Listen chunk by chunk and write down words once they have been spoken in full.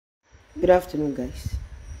Good afternoon, guys.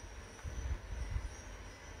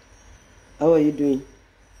 How are you doing?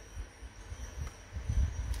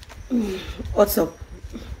 What's up?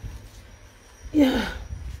 Yeah.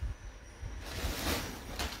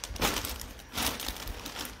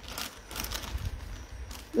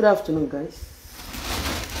 Good afternoon, guys.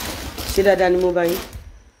 See that animal by?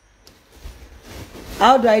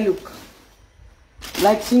 How do I look?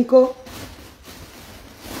 Like Cinco?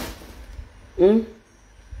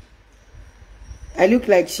 I look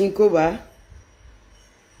like Cinco, ba?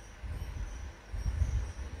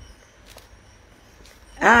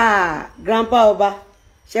 Ah, Grandpa Oba.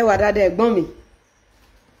 Ṣé wà dáadáa ẹ̀gbọ́n mi?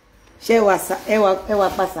 Ṣé wà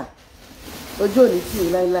pàṣà? Ojú òní tì í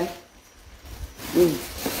láíláí.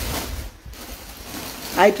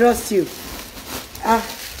 I trust you. Ah.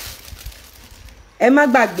 Ẹ má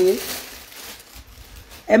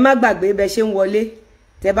gbàgbé bẹ́ ṣe ń wọlé.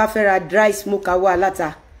 Tẹ́ bá fẹ́ ra dry smoker wá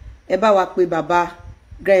láta. Ẹ bá wa pè bàbá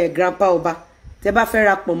Grandpa Oba. Tẹ́ bá fẹ́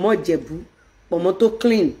ra pọ̀nmọ́ Ìjẹ̀bú, pọ̀nmọ́ tó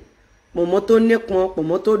clean, pọ̀nmọ́ tó nípọn,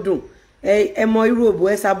 pọ̀nmọ́ tó dùn. Ẹ mọ irú òbò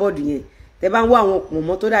Esabod yẹn. Tẹ́ bá ń wá àwọn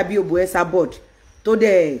pọ̀nmọ́ tó dàbí òbò Esabod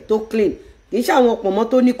tó clean. Kì í ṣe àwọn pọ̀nmọ́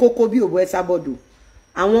tó ní kókó bí òbò Esabod o.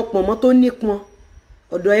 Àwọn pọ̀nmọ́ tó nípọn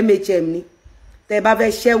ọ̀dọ̀ MHM ni. Tẹ́ bá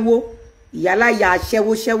fẹ́ ṣẹ́wó, ìyálàyà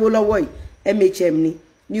ṣẹ́wó lọ́wọ́ yìí, MHM ni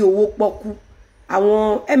ní owó pọ́kú.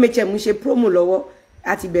 Àwọn MHM ń ṣe promo lọ́wọ́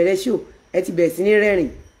àti bẹ̀rẹ̀ show, ẹ ti bẹ̀rẹ̀ sí ní rẹ́rìn.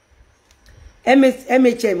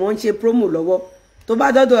 MHM wọ́n ń ṣe promo lọ́wọ́. Tó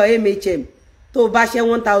bá dọ́dọ̀ MHM, tó bá ṣe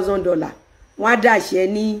 $1,000, wọ́n á dà ṣe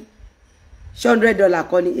ní $100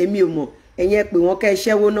 kan ni, èmi ò mọ̀. Ẹ̀yin ẹ pè wọ́n kẹ́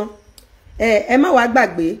ṣẹ́wó ná. Ẹ má wá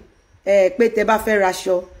gbàgbé pé tẹ́ bá fẹ́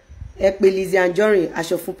raṣọ, ẹ pè Lizzy Anjorin,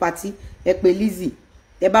 aṣọ fún party, ẹ pè Lizzy.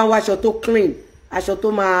 Tẹ́ bá ń wá aṣọ tó clean, aṣọ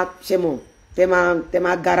tó máa ṣe mọ̀, tẹ́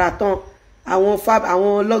máa gara tán.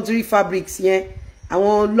 Àwọn luxury fabrics yẹn,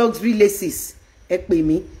 àwọn luxury laces, ẹ pè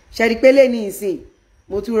mí. Ṣé rí pé lẹ́ni ìsìn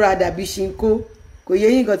mo tún ra dàbí Shinko, kò yé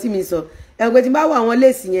yín nǹkan tí mi sọ. Ẹ pé tí bá wọ àwọn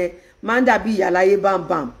lace yẹn, máa ń dàbí ìyàláyé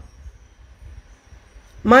bam.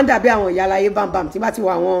 Máa ń dàbí àwọn ìyàláyé bam tí bá ti wọ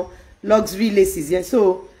àwọn luxury laces yẹn.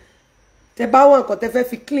 So tẹ́ bá wọ nǹkan tẹ́ fẹ́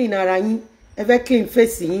fi clean ara yín, ẹ fẹ́ clean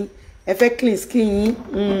face yín, ẹ fẹ́ clean skin yín,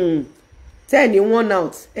 tẹ́ ẹ̀ ní worn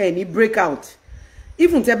out, ẹ̀ ní break out.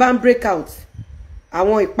 Even tẹ́ bá ń break out,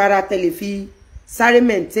 àwọn ìpara tẹ́ lè fi sáré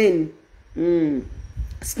maintain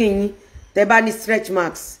skin yín. Tẹ́ bá ní stretch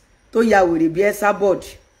marks tó ya wèrè bí Esabod,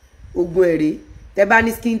 ogun èrè. Tẹ́ bá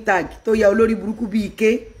ní skin tag tó ya olórí burúkú bí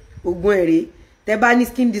Ike, ogun èrè. Tẹ́ bá ní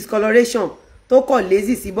skin discoloration tó kọ̀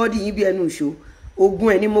lazy sí body yín bí ẹnu ìṣó,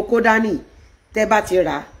 ogun ẹ̀ ni mo kó dání. Tẹ́ bá ti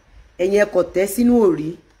rà, ẹ̀yin ẹ kọ̀ tẹ́ sínú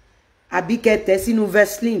òrí, àbí kẹ́ tẹ́ sínú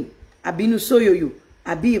Vaseline, àbí inú sóyòyò,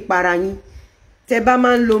 àbí ìpara yín. Tẹ́ bá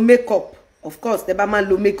máa ń lo makeup, of course tẹ́ bá máa ń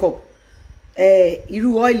lo makeup,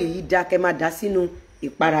 irú oil yìí dá kẹ́ máa dá sínú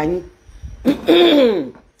ìpara yín.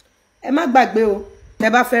 Ẹ má gbàgbé o, tẹ́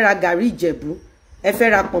bá fẹ́ ra gàrí Ìjẹ̀bú, ẹ fẹ́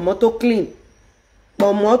ra pọ̀nmọ́ tó clean,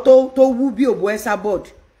 pọ̀nmọ́ tó wú bí òbò Esabod.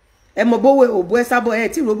 Ẹ mọ̀ bówó òbò Esabod, ẹ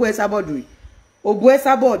tí òbò Esabod rí.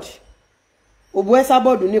 Òbò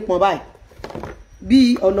Esabod nípọn báyìí.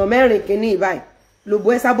 Bí ọ̀nà mẹ́rin kìíní báyìí,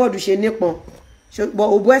 lòbò Esabod ṣe nípọn.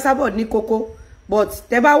 Òbò Esabod ní kókó, but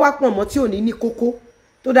tẹ́ bá wá pọ̀nmọ́ tí ò ní kókó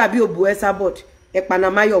tó dàbí òbò Esabod, ẹ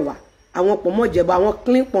Panamáyọ̀wá. Àwọn pọ̀nmọ́ Ìjẹ̀bú, àwọn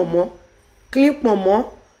clean pọ̀nmọ́,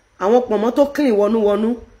 àwọn pọ̀nmọ́ tó clean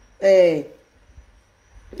wọnúwọnú,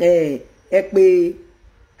 ẹ pè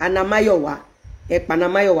Anamáyọ̀wá, ẹ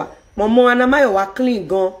Panamáyọ̀wá. Pọ̀nmọ́ Anamáyọ̀wá clean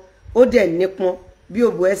gan, ó dẹ̀ nípọn bí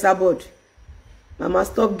òbò Esabod. Mama,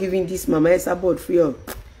 stop giving this Mama Esabod free of.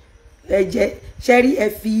 Sherry,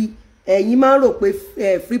 ẹ̀yin máa ń rò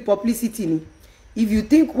pé free publicity ni. If you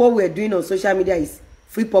think what we are doing on social media is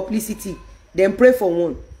free publicity, then pray for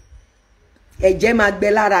one. Ẹ̀jẹ̀ máa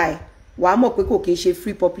gbẹ lára ẹ̀, wàá mọ̀ pé kò kí n ṣe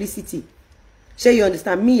free publicity. Ṣé you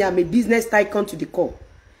understand? Me, I'm a business tycoon to the core.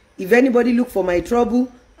 If anybody look for my trouble,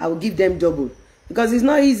 I will give them double. Because it's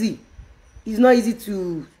not easy. It's not easy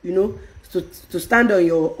to, to stand on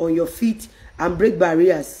your feet and break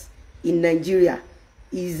barriers in Nigeria.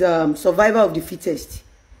 Is survival of the fittest.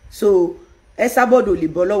 So Esabod ò lè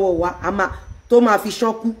bọ́ lọ́wọ́ wa, tó máa fi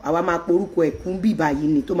ṣánkú, àwa máa porúkọ ẹ̀ kún bí báyìí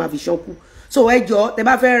ni tó máa fi ṣánkú. So ẹ jọ̀ọ́, tẹ́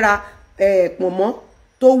bá fẹ́ ra pọ̀nmọ́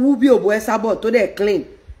tó wú bí òbò Esabod tó dẹ̀ clean,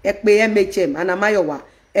 ẹ pè MHM Anamáyọ̀wá,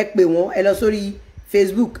 ẹ pè wọ́n, ẹ lọ sórí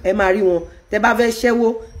Facebook, ẹ máa rí wọn. Tẹ́ bá fẹ́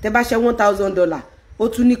ṣẹ́wó, tẹ́ bá ṣẹ́ $1,000, ó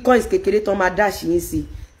tún ní coins kékeré tán máa dash yín sí.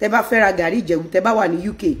 Tẹ́ bá fẹ́ ra gàrí Ìjẹ̀bú, tẹ́ bá wà ní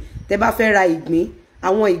UK, tẹ́ bá fẹ́ ra ìgbín,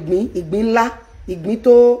 àwọn ìgbín ńlá, ìgbín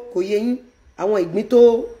tó kò yé yín, àwọn ìgbín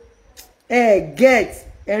tó get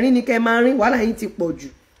ẹ̀rín ni kẹ́ máa rín, wàhálà yín ti pọ̀ jù.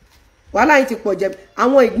 Wàhálà yín ti pọ̀ jẹ.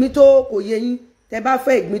 Àwọn ìgbín tó kò yé yín, tẹ́ bá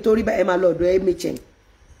fẹ́ ìgbín tó rí bá ẹ máa lọ ọ̀dọ̀ MHM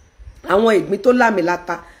àwọn ìgbín tó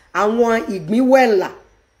lámìlaka àwọn ìgbín wẹ̀là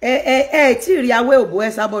ẹ tí rí awé òbó ẹ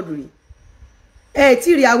sábọ̀dù rí ẹ tí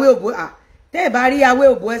rí awé òbó tẹ́ ẹ bá rí awé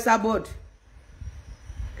òbó ẹ sábọ̀dù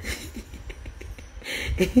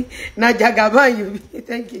na jagaban you be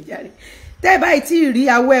thank you jare tẹ́ ẹ bá tí rí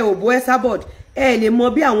awé òbó ẹ sábọ̀dù ẹ lè mọ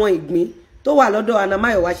bí àwọn ìgbín tó wà lọ́dọ̀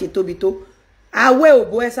Anamáyọ̀wá ṣe tóbi tó awé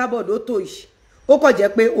òbó ẹ sábọ̀dù ó tó ìṣ ó kàn jẹ́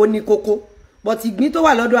pé ó ní kókó but ìgbín tó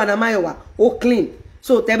wà lọ́dọ̀ Anamáyọ̀wá ó clean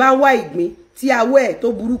so tẹ́ bá ń wá ìgbín tí awé ẹ̀ tó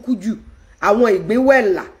burúkú jù àwọn ìgbín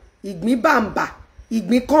wẹ̀là ìgbín bàǹbà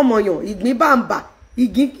ìgbín kọ̀mọ̀yàn ìgbín bàǹbà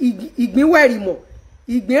ìgbín wẹ̀rìmọ̀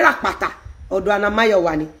ìgbín ràpàtà ọ̀dọ̀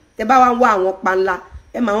Anamáyọ̀wá ni tẹ́ bá wá ń wá àwọn panla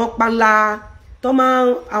ẹ mà àwọn panla tó máa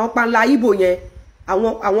àwọn panla Ìgbò yẹn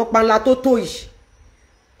àwọn panla tó tó yìí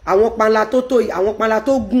àwọn panla tó tó yìí àwọn panla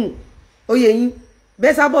tó gùn ó yé yín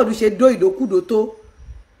bẹ́ẹ̀ sábọ̀dù ṣe dó ìdókùdó tó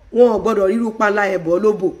wọn ò gbọ́dọ̀ ríru panla ẹ̀bọ̀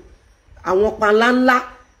lóbò àwọn panla ńlá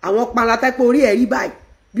àwọn panla tẹ́pẹ́ orí ẹ̀rí báyìí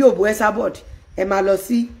bí òbò ẹ sábọ̀dù ẹ máa lọ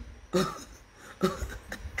sí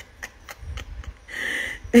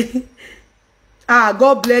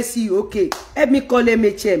God bless you. Okay, help me call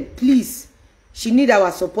MHM please. She need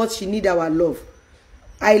our support, she need our love.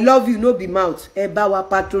 I love you no be mouth. Ẹ bá wa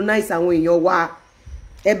patronize àwọn èèyàn wa.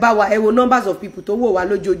 Ẹ bá wa ẹ wo numbers of people tó wò wá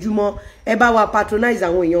lójoojúmọ́. Ẹ bá wa patronize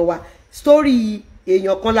àwọn èèyàn wa. Story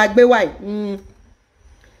èèyàn kan la gbé wá yìí.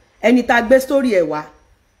 Ẹni tá gbé story ẹ̀ wá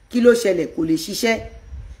kí ló ṣẹlẹ̀ kò lè ṣiṣẹ́.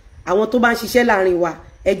 Àwọn tó bá ń ṣiṣẹ́ láàrin wa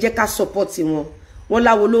ẹ jẹ́ ká support wọn. Wọ́n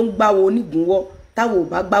láwo ló ń gbáwo onígunwọ́ táwo ò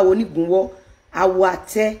bá gbáwo onígunwọ́ àwọ̀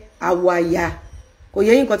àtẹ àwọ̀ àyà kò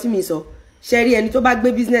yẹ yín nǹkan tí mi sọ ṣe rí ẹni tó bá gbé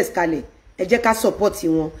business kalẹ̀ ẹ jẹ́ ká support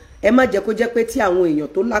wọn ẹ má jẹ́ kó jẹ́ pé tí àwọn èèyàn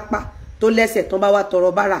tó lápá tó lẹ́sẹ̀ tán bá wá tọrọ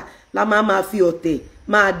bárà la máa fi ọ̀tẹ̀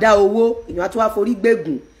máa dá owó èèyàn á tún wá forí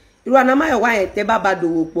gbégùn irú Anamáyọ̀wá yẹn tẹ́ bá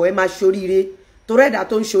dòwò pọ̀ ẹ máa ṣoríire torí ẹ̀dá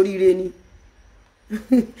tó ń ṣoríire ni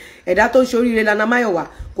ẹ̀dá tó ń ṣoríire l'Anamáyọ̀wá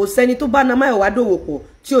kò sẹ́ni tó bá Anamáyọ̀wá dòwò pọ̀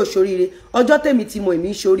tí ò ṣoríire ọjọ́ tèmi ti mọ̀ èmi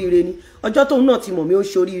ń ṣoríire ni ọjọ́ tóun náà ti mọ̀ mí ó ń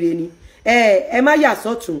ṣoríire ni ẹ má yà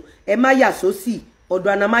sọ́tún ẹ má yà sósì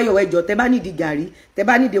ọ̀dọ̀ Anamáyọ̀wá ẹjọ́ tẹ́ bá nídìí gàrí tẹ́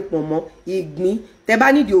bá nídìí pọ̀nmọ́ ìgbín tẹ́ bá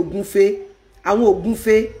nídìí ògúnfe àwọn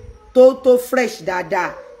ògúnfe tó fresh dáadáa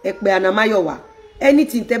ẹ pè Anamáyọ̀wá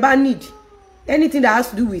anything tẹ́ bá need anything that has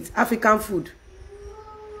to do with African food.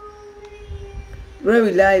 When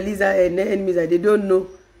we lie Eliza enemies they don't know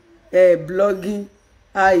blogging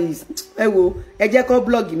is ẹ wo ẹ jẹ́ kó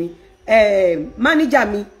blog mi manager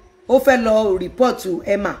mi ó fẹ́ lọ report to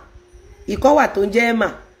Emma ìkọ́ wà tó ń jẹ́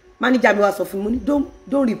Emma manager mi wá sọ fún mi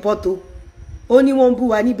don't report o ó ní wọ́n bú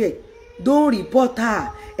wa níbẹ̀ don't report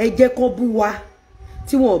her ẹ jẹ́ kó bú wa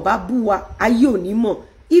tí wọ́n bá bú wa ayé ò ní mọ̀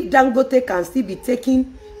if Dangote can still be taking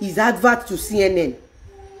his advert to CNN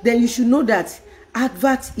then you should know that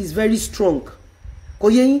advert is very strong kò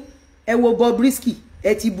yé yín ẹ wo Bobrisky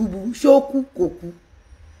ẹ ti bubu ṣókú kò kú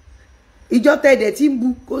ìjọ tẹ̀dẹ̀ tí ń bu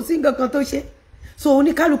kò sí nǹkan kan tó ṣe so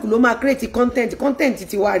oníkálùkù ló máa create content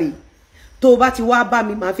ti wá rèé tó bá ti wá bá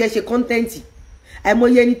mi máa fẹ́ ṣe content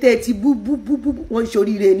àìmọye ẹni tẹ́ ti bú wọ́n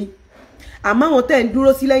ṣoríire ni àmọ́ àwọn tẹ́ ń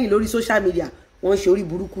dúró sí lẹ́yìn lórí social media wọ́n ṣorí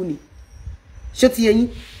burúkú ni ṣó ti yé yín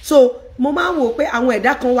so mo máa ń wò pé àwọn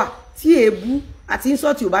ẹ̀dá kan wà tí èébú àti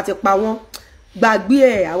insult ò bá ti pa wọ́n gbàgbé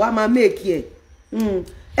ẹ̀ àwa máa make ẹ̀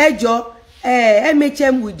ẹjọ́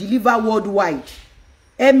MHM will deliver worldwide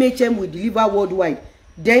MHM will deliver worldwide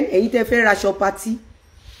then ẹ̀yin tẹ́ fẹ́ raṣọ party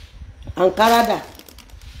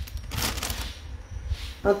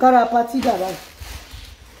Ankara party dàbà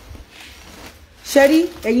ṣẹ́rí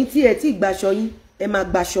ẹ̀yin tí ẹ̀ tí gbàṣọ yín ẹ máa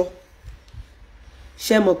gbàṣọ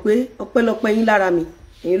ṣe mọ̀ pé ọpẹ́lọpẹ́ yín lára mi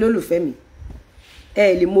ẹ̀yin olólùfẹ́ mi ẹ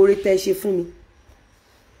lè mọ̀re tẹ́ ṣe fún mi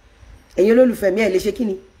ẹ̀yin olólùfẹ́ mi ẹ lè ṣe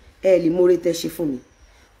kíni ẹ lè mọ̀re tẹ́ ṣe fún mi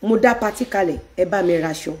mo dá party kalẹ̀ ẹ bá mi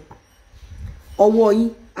raṣọ ọwọ́ yín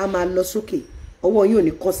a máa lọ sókè ọwọ́ yín ò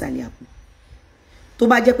ní kàn sàlẹ̀ àpò tó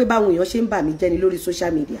bá jẹ́ pé báwọn èèyàn ṣe ń bà mí jẹ́ ni lórí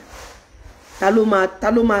social media ta ló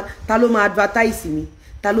máa advertise mi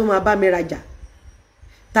ta ló máa bá mi rajà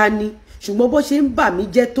ta ni ṣùgbọ́n bó ṣe ń bà mí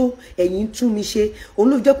jẹ́ tó ẹ̀yin tún mi ṣe òun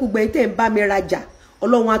ló jẹ́ gbogbo ẹ̀yin tẹ́ ń bá mi rajà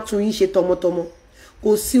Ọlọ́run á tún yín ṣe tọmọtọmọ kò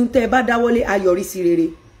sí ohun tẹ́ ẹ bá dáwọ́lé ayọ̀rísí rere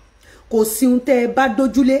kò sí ohun tẹ́ ẹ bá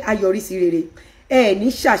dójúlé ayọ̀rísí rere ẹ ní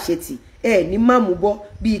ṣàṣetì ẹ ní máàmù bọ́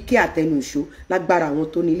bí ike àtẹnùṣó lágbára àwọn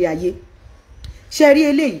tó nílé ayé ṣe rí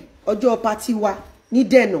eléyìí ọjọ́ pátí wa ní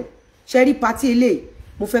dẹ̀nà ṣe rí pátí eléyìí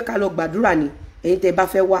mo fẹ́ ká lọ gbàdúrà ni ẹ̀yin tẹ́ bá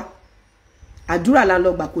fẹ́ wá àdúrà la lọ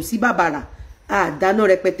gbà kò sí bàbàrà àdáná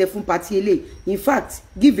rẹpẹtẹ fún pátí eléyìí in fact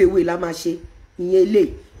give away la máa ṣe ìyẹn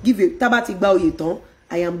eléyìí give tá bá ti gba oyè tán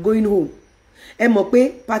I am going home ẹ mọ̀ pé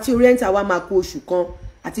pátí oriental wa máa kó oṣù kan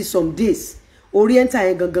àti some days oriental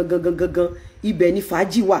yẹn gangan ibẹ̀ ni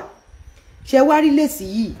fàájì wà. Ṣé wá rí lèsì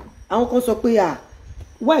yìí àwọn kan sọ pé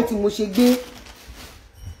why tí mo ṣe gbé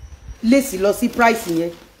lèsì lọ sí price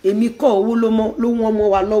yẹn èmi kọ́ owó ló wọ́n mọ́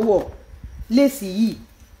wa lọ́wọ́ lèsì yìí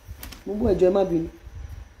mo bọ́ ẹ̀jọ̀ ẹ má bínú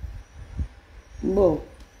bọ́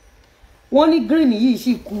wọ́n ní green yìí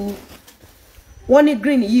sì kù wọ́n ní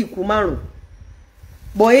green yìí kù 5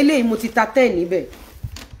 bọ̀ eléyìí mo ti ta 10 níbẹ̀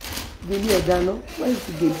gbélé ẹ̀dá náà wọ́n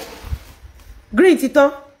ti gbé green ti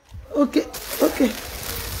tán okay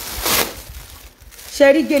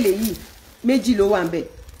ṣe rí gèlè yìí méjì ló wà ń bẹ̀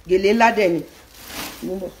gèlè ńlá dẹ̀ ni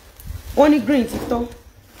mo bọ̀ wọ́n ní green ti tán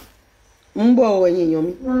ń bọ̀ ẹ̀yin èèyàn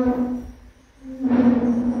mi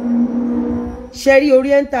ṣe rí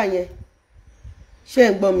oriental yẹn ṣe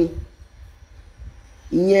ń gbọ́ mi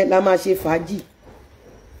ìyẹn la máa ṣe fàájì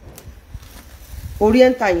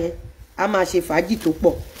oriental yẹn a máa ṣe fàájì tó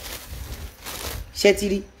pọ̀ ṣe ti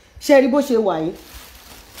rí ṣe rí bó ṣe wà yín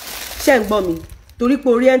ṣe ń gbọ́ mi torí pé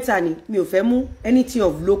oriental ni mi ò fẹ́ mú anything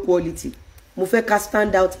of low quality mo fẹ́ ká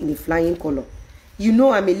stand out in a flying colour. You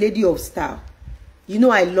know I'm a lady of style. You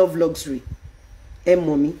know I love luxury. Ẹ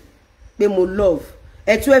mọ̀ mi pé mo love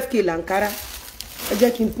 12k lankara. Ẹ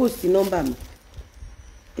jẹ́ kí n post number mi.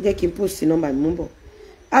 Ẹ jẹ́ kí n post number mi mo bọ̀.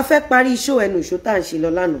 A fẹ́ parí show ẹnu show tá ń ṣe lọ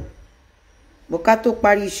lánàá. Bó ká tó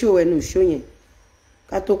parí show ẹnu show yẹn.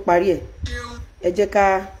 Ká tó parí ẹ̀. Ẹ jẹ́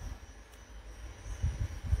ká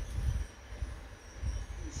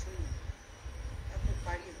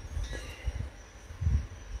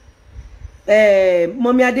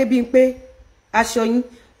Mọ́mí Adébímpé aṣọ yín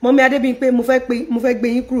Mọ́mí Adébímpé mo fẹ́ gbé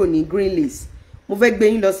yín kúrò ní green lace mo fẹ́ gbé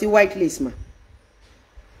yín lọ sí white lace ma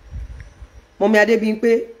Mọ́mí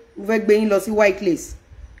Adébímpé mo fẹ́ gbé yín lọ sí white lace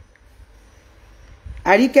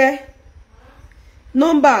Àríkẹ́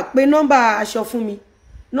pé nọ́mbà aṣọ fún mi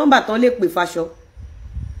nọ́mbà tán lè pè faṣọ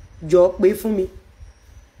jọ pé fún mi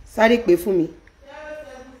sáré pé fún mi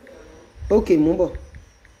okay mú bọ̀.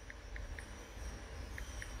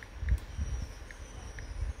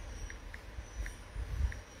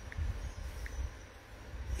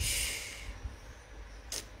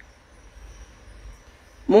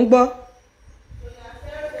 Mo ń gbọ́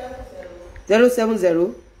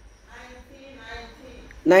 070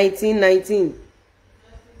 1919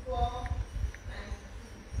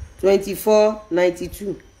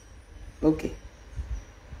 2492 okay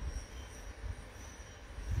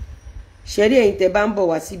ṣẹ́rí ẹ̀yin tẹ́ bá ń bọ̀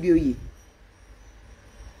wá síbi oyè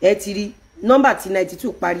ẹ ti rí nọ́mbà tí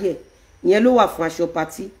 92 parí ẹ̀ ìyẹn ló wà fún aṣọ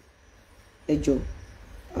pátí ẹjọ́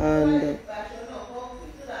and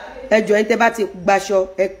ẹjọ́ ẹ̀yin tẹ́ bá ti gbaṣọ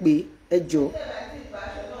ẹ pè ẹjọ́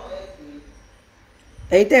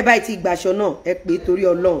ẹ̀yin tẹ́ bá ti gbaṣọ náà ẹ pè torí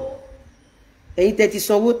Ọlọ́run ẹ̀yin tẹ́ ti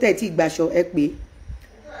sanwó tẹ́ ti gbaṣọ ẹ pè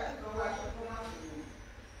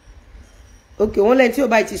ok wọ́n lẹ́yìn tí ó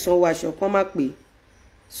bá ti sanwó aṣọ kan má pè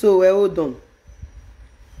so hold on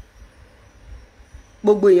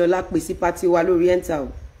gbogbo èèyàn la pè sí pátí wa lórí enter o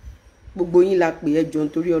gbogbo yín la pè ẹjọ́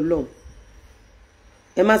nítorí Ọlọ́run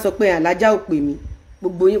ẹ má sọ pé alájà ò pè mí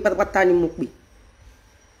gbogbo yín pátápátá ni mo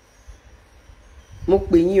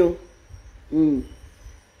pè yín o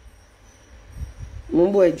mo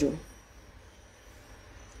ń bọ̀ ẹjọ́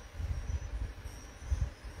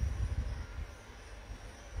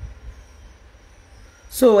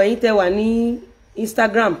so ẹ̀yin tẹ́ wà ní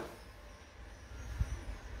Instagram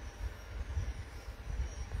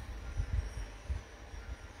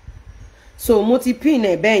so mo ti pin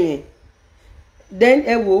ẹ̀ bẹ́ẹ̀ yẹn then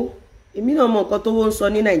ẹ wo èmi náà mọ nǹkan tó wọ́n ń sọ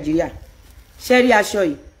ní Nàìjíríà ṣẹ́rí aṣọ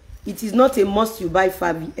yìí it is not a must you buy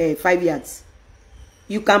 5 yards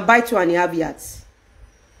you can buy 2.5 yards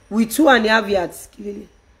with 2.5 yards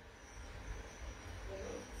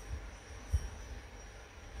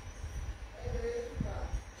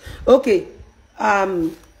okay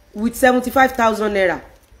with 75,000 naira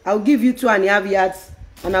I will give you 2.5 yards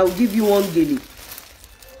and I will give you 1 gele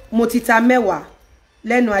mo ti ta mẹ́wàá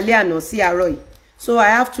lẹ́nu alẹ́ àná sí àárọ̀ yìí so I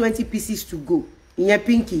have 20 pieces to go ìyẹn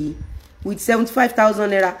pinky with 75,000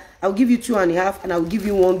 naira I will give you 2.5 and I will give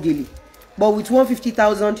you 1 gele but with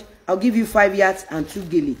 150,000 I will give you 5 yards and 2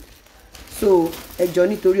 gele so ẹjọ́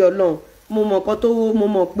nítorí Ọlọ́run mo mọ̀ nǹkan tó mo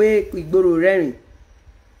mọ̀ pé ìgboro rẹ́rìn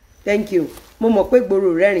thank you mo mọ̀ pé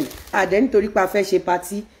ìgboro rẹ́rìn àdẹ́ nítorí pa fẹ́ ṣe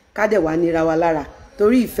party kádẹ̀ wá nira wa lára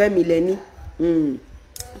torí ìfẹ́ mi lẹ́ni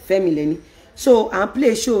ìfẹ́ mi lẹ́ni so à ń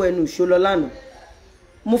play show ẹnu ìṣó lọ lánàá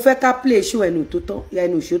mo fẹ́ ká play show ẹnu tó tán ya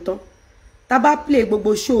ẹnu ìṣó tán tá bá play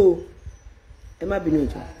gbogbo show ẹ má bínú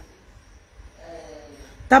ìjọ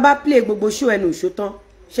tá bá play gbogbo show ẹnu ìṣó tán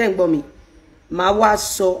ṣé ń gbọ́ mi màá wá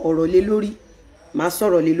sọ ọ̀rọ̀ lé lórí màá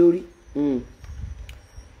sọ̀rọ̀ lé lórí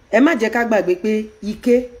ẹ má jẹ́ ká gbàgbé pé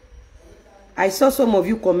ike I saw some of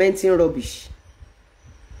you commenting rubbish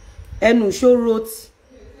Enusho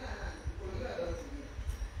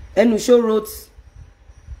wrote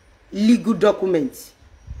legal documents.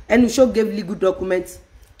 Enusho gave legal documents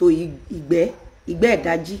to Igbe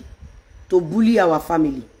Edaji to bully our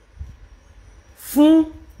family. Fún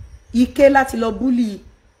Ike láti lọ bully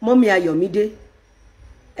Mọ́mì Ayọ̀mídé.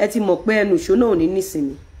 Ẹ ti mọ̀ pé Enusho náà ò ní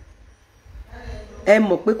nísinmi. Ẹ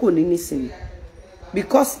mọ̀ pé kò ní nísinmi.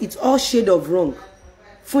 Because it's all shade of wrong.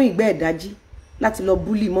 Fún Igbe Edaji láti lọ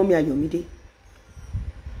bully Mọ́mì Ayọ̀mídé.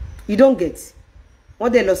 You don't get. Wọ́n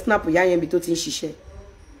dẹ̀ lọ snap ìyá yẹn bí tó ti ń ṣiṣẹ́.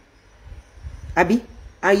 Àbí?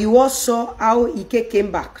 And you all saw how Ike came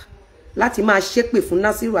back láti máa ṣépè fún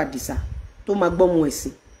Nasiru Adisa tó máa gbọ́mọ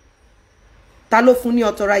ẹ̀sìn. Ta ló fún ní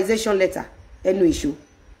authorization letter? Enusho.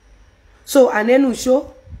 So an Enusho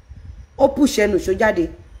ó push Enusho jáde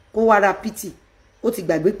kó wá ra pity. Ó ti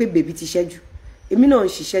gbàgbé pé bèbí ti ṣẹ́jú. Èmi náà ń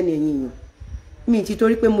ṣiṣẹ́ ní ẹ̀yìn èèyàn. Mi ti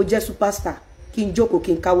torí pé mo jẹ́ superstar kí n jókòó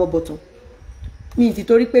kí n káwọ́ bọ̀tán. Mi ti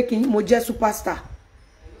torí pé mo jẹ́ superstar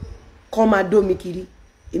kó máa dó mi kiri.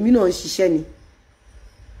 Èmi náà ń ṣiṣẹ́ ni.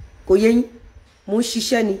 Kò yé yín, mo ń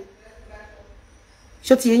ṣiṣẹ́ ni.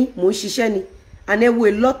 Ṣó ti yé yín, mo ń ṣiṣẹ́ ni. And there were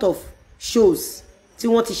a lot of shows tí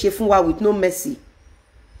wọ́n ti ṣe fún wa with no mercy.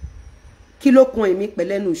 Kí ló kan èmi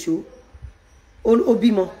pẹ̀lú Enusho? Ó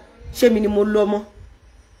bímọ. Ṣé mi ni mo lọ́mọ?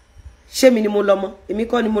 Ṣé mi ni mo lọ́mọ? Èmi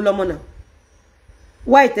kọ́ ni mo lọ́mọ náà.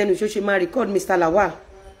 Why Enusho ṣe máa record Mr. Lawal?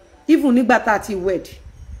 Even nígbà tá a ti wed,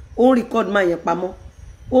 ó ń record máa yẹn pamọ́.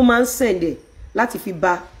 Ó máa ń send ẹ̀ láti fi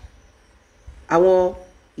ba àwọn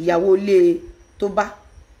ìyàwó ilé tó bá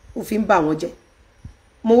ó fi ń bà wọ́n jẹ́.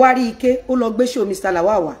 Mo wá rí Ike ó lọ gbé show Mr.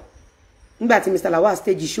 Lawal wá nígbà tí Mr. Lawal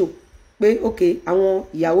stage show pé okay àwọn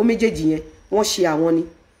ìyàwó méjèèjì yẹn wọ́n ṣe àwọn ni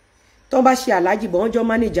tó bá ṣe aláàjì bọ́ wọ́n jọ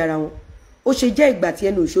manage ara wọn. Ó ṣe jẹ́ ìgbà tí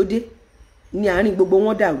Enusho dé ní àárín gbogbo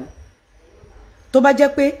wọn dàrú. Tó bá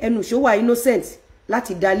jẹ́ pé Enusho wà innocent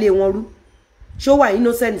láti dálé wọn rú, ṣó wà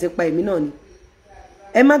innocent pa èmi náà ni.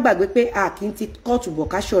 Ẹ má gbàgbé pé a kì í ti court bọ̀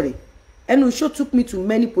káṣọ rẹ̀. Enusho took me to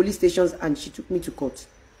many police stations and she took me to court.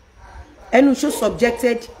 Enusho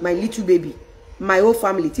subjected my little baby, my whole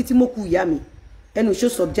family, títí mo kú ìyá mi. Enusho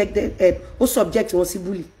subjected subject wọn sí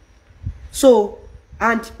bully. So,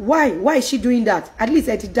 and why is she doing that? At least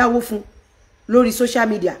ẹ ti dáwó fún lórí social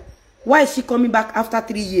media. Why is she coming back after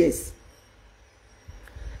 3 years?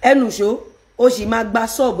 Enusho ó sì máa gba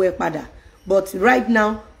sọ́ọ̀bù ẹ̀ padà. But right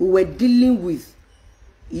now we were dealing with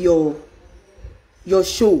your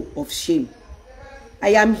show of shame. I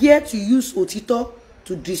am here to use Otito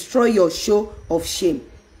to destroy your show of shame,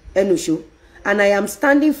 Enusho, and I am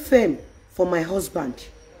standing firm for my husband.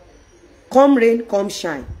 Come rain, come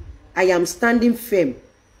shine. I am standing firm.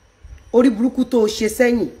 Orí burúkú tó ṣe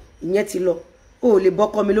sẹ́yìn, ìyẹn ti lọ. O lè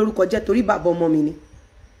bọ́kọ mi lórúkọ jẹ́ torí bàbá ọmọ mi ni.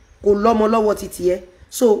 Kò lọ́mọ lọ́wọ́ títí ẹ.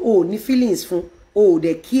 So o ní feelings fún, o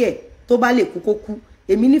dẹ̀ care tó bá lè kú kó kú.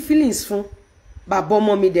 Èmi ní feelings fún bàbá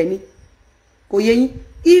ọmọ mi dẹ̀ ni. Kò yé yín,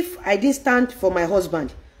 if I didn't stand for my husband,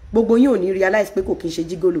 gbogbo yín ò ní realize pé kò kí n ṣe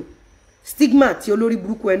gigolo. Stigma tí olórí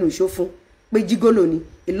burúkú Enusho fún pé gigolo ni,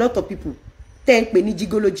 a lot of people tẹ́ ń pè ní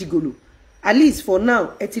gigolo. At least for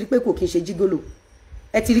now, ẹ ti rí pé kò kí n ṣe gigolo.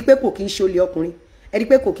 Ẹ ti rí pé kò kí n ṣe olè ọkùnrin. Ẹ rí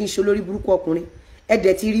pé kò kí n ṣe olórí burúkú ọkùnrin. Ẹ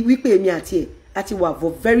dẹ̀ ti rí wípé èmi àti ẹ̀ àti wà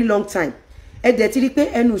for very long time. Ẹ dẹ̀ ti rí pé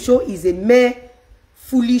Enusho is a mere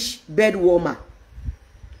foolish bedwarmer.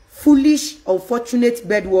 Foolish, unfortunate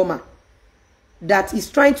bedwarmer that is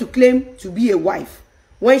trying to claim to be a wife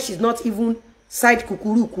when she's not even side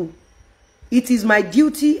kukuruku. It is my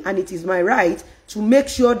duty and it is my right to make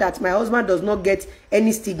sure that my husband does not get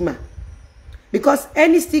any stigma. Because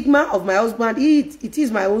any stigma of my husband, it is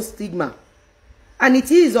my own stigma. And it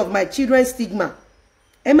is of my children's stigma.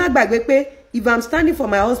 Ẹ má gbàgbé pé if I'm standing for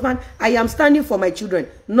my husband, I am standing for my children,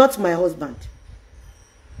 not my husband.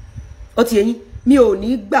 Ó ti yé yín, mi ò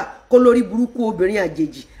ní gbà kó lórí burúkú obìnrin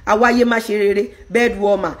àjèjì awáyé má ṣe rere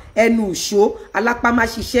bedwarmer Enusho alápá má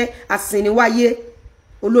ṣiṣẹ́ asiniwáyé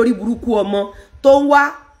olórí burúkú ọmọ tó ń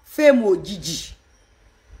wá fèmù òjijì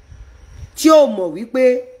tí ó mọ̀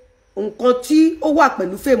wípé nǹkan tí ó wà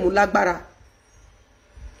pẹ̀lú fèmù lágbára.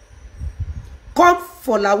 Come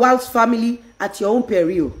for Lawal's family at your own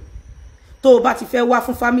peril. Tó o bá ti fẹ́ wá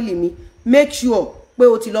fún family mi, make sure pé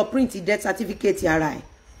o ti lọ print death certificate ara ẹ̀.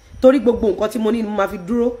 Torí gbogbo nǹkan tí mo ní mo máa fi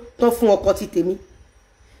dúró tán fún ọkọ ti tèmi.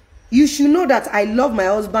 You should know that I love my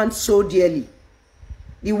husband so dearly.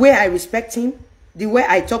 The way I respect him, the way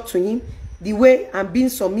I talk to him, the way I'm being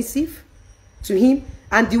submissive to him,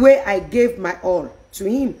 and the way I gave my all to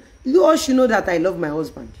him. You all should know that I love my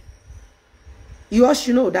husband. You all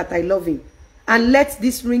should know that I love him. And let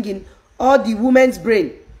this ring in all the women's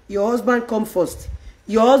brain. Your husband come first.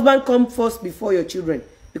 Your husband come first before your children.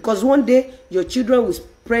 Because one day, your children will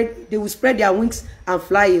spread their wings and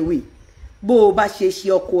fly away. Bó o bá ṣe ṣe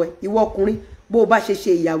ọkọ ẹ, ìwọ ọkùnrin, bó o bá ṣe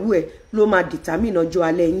ṣe ìyàwó ẹ ló máa determine ọjọ́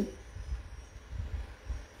alẹ́ yín.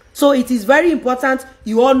 So it is very important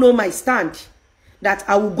you all know my stand, that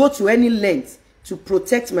I will go to any length to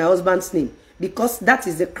protect my husband's name, because that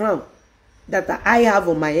is the crown that I have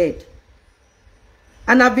on my head.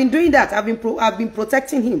 And I've been doing that. I've been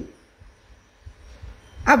protecting him.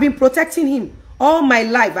 I've been protecting him. All my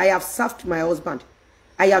life, I have served my husband.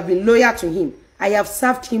 I have been loyal to him. I have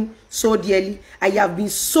served him so dearly. I have been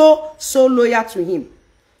so loyal to him.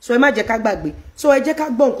 So ẹ má jẹ́ ká gbàgbé. So ẹ jẹ́ ká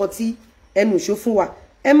gbọ́ nǹkan tí ẹnu ìṣó fún wa.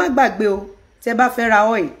 Ẹ má gbàgbé o. Tẹ́ bá fẹ́ ra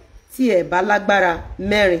oil, tí ẹ bá lágbára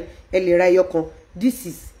mẹ́rin, ẹ lè ra ẹyọ kan. This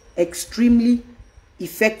is extremely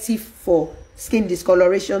effective for skin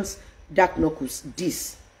discolorations, dark knuckles.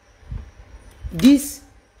 This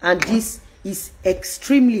and this is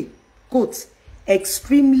extremely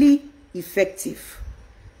effective.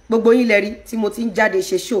 Gbogbo yín lẹ́rí tí mo ti ń jáde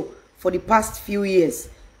ṣe show for the past few years,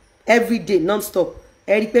 every day non-stop.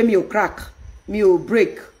 Ẹ rí pé mi ò crack, mi ò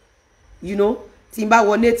break, you know. Tí n bá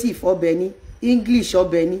wọ native ọbẹ̀ ni, English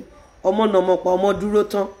ọbẹ̀ ni, ọmọ nọmọ pa ọmọ dúró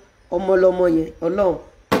tán, ọmọ lọmọ yẹn, Ọlọ́run.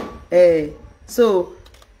 So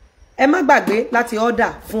ẹ má gbàgbé láti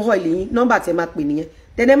order fún oil yín, number tẹ́ máa pè nìyẹn.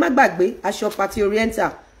 Then ẹ má gbàgbé aṣọ party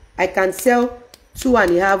oriental. I can sell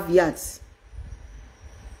 2.5 yards.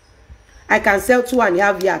 I can sell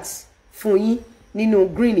 2.5 yards fún yín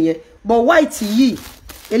nínú green yẹn. But white yìí,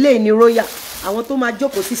 eléyìí ni royal. Àwọn tó máa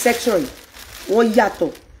jókòó sí section yìí, wọ́n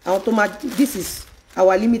yàtọ̀. Àwọn tó máa, this is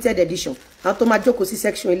our limited edition. Àwọn tó máa jókòó sí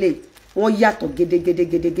section eléyìí, wọ́n yàtọ̀ gede.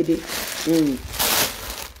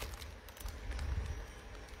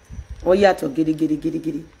 Wọ́n yàtọ̀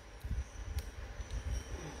gede.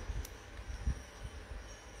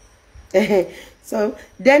 So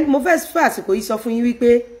then mo fẹ́ fẹ́ àsìkò yìí sọ fún yín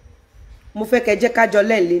wípé mo fẹ́ kẹ́ jẹ́ ká jọ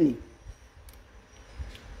lẹ́ǹlé ni.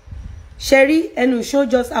 Sherry ẹnu ìṣó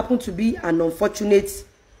just happened to be an unfortunate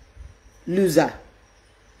loser.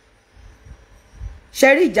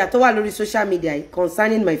 Sherry ìjà tó wà lórí social media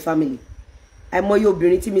concerning my family. Àìmọye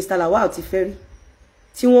obìnrin tí Mr. Lawal ti fẹ́ rí,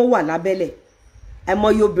 tí wọ́n wà lábẹ́lẹ̀.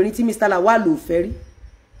 Àìmọye obìnrin tí Mr. Lawal ò fẹ́ rí,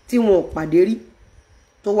 tí wọ́n ò pàdé rí,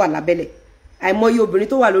 tó wà lábẹ́lẹ̀. Àìmọye obìnrin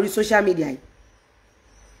tó wà lórí social media yìí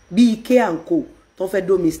bí Ike and Co tó fẹ́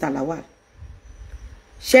dó Mr. Lawal.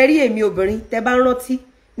 Sherry èmi obìnrin tẹ́ bá rántí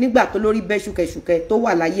nígbà tó lórí bẹ́ ṣùkẹ̀ṣùkẹ̀ tó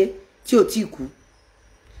wà láyé tí ò tí kú.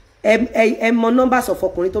 Ẹ mọ numbers of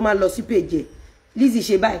ọkùnrin tó máa lọ sí page ẹ̀. Lizzy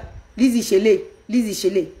ṣe báyìí, Lizzy ṣe lè, Lizzy ṣe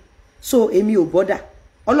lè. So èmi ò bọ́dà.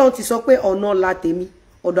 Ọlọ́run ti sọ pé ọ̀nà la tèmi,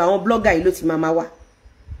 ọ̀dọ̀ àwọn blogger yìí ló ti máa wá.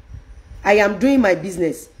 I am doing my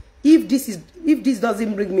business. If this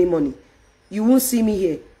doesn't bring me money, you won't see me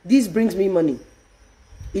here. This brings me money.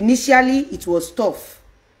 Initially, it was tough.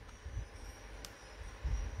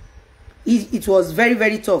 It was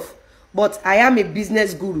very tough. But I am a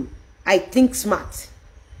business guru. I think smart.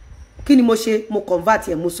 Kí ni mo ṣe? Mo convert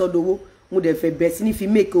ẹ, mo sọ dowó, mo dẹ̀ fẹ́ bẹ̀rẹ̀ sí ní fi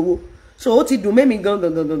make owó. So ó ti dùn mẹ́mi gan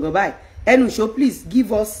báyìí. Ẹnu show, please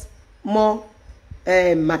give us more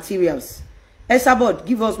materials. Esabod,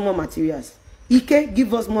 give us more materials. Ike,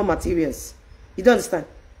 give us more materials. You don't understand?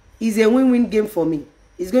 It's a win-win game for me.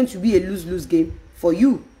 It's going to be a lose-lose game for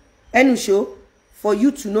you. Enu show, for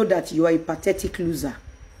you to know that you are a pathetic loser.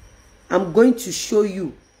 I'm going to show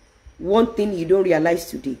you one thing you don't realize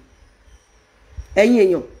today. Ẹ̀yin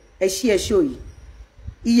èèyàn, ẹ ṣí ẹ show yìí.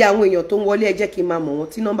 Iye àwọn èèyàn tó ń wọlé ẹ jẹ́ kí n máa mọ̀ wọ́n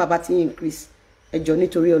tí number bá ti increase. Ẹ jọ̀ọ́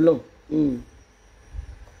nítorí Ọlọ́run.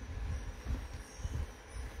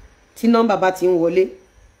 Tí number bá ti ń wọlé,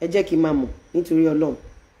 ẹ jẹ́ kí n máa mọ̀ nítorí Ọlọ́run.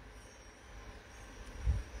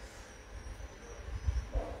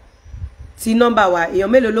 Tí number wa èèyàn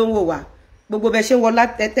mélòó ló ń wò wá? Gbogbo bẹ́ ṣe ń wọlá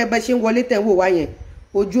tẹ́ bẹ́ ṣe ń wọlé tẹ́ ń wò wá yẹn.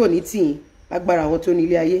 Ojú òní tì yín lágbára àwọn tó ní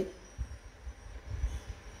ilé ayé.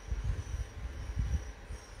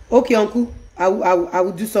 Okay, uncle, I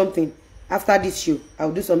will do something after this show. I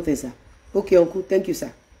will do something, sir. Okay, uncle, thank you,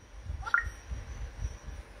 sir.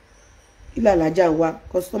 Ila laja wa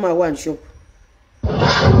customer one shop.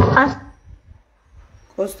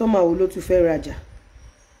 Customer wo ló tún fẹ́ rajà.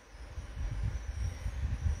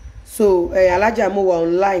 So, alaja mo wa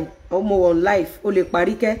online, mo wa on live, o lè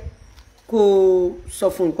parí kẹ́ kó sọ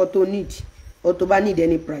fún nǹkan tó need, or tó bá need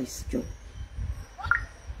any price, John.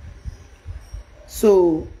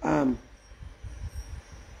 So,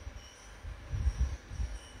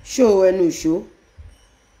 show ẹnu show.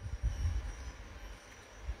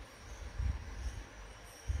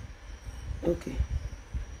 Okay.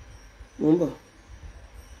 Mo ń bọ̀.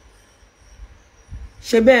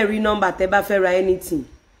 Ṣé bẹ́ẹ̀ rí number tẹ́ bá fẹ́ ra anything.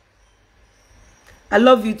 I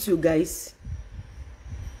love you too, guys.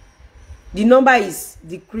 The number is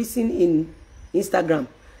decreasing in Instagram.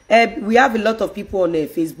 We have a lot of people on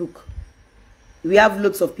Facebook. We have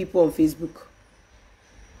lots of people on Facebook.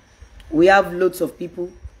 We have lots of people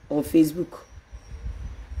on Facebook.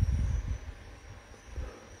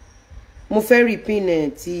 Mo fẹ́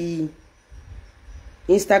repin ti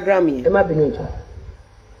Instagram yẹn. Ẹ má bínú ìjọ.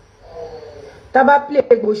 Tá bá play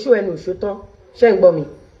gbo show ẹnu show tán, ṣé ń gbọ́ mi.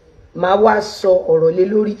 Màá wá sọ ọ̀rọ̀ lé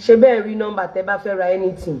lórí. Ṣé bẹ́ẹ̀ rí number tẹ́ bá fẹ́ ra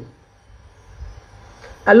anything.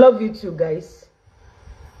 I love you too, guys.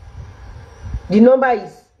 The number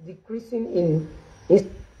is decreasing in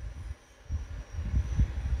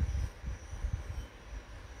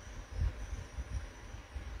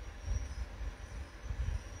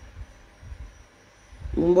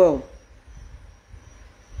Mbo.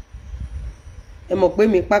 Ẹ mọ̀ pé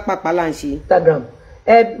mi pápápá là ń ṣe Instagram.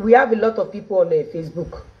 We have a lot of people on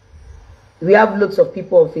Facebook. We have lots of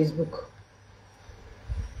people on Facebook.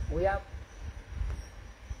 We have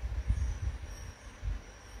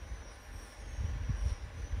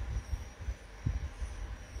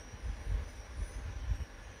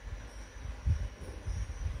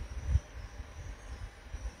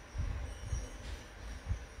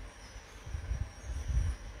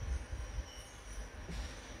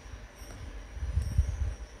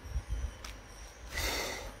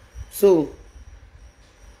so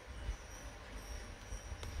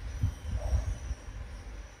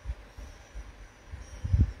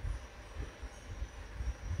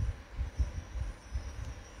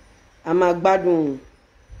a máa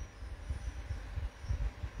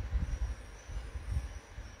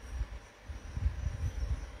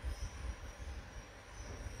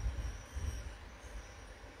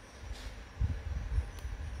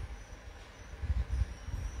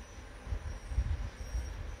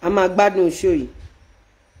gbádùn show yìí.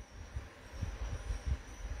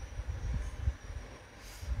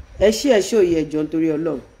 Ẹ ṣí ẹ show yìí ẹjọ́ nítorí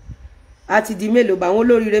Ọlọ́run. A ti di mélòó bá àwọn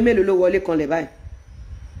olóríire mélòó ló wọlé kanlẹ̀ báyìí.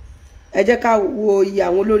 Ẹ jẹ́ ká wo iye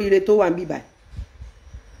àwọn olóríire tó wà níbí báyìí.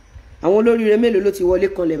 Àwọn olóríire mélòó ló ti wọlé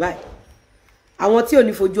kanlẹ̀ báyìí. Àwọn tí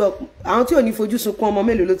ò ní fojú sunkún ọmọ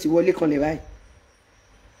mélòó ló ti wọlé kanlẹ̀ báyìí.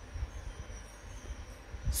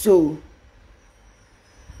 So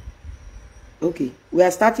okay, we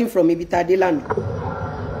are starting from Ibitadelano.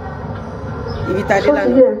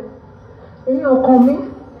 Ibitadelano. Èyí ọkàn mi,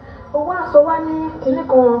 ó wá sọ wá ní kíní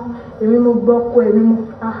kan, èmi mo gbọ́ ko èmi mo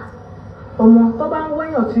ọmọ tó bá ń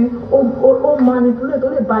wéyàn tí ó manipulate tó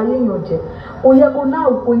lè ba ayé èèyàn jẹ́. Kò yẹ kó náà,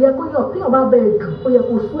 kò yẹ kó yàn tí èèyàn bá bẹ́ẹ̀ dùn, ó yẹ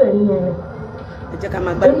kó sú ẹni yẹn. Ẹ jẹ́ ká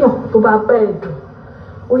máa gbádùn. Èèyàn tó bá bẹ́ẹ̀ dùn,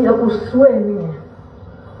 ó yẹ kó sú ẹni yẹn.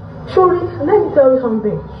 Sorry, let me tell you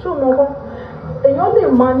something. So no, èèyàn lè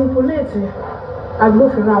manipulate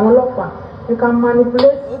agbófinró àwọn ọlọ́pàá. You can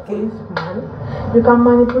manipulate policeman. You can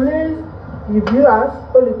manipulate the viewers.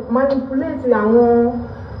 O lè manipulate àwọn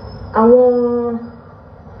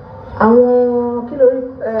kí lórí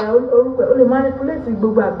orúkọ. O lè manipulate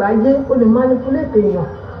gbogbo àgbáyé. O lè manipulate èèyàn.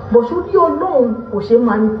 But ṣó tí Ọlọ́run kò ṣe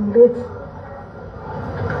manipulate.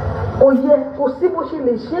 Ó yẹ kò sí bó ṣe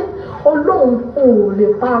lè ṣe. Ọlọ́run ò lè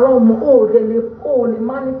parọ́ ọmọ, ò lè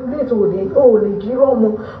manipulate, ò lè jírọ́ ọmọ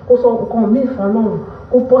kó sọ nǹkan míì fún Ọlọ́run.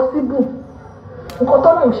 Kò possible. Nǹkan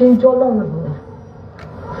t'Ọlọ́run ṣe ń jẹ́ Ọlọ́run nìyẹn.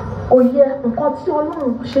 Ó yẹ nǹkan tí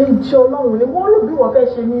Ọlọ́run ṣe ń jẹ́ Ọlọ́run ni wọ́n lò bí wọ́n fẹ́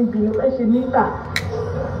ṣe ní ibi fẹ́ ṣe ní kà.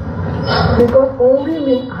 Because òun rí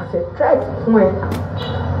mi as a threat fún ẹ.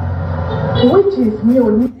 Which is mi ò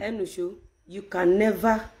ní. Enusho, you can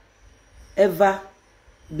never ever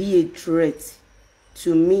be a threat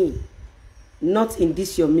to me, not in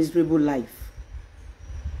this your miserable life.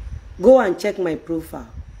 Go and check my profile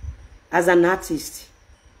as an artist.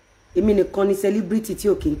 Èmi nìkan ni celebrity tí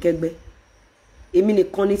ò kí ń kẹ́gbẹ́. Èmi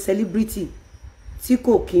nìkan ni celebrity tí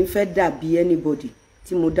kò kí ń fẹ́ dàbí anybody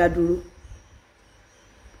tí mo dá dúró.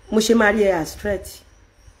 Mo ṣe máa rí ẹ as threat.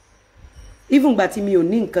 Even gbà tí mi ò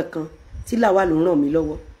ní nǹkan kan tí làwa ló ràn mí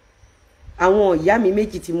lọ́wọ́. Àwọn ìyá mi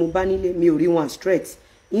méjì tí mo bá nílé mi ò rí wọn as threat.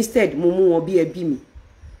 Instead mo mú wọn bí ẹbí mi.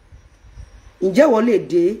 Ǹjẹ́ wọ́n lè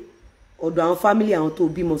dé ọ̀dọ̀ àwọn family àwọn tó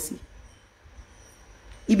bímọ sí?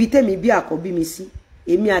 Ibi tèmi bí àkọ́bí mi sí,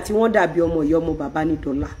 èmi àti wọ́n dàbí ọmọ ìyá ọmọ bàbá ní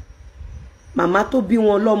dọ́là. Màmá tó bí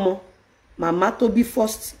wọn lọ́mọ, màmá tó bí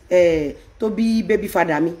tó bí baby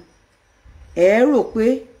father mi. Ẹ rò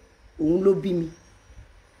pé òun ló bí mi.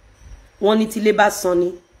 Wọ́n ní tí ilé bá san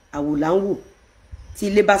ni àwò là ń wò. Tí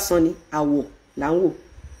ilé bá san ni àwò là ń wò.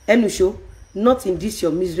 Enusho, not in this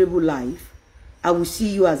your miserable life. I will see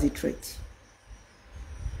you as a threat.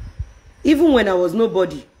 Even when I was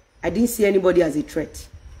nobody, I didn't see anybody as a threat.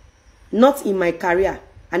 Not in my career.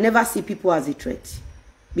 I never see people as a threat.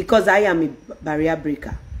 Because I am a barrier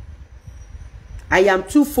breaker. I am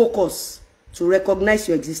too focused to recognize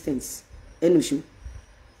your existence. Enushu.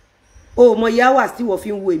 Oh, mo yawa tí wọ́n fi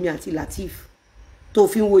ń wo èmi àti Lateef. Tó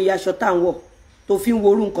fi ń wo ya aṣọ tá ń wọ̀, tó fi ń wo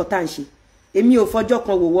orú nǹkan tá ń ṣe. Èmi ò fọjọ́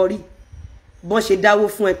kan wò worry. Bọ́n ṣe dáwó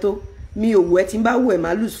fún ẹ tó, mi ò wo ẹ tí ń bá wo ẹ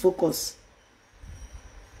má lose focus.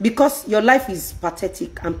 Because your life is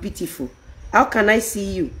pathetic and pitiful. How can I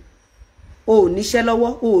see you? Oh, níṣẹ́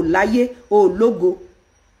lọ́wọ́, oh, láyé, oh, lógo.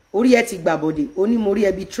 Orí ẹ ti gbàbọ̀dé, ó ní mo rí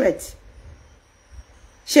ẹ bí threat.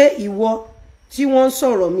 Ṣé ìwọ tí wọ́n ń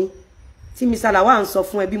sọ̀rọ̀ mi, tí Mr. Lawal ń sọ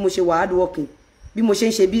fún ẹ bí mo ṣe wà hard working, bí mo ṣe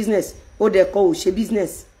ń ṣe business, ó dẹ̀ kọ́ ò ṣe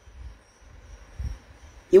business.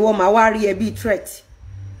 Ìwọ máa wá rí ẹ bí threat.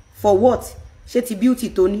 For what? Ṣé ti beauty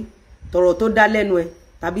tó ní, tọ̀rọ̀ tó dá lẹ́nu ẹ,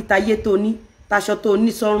 tàbí tayé tó ní, taṣọ tó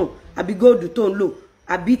ní sọ́rùn, àbí gold tó ń lò,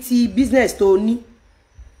 àbí ti business tó ní,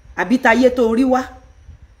 àbí tayé tó rí wá.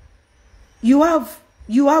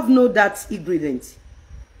 You have no that ingredient.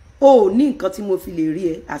 Oh, ní nǹkan tí mo fi lè rí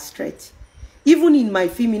ẹ as threat. Even in my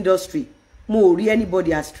film industry, mo ò rí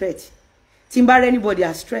anybody as threat. Tí n bá rí anybody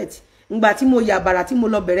as threat, ngbà tí mo ya bàrà tí mo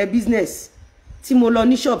lọ bẹ̀rẹ̀ business, tí mo lọ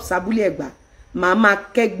ní shop sábúlé Ẹ̀gbá, màá máa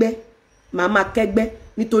kẹ́gbẹ́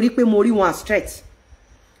nítorí pé mo rí wọn as threat.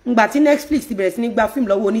 Ngbà tí Netflix ti bẹ̀rẹ̀ sí ní gba fíìmù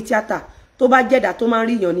lọ́wọ́ oní tíátà, tó bá jẹ́dà tó máa ń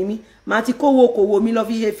rí èèyàn ní mí, màá ti kówó okòwò mi lọ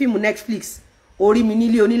fi ṣe fíìmù Netflix. Orí mi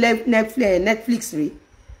nílé oní Netflix rèé.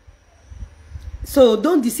 So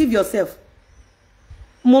don't deceive yourself.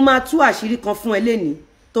 Mo máa tú àṣírí kan fún ẹ lénìí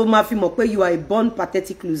tó máa fi mọ̀ pé you are a born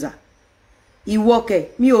pathetic loser. Ìwọ kẹ̀,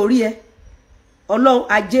 mi ò rí ẹ. Ọlọ́run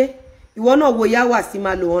ajé, ìwọ náà wo yáwà sí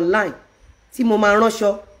máa lò online. Tí mo máa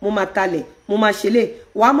ránṣọ, mo máa talẹ̀, mo máa ṣẹlẹ̀.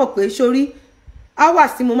 Wàá mọ̀ pé sórí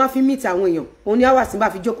hours tí mo máa fi meet àwọn èèyàn, òun ni hours tí bá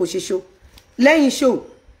fi jókòó ṣe show. Lẹ́yìn show,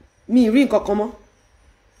 mi rí nǹkan kan mọ́.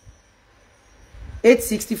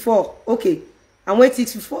 864, okay. Àwọn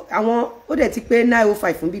 864, àwọn ó dẹ̀ ti pé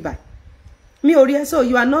 905 fún bíbá. Mi ò rí ẹ, so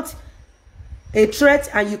you are not a threat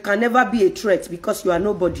and you can never be a threat because you are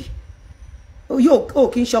nobody. O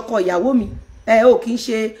kì í ṣọkọ ìyàwó mi, o kì í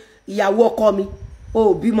ṣe ìyàwó ọkọ mi,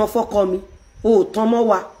 o bímọ fọ́kọ mi, o tán mọ́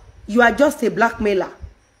wa. You are just a blackmailer.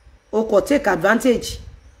 O kò take advantage.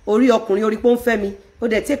 Orí ọkùnrin orí pé ó ń fẹ́ mi, o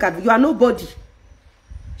dẹ̀ take advantage. You are nobody.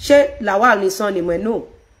 Ṣé Lawal ni son ni mo? No.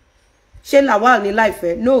 Ṣé Lawal ni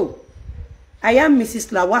life? No. I am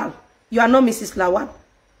Mrs. Lawal. You are not Mrs. Lawal.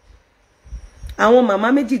 Àwọn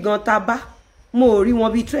màmá méjì gan tá bá, mo rí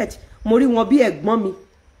wọn bí threat, mo rí wọn bí ẹ̀gbọ́n mi,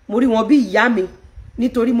 mo rí wọn bí ìyá mi,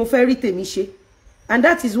 nítorí mo fẹ́ rí tèmi ṣe. And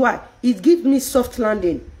that is why it gives me soft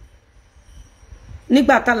landing.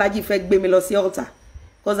 Nígbà tá Alhaji fẹ́ gbé mi lọ sí altar,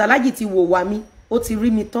 because Alhaji ti wò wá mi, ó ti rí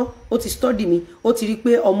mi tán, ó ti study mi, ó ti rí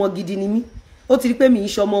pé ọmọ gidi ni mí, ó ti rí pé mi ń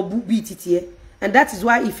ṣe ọmọ bú bí titi ẹ. And that is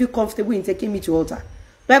why he feel comfortable in taking me to altar.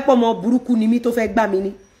 Pẹ́pọ̀ ọmọ burúkú ni mí tó fẹ́ gbá mi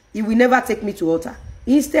ni, he will never take me to altar.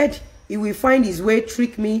 Instead, he will find his way,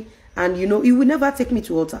 trick me, and he will never take me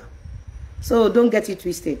to altar. So don't get it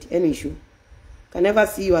twisted. Any issue. Can never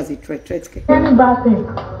see you as a threat. Any bad thing.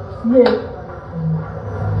 Yes.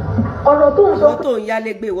 Ọ̀rọ̀ tó ń sọ. Ìwọ tó ń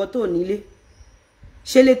yálé gbé, ìwọ tó nílé.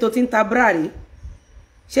 Ṣé lé tó ti ń ta bra rèé?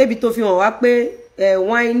 Ṣé ibi tó fi hàn wá pé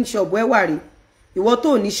wine shop ẹ wà rèé? Ìwọ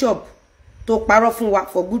tó ní shop tó parọ́ fún wa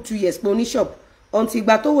for good 2 years pé ó ní shop. Until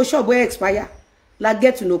ìgbà tó wo shop ẹ expire, la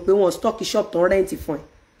get to know pé wọ́n stock shop tó ń rent fún ẹ.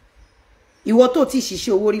 Ìwọ tó ti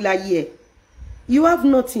ṣiṣẹ́ owó rí láyé ẹ. You have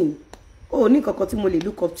nothing. Oh, ní kankan tí mo lè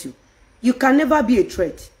look up to. You can never be a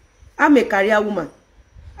threat. I'm a career woman.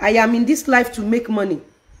 I am in this life to make money.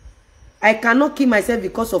 I cannot kill myself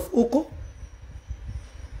because of oko.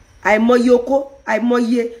 Àìmọye oko,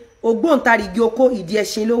 àìmọye ògbóǹtarìgì oko ìdí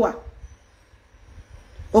ẹṣin ló wà.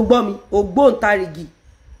 Ó gbọ́ mi, ògbóǹtarìgì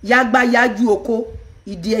yagba yaju oko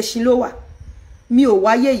ìdí ẹṣin ló wà. Mi ò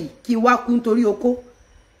wáyé yìí kí n wá kú nítorí oko.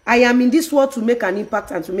 I am in this world to make an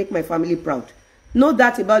impact and to make my family proud. Know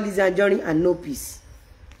that about Lizzy Anjorin and no peace.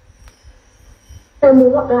 Mo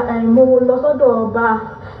lọ sọ́dọ̀ ọba,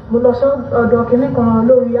 mo lọ sọ́dọ̀ kìnní kan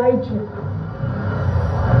lórí IG.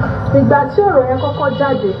 Ìgbà tí ọ̀rọ̀ yẹn kọ́kọ́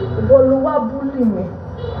jáde, ìwọ ló wá búlì mi.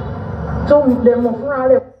 Tó lè mọ̀ fúnra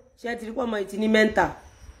rẹ̀. Ṣé ti rí pé ọmọ yìí ti ní mental?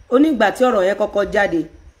 Ó ní ìgbà tí ọ̀rọ̀ yẹn kọ́kọ́ jáde,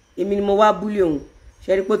 èmi ni mo wá búlì òun.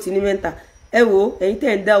 Ṣé rí pé ó ti ní mental? Ẹ wò, ẹ̀yin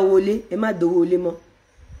tẹ́ ń dá owó lé, ẹ má dówó lé mọ́.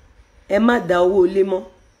 Ẹ má dá owó lé mọ́.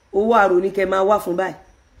 Owó àrò ní kẹ́ máa wá fún báyìí.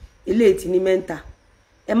 Eléyìí ti ní mental.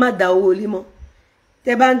 Ẹ má dá owó lé mọ́.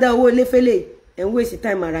 Tẹ́ bá ń dá owó lé fẹ́lẹ̀, ẹ ń waste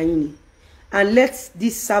time ara yín ni. And let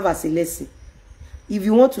this serve as a lesson. If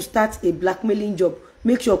you want to start a blackmailing job,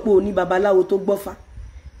 make sure pé o ní babaláwo tó gbọ́fá.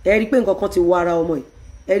 Ẹ rí pé nǹkan kan ti wọ ara ọmọ yìí.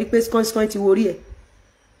 Ẹ rí pé skọ́nskọ́n ti worí ẹ̀.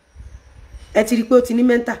 Ẹ ti rí pé ó ti ní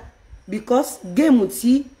mental. Because géèmù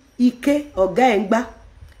tí Ike ọ̀gá ẹ̀ ń gbá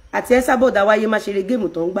àti Esabod Awáyé má ṣeré géèmù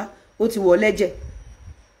tó ń gbá, ó ti wọ̀ lẹ́jẹ̀.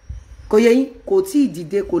 kò yé yín kò tí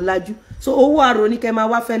dìde kò lajú so owó àrò ní kẹ́ máa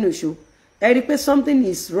wá fẹ́nu ìṣó ẹ rí pé something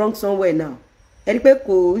is wrong somewhere now ẹ rí pé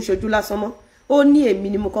kò ń ṣojú lásán mọ́ ó ní èmi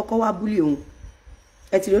ni mo kọ́kọ́ wá búlì òun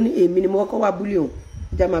ẹ ti rí ó ní èmi ni mo kọ́kọ́ wá búlì òun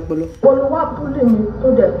ìjà máa gbọ́ lọ. olùwà búlì mi tó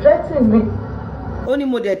dẹ̀ threaten mi. ó ní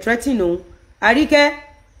mo dẹ̀ threaten òun Àríkẹ́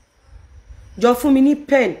jọ fún mi ní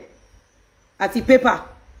pen àti paper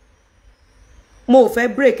mo ò fẹ́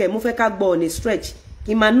break ẹ̀ mo fẹ́ ká gbọ́ ọ̀nà stretch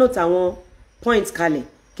kí n máa note àwọn points kalẹ̀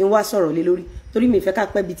kí n wá sọ̀rọ̀ lé lórí torí mi fẹ́ ká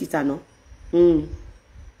pẹ́ bí títà náà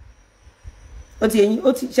ó ti ẹ̀yìn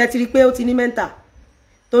ó ti ṣe ti rí pé ó ti ní mental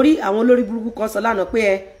torí àwọn olórí burúkú kan sọ lánàá pé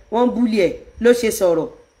ẹ wọ́n búlì ẹ̀ ló ṣe sọ̀rọ̀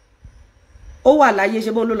ó wà láyé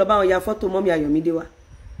ṣe bọ́n ló lọ bá wọn ya fọ́tò mọ́mí Ayọ̀mídé wa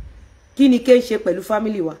kí ni ké ń ṣe pẹ̀lú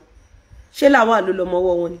fámìlì wa ṣé làwọn àlọ́ lọ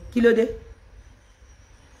mọ́wọ́ wọn ni kí ló dé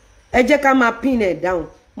ẹ jẹ́ ká máa pin ẹ̀ down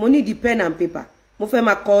mo need the pen and paper mo fẹ́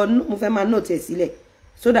máa kọ mo fẹ́ máa note ẹ̀ sílẹ̀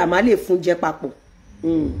so that má lè fún jẹ papọ̀.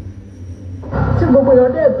 tí gbogbo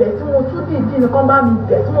èèyàn dẹ̀ bẹ̀ tí mo tún dìídì nìkan bá mi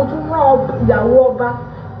bẹ̀ tí mo tún rán ìyàwó ọba.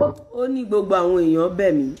 ó ní gbogbo àwọn èèyàn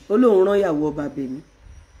bẹ̀ mí ó lóun rán ìyàwó ọba bẹ̀ mí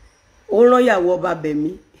ó rán ìyàwó ọba bẹ̀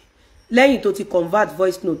mí lẹ́yìn tó ti convert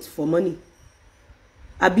voice note for money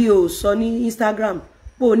àbí o sọ ní Instagram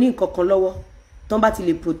pé o ní nǹkan kan lọ́wọ́ tán bá ti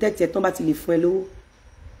lè protect ẹ tán bá ti lè fún ẹ lówó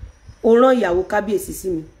ó rán ìyàwó kábíyèsí sí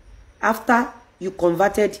mi after you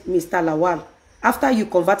converted Mr. Lawal after you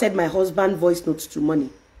converted my husband voice note to money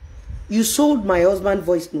you sold my husband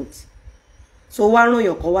voice note so wá rán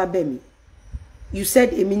yàn kan wá bẹ̀ mí you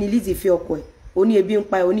said èmi ni Lizzy fẹ́ ọkọ ẹ̀ ó ní ebi ń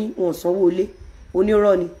pa ẹ̀ ó ní wọn sanwó ilé ó ní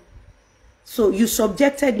rọ́ ni so you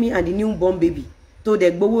subjected me and the newborn baby tó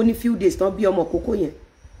dẹ̀ gbowó ní few days tán bí ọmọ kókó yẹn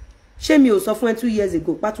ṣé mi ò sọ fún ẹ 2 years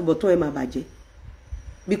ago pàtùbọ̀tán ẹ máa bàjẹ́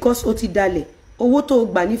because ó ti dalẹ̀ owó tó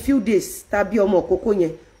gbà ní few days tàbí ọmọ kókó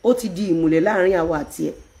yẹn ó ti di ìmùlẹ̀ láàrin àwa àti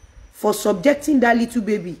ẹ for subjecting that little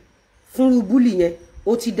baby fún rúbúlì yẹn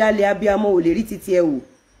ó ti dalẹ̀ abiyamọ ò lè rí títí ẹ wò.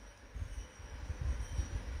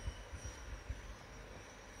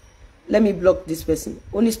 Let me block this person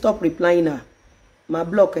only stop replying her ma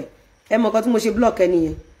block ẹ mọ̀ kan tí mo ṣe block ẹ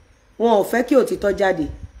nìyẹn wọn ò fẹ́ kí òtítọ́ jáde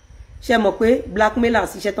ṣe mọ̀ pé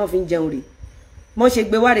blackmailers iṣẹ́ tán fi ń jẹun rè wọ́n ṣe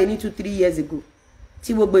gbé wáre ní 2-3 years ago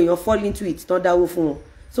tí gbogbo èèyàn fall into it tán dáwó fún wọn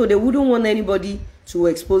so they wouldn't want anybody to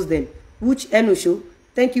expose them which Enosho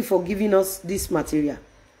thank you for giving us this material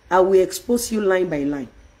I will expose you line by line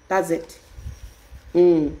that's it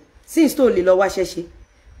since tó lè lọ wá ṣẹṣe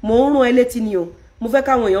mo ń rán ẹ létí ni o mo fẹ́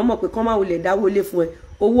káwọn èèyàn mọ̀ pé kán máa wulẹ̀ dáwó lé fún ẹ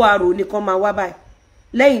owó àrò ni kán máa wá báyìí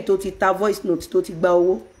lẹ́yìn tó ti ta voice note tó ti gba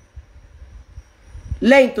owó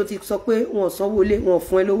lẹ́yìn tó ti sọ pé wọn sanwó lé wọn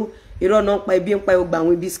fún ẹ lówó irọ́ náà ń pa ebi ń pa ọgbà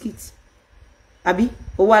àwọn biscuit àbí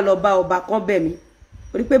ó wá lọ bá ọba kan bẹ̀ mí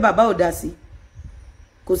orí pé bàbá ò dá sí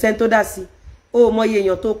kò sẹ́ni tó dá sí ó mọye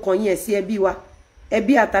èèyàn tó kọ̀yìn ẹ̀ sí ẹbí wa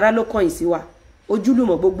ẹbí àtàrà ló kọ̀yìn sí wa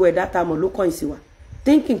ojúlùmọ̀ gbogbo ẹ̀dá tá mọ̀ ló kọ̀yìn sí wa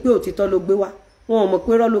thinking pé òtítọ́ ló gbé wá wọn ò mọ̀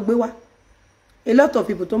pé irọ́ ló gbé wá a lot of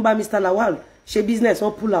people tó ń bá Mr. Lawal ṣe business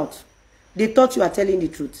wọn pull out they thought you are telling the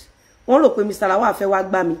truth wọ́n rò pé Mr. Lawal fẹ́ wá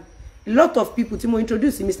gbá mi a lot of people tí mo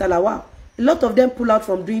introduce Mr. Lawal a lot of them pull out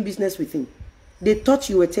from doing business with him they thought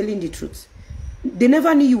you were telling the truth they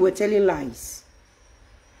never knew you were telling lies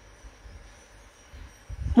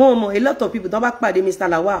mo a lot of people tó bá pàdé Mr.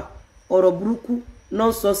 Lawal ọ̀rọ̀ burúkú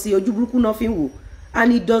náà sọ sí ojú burúkú náà fi ń wò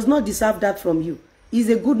and he does not deserve that from you he is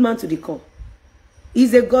a good man to the core he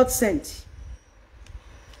is a God sent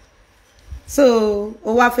so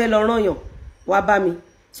ó wá fẹ́ lọ rán yàn wá bá mi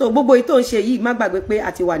so gbogbo èyí tó ń ṣe yìí má gbàgbé pé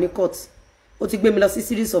a ti wà ní court ó ti gbé mi lọ sí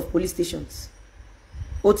series of police stations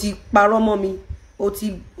ó ti parọ́ mọ́ mi ó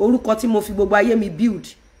ti orúkọ tí mo fi gbogbo ayé mi build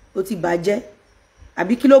ó ti bàjẹ́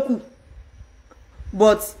àbí kí ló kù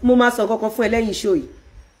but mo máa sọ kankan fún ẹ lẹ́yìn show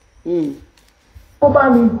yìí. ó bá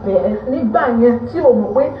mi bẹ̀ẹ́ nígbà yẹn tí ò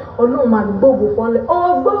mọ̀ pé ọlọ́run máa gbógo fọ́lẹ̀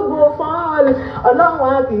ó gbógo fọ́lẹ̀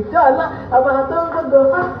ọlọ́run àkìtì ọlá ọba tó gbógo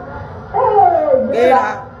fá. gbéra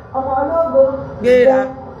ọmọ ológo gbéra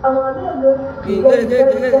ọmọ ológo gbéra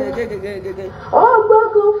ó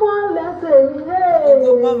gbógo fọ́lẹ̀ sèmi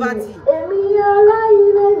èmi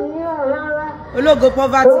aláìlẹ̀ ní ọ̀rá ológo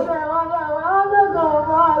poverty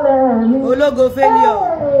ológo failure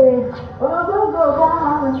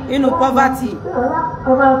inú poverty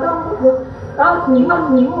láti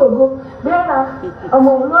ìlú ògo gbéra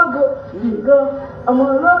ọmọ ológo ìgò ọmọ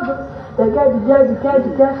ológo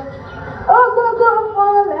dẹ̀gẹ́dìgẹ́dìgẹ́dìgẹ́ ó gbogbo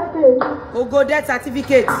fọ́lẹ̀ tèmi ògo death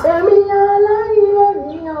certificate èmi aláìlẹ̀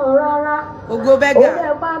ní ọ̀rá ògo bẹ́gà ó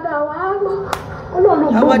lè padà wá lọ ọlọ́run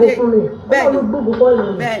gbogbo fún mi ọlọ́run gbogbo fọ́lẹ̀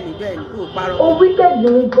mi bẹ́ẹ̀ni ó parọ́ ó wíkẹ́ẹ̀dì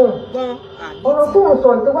mi gan ọ̀rọ̀ tó ń sọ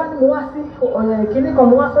ìtọ́ wá ní mo wá sí ọ̀rẹ́ kìíní kan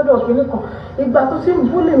mo wá sọ́dọ̀ kìíní kan ìgbà tó ti ń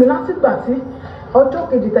búlé mi látìgbà tí ọjọ́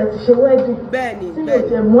kejì tẹ́ ti ṣe wedding. Bẹ́ẹ̀ni, tí yóò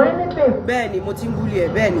jẹ́ mọ́ anything. Bẹ́ẹ̀ni, mo ti ń bully ẹ̀,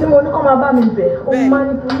 bẹ́ẹ̀ni. Tí mo ní kó máa bá mi bẹ̀, ó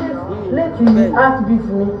manipulate heartbeat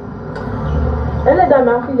mi. Ẹlẹ́dàá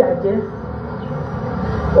máa fìyà jẹ.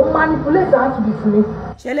 Ó manipulate heartbeat mi.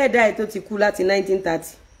 Ṣẹlẹ́dàá ẹ̀ tó ti kú láti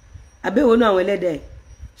 1930. Àbẹ̀wò náà àwọn ẹlẹ́dàá ẹ̀.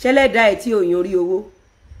 Ṣẹlẹ́dàá ẹ̀ tí ò yan orí owó.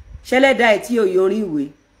 Ṣẹlẹ́dàá ẹ̀ tí ò yan orí ìwé.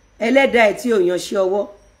 Ẹlẹ́dàá ẹ̀ tí ò yan ṣẹ́ ọwọ́.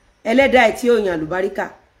 Ẹlẹ́dàá ẹ̀ tí ò yan àlùbáríkà.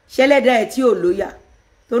 Ṣẹlẹ́dàá ẹ̀ tí ò lóyà.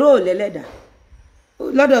 Toró ò lẹ́lẹ́dàá.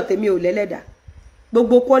 Lọ́dọ̀ tèmi ò lẹ́lẹ́dàá.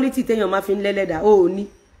 Gbogbo quality téèyàn máa fi ń lẹ́lẹ́dàá ó ní.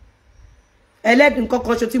 Ẹlẹ́dùn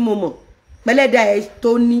kankan ṣo tí mo mọ̀. Pẹ́lẹ́dàá ẹ̀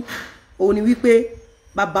tó ní òun ni wípé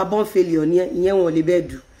bàbá born failure ni ìyẹn wọn lè bẹ́ẹ̀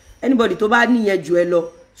dù. Anybody tó bá níyẹn jù ẹ lọ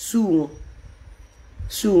sue wọn.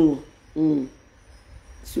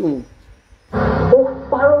 Ó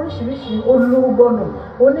parọ́ oríṣiríṣi olórúgbọ́nà.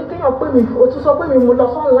 Ó ní kéèyàn pè mí, ó tún sọ pé mi mo lọ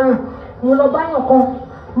online, mo lọ báyàn kan.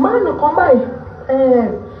 Máàlù kan báyìí,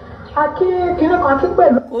 kìnìún kan akí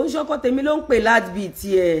pẹ̀lú. Òun ṣọkọ tèmi ló ń pè heartbeat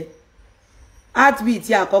ẹ̀. Heartbeat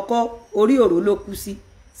àkọ́kọ́ orí òró ló kú sí.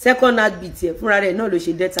 Second heartbeat ẹ̀ fúnra rẹ̀ náà ló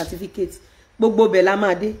ṣe death certificate. Gbogbo bẹ̀ la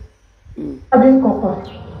máa dé. Àbí nǹkankan.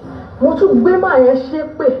 Mo tún gbé máa yẹn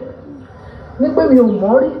ṣépè ní pé mi ò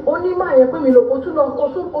mọ̀ rí. Ó ní máa yẹn pé mi lò ó tún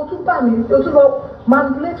bá mi, ó tún lọ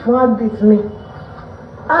manipulate fún heartbeat mi.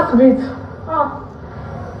 Heartbeat.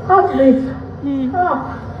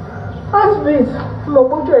 Mo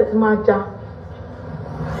gbójú ẹ̀ ti máa já.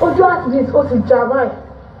 Ojú heartbeat ó ti já báyìí.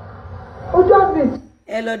 Ojú heartbeat.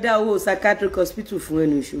 Ẹ lọ dá owó psychiatric hospital fún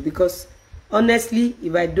ẹnu ìṣó because honestly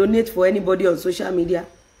if I donate for anybody on social media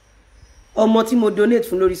ọmọ tí mo donate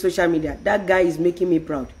fún lórí social media that guy is making me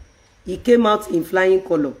proud. He came out in flying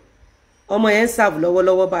colour. Ọmọ yẹn serve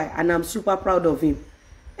lọ́wọ́lọ́wọ́ báyìí and I'm super proud of him.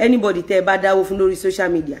 Anybody tẹ́ bá dáwó fún lórí social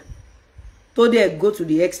media tó dẹ̀ go to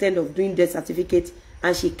the extent of doing death certificate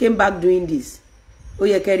and she came back doing this. Ó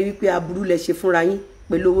yẹ kẹ́ rí wípé aburú lẹ ṣe fúnra yín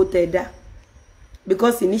pẹ̀lú owó tẹ́ dá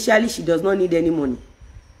because initially she does not need any money.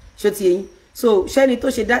 Ṣó ti yín. So ṣẹ́ni tó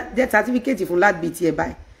ṣe death certificate fún heartbeat ẹ̀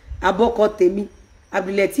báyìí abọ́kọ tèmi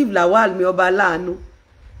Abdulateef Lawal mi ọba láàánú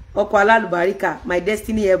ọkọ alálùbáríkà my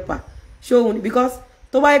destiny helper ṣóhun because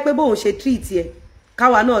tó bá yẹ pé bóun ṣe treat ẹ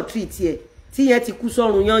káwa náà treat ẹ tí yẹn ti kú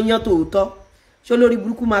sọ́run yányán tòótọ́ ṣó lórí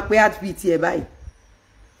burúkú máa pé heartbeat ẹ báyìí.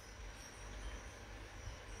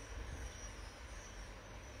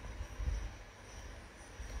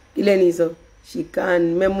 Kí lẹ́ni sọ she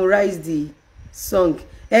can memorize the song.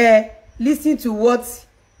 Listen to what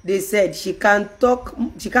they said. She can't talk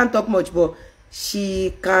much, but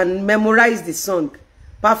she can memorize the song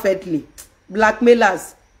perfectly.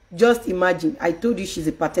 Blackmailers, just imagine. I told you she's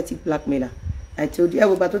a pathetic blackmailer. I told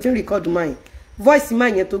you. But don't record mine. Voice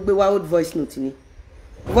mine yẹn tó gbé wá old voice note ni.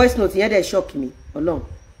 Voice note yẹn dẹ̀ shock me. Ọlọ́run.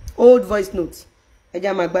 Old voice note. Ẹ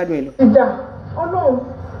jẹ́ máa gbádùn ẹ lọ. Ìjà Ọlọ́run.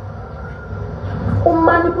 Ó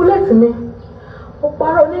manipulate mi. Ó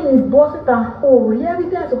parọ́ ní mi bọ́ síta. Ó rí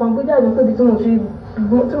evidence kan gbé jáde pé ibi tí mo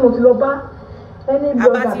ti lọ bá ẹni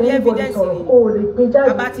blogger anybody sọ̀rọ̀. Ó lè gbé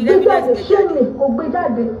jáde. Gbé jáde ṣé mi kò gbé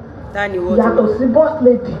jáde. Yàtọ̀ sí boss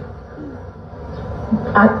lady.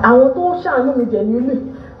 Àwọn tó ṣàánú mi jẹ̀ nílé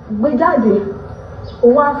gbé jáde. Ó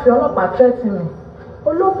wá fi ọlọ́pàá threat mi.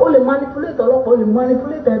 Ọlọ́pàá lè manipulate ọlọ́pàá, ó lè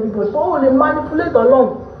manipulate everybody. Ó lè manipulate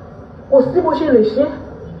Ọlọ́run. Kò sí bó ṣe lè ṣe.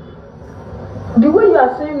 The way you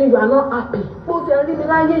are saying me, you are not happy. Bó ti rí mi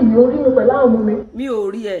láyé yìí, ó rí mi pẹ̀lú àwọn ọmọ mi. Mi ò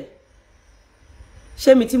rí ẹ.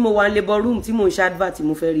 Ṣé mi tí mo wà ní labour room tí mo ń ṣe advert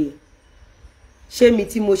mo fẹ́ rí ẹ? Ṣé mi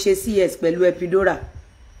tí mo ṣe CS pẹ̀lú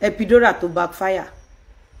Epidora tó backfire?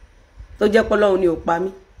 Tó jẹ́ pé Ọlọ́run ni ó pa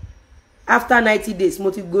mí. After 90 days mo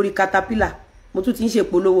ti gorí caterpillar. Mo tún ti ń ṣe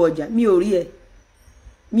polówó ọjà. Mi ò rí ẹ.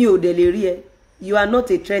 Mi ò dẹ̀ lè rí ẹ. You are not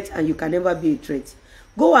a threat and you can never be a threat.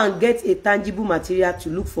 Go and get a tangible material to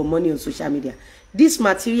look for money on social media. This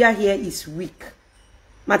material here is weak.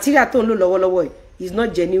 Material tó ń lò lọ́wọ́lọ́wọ́ is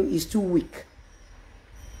not genuine, is too weak.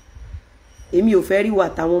 Èmi ò fẹ́ rí ìwà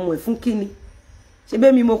àtàwọn ọmọ ẹ̀ fún kíni. Ṣé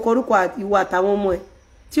bẹ́ẹ̀ mi mo kọrúkọ ìwà àtàwọn ọmọ ẹ̀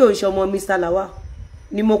tí ò ń ṣe ọmọ Mr. Lawal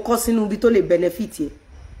ni mo kọ́ sínú ibi tó lè benefit ẹ̀.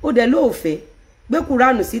 Ó dẹ̀ ló fẹ́ gbé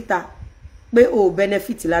Kùránù síta pé o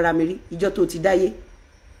benefit lára mi rí ìjọ tó ti dáyé.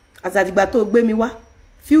 Àtàdìgbà tó gbé mi wá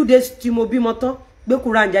few days tí mo bímọ tán gbé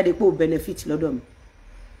Kùránù jáde pé o benefit lọ́dọ̀ mi.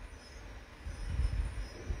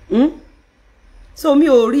 So mi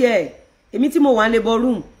ò rí ẹ. Èmi tí mo wà ní labour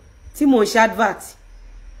room tí mo ń ṣe advert.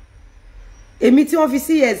 Èmi tí wọ́n fi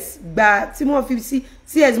CS gbà tí wọ́n fi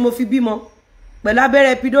CS mo fi bímọ pẹ̀lú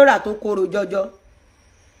abẹ́rẹ́ Epidora tó korò jọjọ.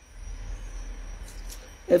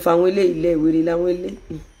 Ẹ fà àwọn ilé ilé ìwéré láwọn ilé.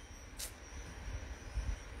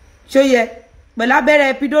 Ṣó yẹ pẹ̀lú abẹ́rẹ́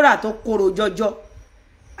Epidora tó korò jọjọ.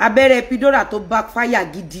 Abẹ́rẹ́ Epidora tó backfire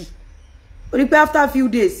gidi. Ó rí pé after few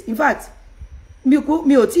days, in fact,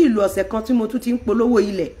 mi ò tí ìlú ọ̀sẹ̀ kan tí mo tún ti ń polówó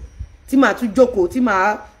ilẹ̀ tí màá tún jókòó tí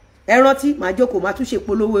màá ẹran tí màá jókòó màá tún ṣe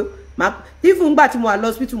polówó even gbà tí mo wà lọ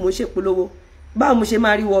hospital mo ṣe polówó báwo mo ṣe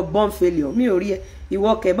máa rí wọ born failure mi ò rí ẹ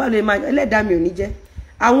ìwọ kẹ báwo lè máa ẹlẹ́dàá mi ò ní jẹ́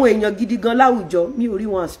àwọn èèyàn gidi gan láwùjọ mi ò rí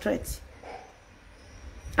wọn straight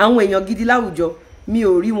àwọn èèyàn gidi láwùjọ mi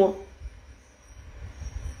ò rí wọn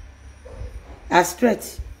straight.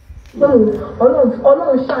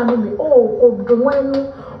 Ọlọ́run ṣàánú mi ó dùn wọ́n ẹnu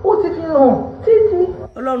ó ti fi hàn títí.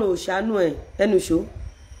 Ọlọ́run ò ṣàánú ẹ ẹnu ṣó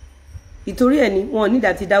ìtorí ẹ ni wọn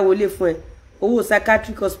nídà ti dáwọ́ lé fún ẹ owó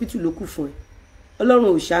psychiatric hospital ló kù fún ẹ Ọlọ́run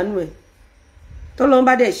ò ṣàánú ẹ tọ́lọ́run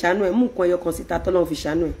bá dẹ̀ ṣàánú ẹ mú nǹkan ẹyọ kan síta tọ́lọ́run fi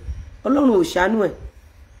ṣàánú ẹ Ọlọ́run ò ṣàánú ẹ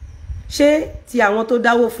ṣé ti àwọn tó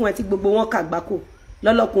dáwó fún ẹ tí gbogbo wọn kàgbákò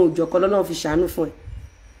lọ́lọ́kun òjọ̀kan lọ́lọ́run fi ṣàánú fún ẹ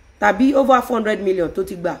tàbí over 400 million tó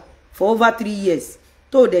ti gbà for over 3 years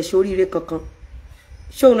tó dẹ̀ ṣoríire kankan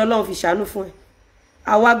ṣé òun lọ́lọ́run fi ṣàánú fún ẹ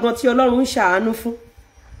àwa gan tí Ọlọ́run ń ṣàánú fún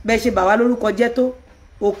bẹ́ẹ̀ ṣe bà wá lórúkọ jẹ́ tó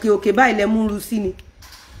òkè báyìí lẹ múru sí ni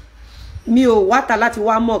mi ò wáta láti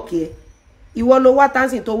wá mọ̀kì ẹ ìwọ ló wá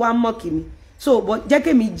tánsìn tó wá mọ̀kì mi so jẹ́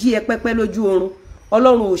kémi jí ẹ pẹ́pẹ́ lójú oorun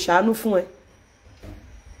Ọlọ́run ò ṣàánú fún ẹ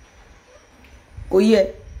kò yẹ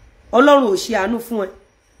Ọlọ́run ò ṣe àánú fún ẹ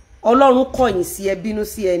Ọlọ́run kọ̀yìn sí ẹ bínú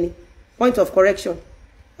sí ẹ ni point of correction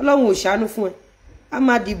Ọlọ́run ò ṣàánú fún ẹ a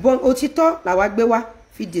máa dìbọn òtítọ́ làwa gbé wá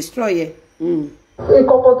fi destroy ẹ.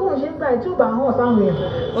 ìkọ̀kọ̀ tó ń ṣe ń gbà tí ó bá hàn sáwọn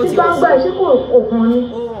èèyàn tí bá ń gbà ṣé kò òkun ni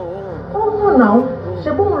ó hàn náà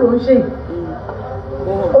ṣe bóun ló ń ṣe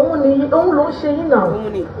òun ló ń ṣe yín náà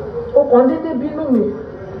ó kàn déédéé bínú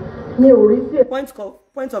mi ò rí sí ẹ.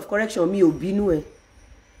 point of correction mi ò bínú ẹ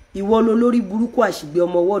ìwọ ló lórí burúkú àṣìgbé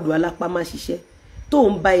ọmọ wọ́ọ̀dù alápá má ṣiṣẹ́ tó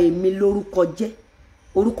ń ba èmi lórúkọ jẹ́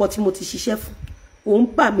orúkọ tí mo ti ṣiṣẹ́ fún òun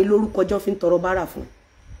bà mí lórúkọ jọ́ fi ń tọrọ bára fún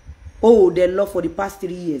o ò dẹ̀ lọ for the past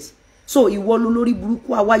 3 years so ìwọ ló lórí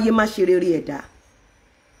burúkú àwáyé má ṣe rere ẹ̀dá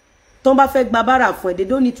tó ń bá fẹ́ gba bára fún ẹ they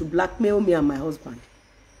don't need to blackmail me and my husband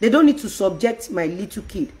they don't need to subject my little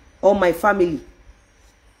kid or my family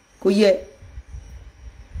kò yẹ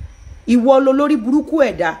ìwọ ló lórí burúkú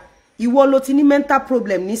ẹ̀dá ìwọ ló ti ní mental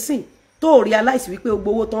problem nísìn tó realize wípé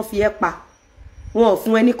gbogbo owó tán fi ẹ́ pa wọn ò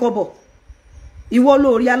fún ẹ ní kọ́bọ̀ ìwọ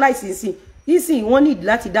ló realize nísìn wọ́n need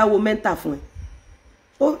láti dáwó mental fún ẹ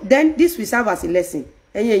oh then this will serve as a lesson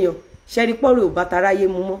ẹ̀yin èèyàn ṣẹ́rí pọ́rọ̀ ò bá taráyé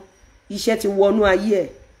mu mọ́ iṣẹ́ ti wọnú ayé ẹ̀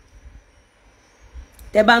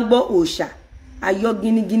tẹ́ bá ń gbọ́ òòṣà ayọ́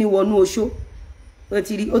gínígíní wọnú oṣó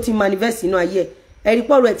ó ti manifest inú ayé ẹ̀ ẹ̀rí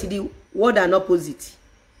pọ́rọ̀ ẹ̀ ti di word and opposite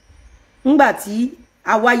ńgbà tí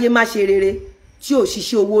awáyé má ṣe rere tí ò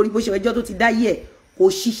ṣiṣẹ́ owó orí bó ṣe ẹjọ́ tó ti dáyé ẹ̀ kò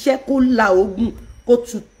ṣiṣẹ́ kó la ogun kó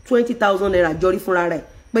tu 20,000 naira jọrí fúnra rẹ̀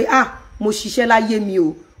pé mo ṣiṣẹ́ láyé mi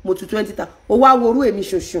o mo tu 20,000 ó wá wo irú èmi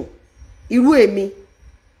ṣoṣùn irú èmi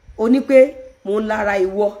ó ní pé mo ń lára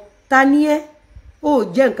ìwọ ta ni ẹ́ ó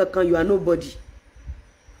jẹ́ nǹkan kan you are nobody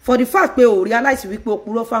for the fact pé o realize wípé o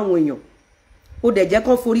purọ́ fáwọn èèyàn ó dẹ̀ jẹ́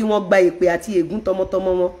kán forí wọn gba èpè àti ègún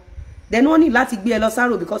tọmọtọmọ wọn then wọ́n ní láti gbé ẹ lọ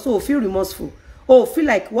sáró because o feel remorseful o feel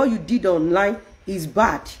like what you did online is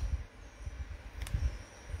bad.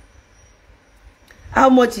 How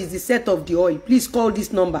much is the set of the oil? Please call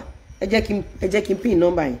this number. Ẹ jẹ́ kí n pin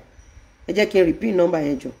number yẹn. Ẹ jẹ́ kí n repeat number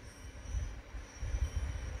yẹn jọ.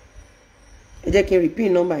 Ẹ jẹ́ kí n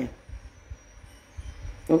repeat number yẹn.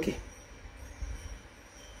 Okay.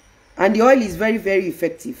 And the oil is very, very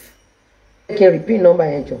effective. Ẹ jẹ́ kí n repeat number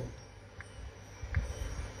yẹn jọ.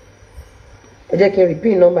 Ẹ jẹ́ kí n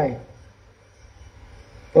repeat number yẹn.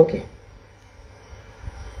 Okay.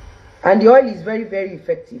 And the oil is very, very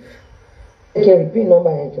effective. Ẹ jẹ́ kí n repeat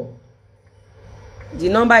number yẹn jọ. The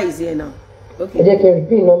number is here now. Okay. Ẹ jẹ́ kí n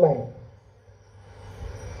repeat number yẹn.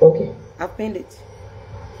 Okay. I've pinned it.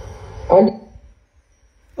 And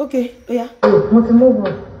okay, yeah. Mo ti move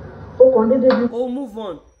on. Ó kàn déédéé bí. Oh, move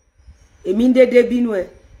on. Èmi ń déédéé bínú ẹ.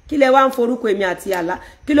 Kí lẹ wá ń forúkọ èmi àti àlá?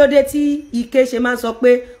 Kí ló dé tí Ike ṣe máa ń sọ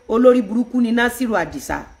pé olórí burúkú ni Nasiru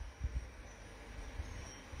Adisa?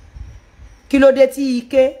 Kí ló dé tí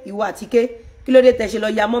Ike ìwọ àti Ike? Kí ló dé tẹ́ ṣe lọ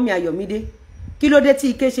ya mọ́mì Ayọ̀mídé? Kí ló dé tí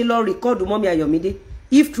Ike ṣe lọ record mọ́mì Ayọ̀mídé?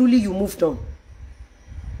 If truly you moved on.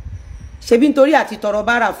 Ṣebí nítorí àti tọrọ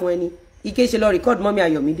bára fún ẹni Ike ṣe lọ record mọ́mì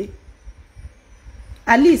Ayọ̀mídé.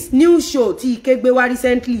 At least new show tí Ike gbé wá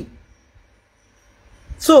recently.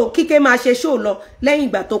 So Kíké máa ṣe show lọ lẹ́yìn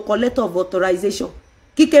ìgbà tó kọ letter of authorization.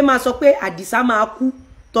 Kíké máa sọ pé Àdìsá máa kú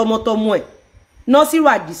tọmọtọmọ ẹ̀. Nasiru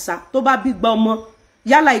Adisa tó bá bí gba ọmọ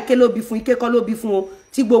yálà Ike ló bí fún Ike kọ́ ló bí fún o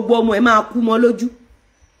tí gbogbo ọmọ ẹ̀ máa kú mọ́ lójú.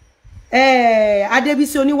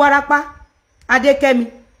 Adébísí oníwárápá Adékẹ́mi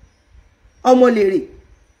ọmọ lèrè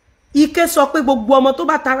Ike sọ pé gbogbo ọmọ tó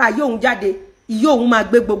bá tara ìyá òun jáde ìyá òun máa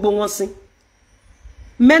gbé gbogbo wọn sin.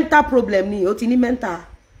 mental problem ni, ó ti ní mental.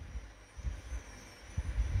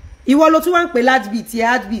 Ìwọ ló tún wá ń pè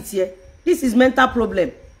heartbeat yẹ. This is mental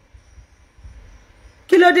problem.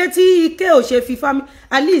 Kí ló dé tí Ike ò ṣe fi family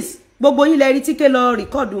at least gbogbo yín lẹ rí tí Ike lọ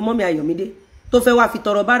record Mọ́mì Ayọ̀mídé tó fẹ́ wá fi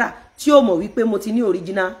tọrọ bára tí ó mọ̀ wípé mo ti ní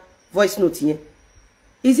original voice note yẹn.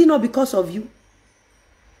 Is it not because of you?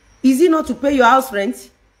 Is it not to pay your house rent?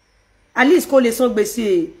 At least kó lè san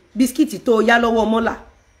gbèsè bisikíìtì tó yá lọ́wọ́ Mọ́là.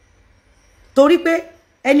 Torí pé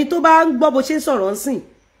ẹni tó bá ń gbọ́ bó ṣe ń sọ̀rọ̀ ń sìn,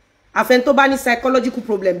 àfẹn tó bá ní psychological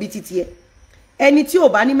problem bí titi ẹ. Ẹni tí ò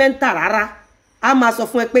bá ní mental rárá, a máa sọ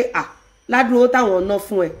fún ẹ pé ládùúgbò táwọn ná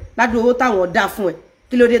fún ẹ, ládùúgbò táwọn dá fún ẹ,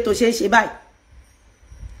 kí ló dé tó ṣe ń ṣe báyìí?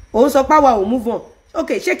 Òun sọ pé àwa ò move on.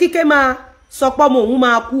 Okay, ṣé Kíkẹ́ máa sọ pé ọmọ òun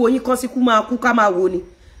máa kú, oyin kan sí kú máa kú ká máa wo ni?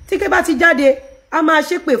 Tí Kíkẹ́ bá ti jáde, a máa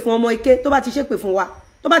ṣépè fún ọmọ Ike tó bá ti ṣépè fún wa.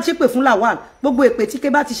 Tó bá ti ṣépè fún Lawal, gbogbo èpè tí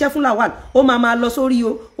Kíkẹ́ bá ti ṣẹ́ fún Lawal, ó máa lọ sórí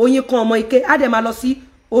oyin kan ọmọ Ike, á dẹ̀ máa lọ sí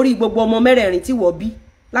orí gbogbo ọmọ mẹ́rẹ̀ẹ̀rin tí wọ́n bí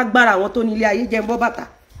lágbára àwọn tó ní ilé ayé jẹ́ ń bọ́ bàtà.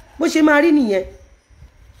 Bó ṣe máa rí nìyẹn.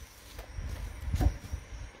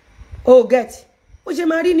 Oh get. Bó ṣe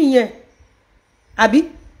máa rí nìyẹn. Àbí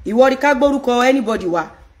ìwọ rí ká gbórúkọ anybody wá.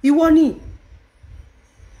 Ìwọ ni.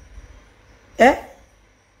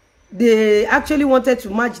 They actually wanted to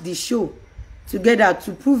match the show together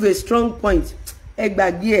to prove a strong point.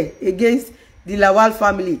 Ẹgbàgbé ẹ against the Lawal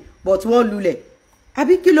family, but wọ́n lulẹ̀.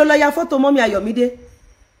 Àbí kí ló lọ ya photo Mọ́mì Ayọ̀mídé?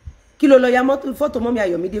 Kí ló lọ ya photo Mọ́mì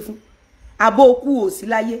Ayọ̀mídé fún? Àbó okú ò sí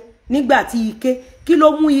láyé nígbà tí Ike, kí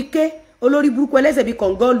ló mú Ike olórí burúkú ẹlẹ́sẹ̀ bí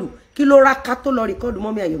kọ̀ǹgọ́ọ̀lù, kí ló ra ká tó lọ record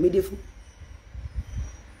Mọ́mì Ayọ̀mídé fún?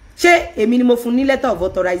 Ṣé èmi ni mo fún ní letter of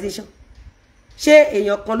authorization? Ṣé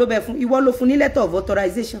èèyàn kan ló bẹ fún? Ìwọ ló fún ní letter of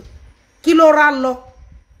authorization. Kí ló ra lọ?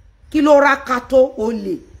 Kí ló ra ká tó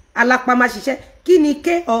olè alápámá ṣiṣẹ́? Kí ni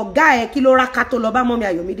Ike ọ̀gá ẹ̀ kí ló ra ká tó lọ bá Mọ́mì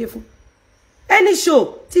Ayọ̀mídé fún? Any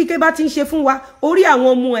show tí Ike bá ti ń ṣe fún wa, orí àwọn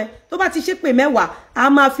ọmọ ẹ tó bá ti ṣépè mẹ́wàá, a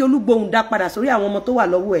máa fi olúgbòhùn dá padà sórí àwọn ọmọ tó wà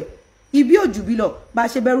lọ́wọ́ ẹ̀. Ibi òjù bí lọ bá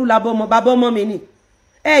ṣe bẹ̀rù labọ́ ọmọ bàbá ọmọ mi ni.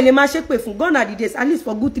 Ẹ lè máa ṣépè fún gone are the days, at least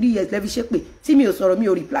for good 3 years lẹ́fi ṣépè tí mi ò sọ̀rọ̀, mi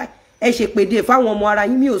ò reply. Ẹ ṣépè dé fáwọn ọmọ ara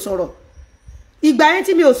yín, mi ò sọ̀rọ̀. Ìgbà yẹn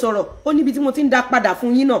tí mi ò sọ̀rọ̀, ó níbi tí mo ti ń dá padà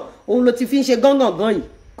fún yín náà, òun ló ti fi ń ṣe gángan yìí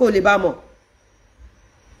kó lè bá mọ̀.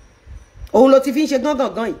 Òun ló ti fi ń ṣe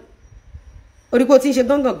gángan yìí. Orí pé ó ti ń ṣe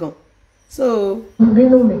gángan. So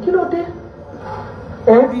bínú mi kí ló dé?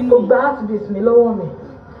 Ó gba heartbeat mi lọ́wọ́ mi.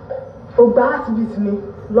 Ó gba heartbeat mi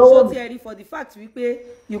lọ́wọ́ mi. So theory for the fact wípé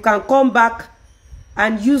you can come back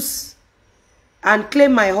and use and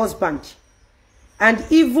claim my husband and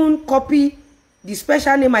even copy the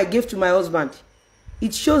special name I gave to my husband.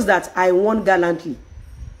 It shows that I won gallantly.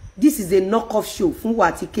 This is a knock-off show fún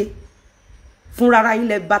Watike. Fún rárá yín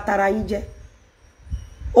lẹ bátara yín jẹ́.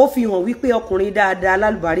 Ó fi hàn wípé ọkùnrin dáadáa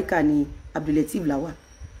lálùbáríkà ni Abdulateef Lawal,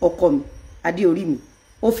 ọkọ mi, adé orí mi.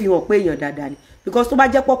 Ó fi hàn pé èèyàn dáadáa ni. Because tó bá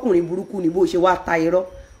jẹ́ pọ́kùnrin burúkú ni bó ṣe wá ta irọ́.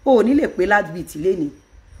 O ní lè pé heartbeat lẹ́ni.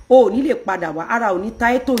 O ní lè padà wá, ara ò ní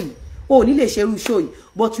ta ètò yìí. O ní lè ṣerú show yìí.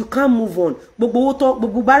 But you can't move on. Gbogbo owó tó,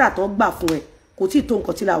 gbogbo bára tó gbà fún ẹ, kò tí tó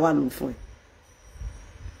nǹkan tí Lawal lò fún ẹ.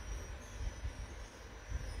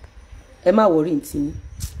 Ẹ má worry ntin.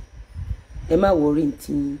 Ẹ má worry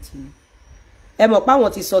ntin. Ẹ mọ̀ pé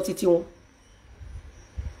àwọn ti sọ títí wọn.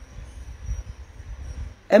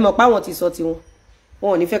 Ẹ mọ̀ pé àwọn ti sọ tí wọn.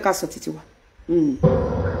 Wọn ò ní fẹ́ ká sọ títí wa.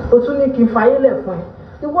 O tún ní kí n fàyè lẹ̀ fún ẹ.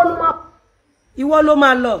 Ìwọ ló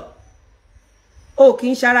máa lọ. O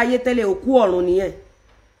kì í ṣaráyé tẹ́lẹ̀, òkú ọ̀run nìyẹn.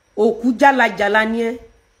 Òkú jálajàla ni ẹ́.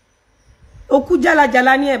 Òkú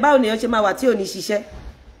jálajàla ni ẹ́. Báwo ni èèyàn ṣe máa wà tí ò ní ṣiṣẹ́?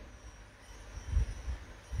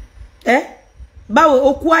 Báwo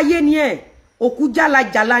òkú ayé ni ẹ́? Òkú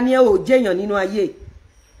jálajàla ni ẹ́, ò jẹ́yàn nínú ayé.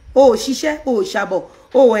 O ò ṣiṣẹ́, o ò ṣàbọ̀,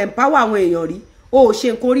 o ò empower àwọn èèyàn rí, o ò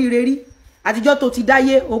ṣe nǹkan oríire rí. Àtijọ́ tó ti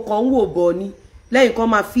dáyé, o kàn ń wò bọ̀ ni. Lẹ́yìn kan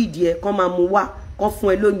máa feed ẹ, kan máa mú wá, kan fún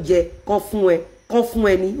ẹ lóúnjẹ, kan fún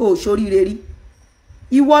ẹ ní, o ò ṣoríire rí.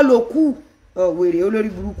 Ìwọ ló kú, wèrè olórí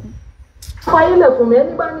burúkú. Fàyè lẹ̀ fún mi,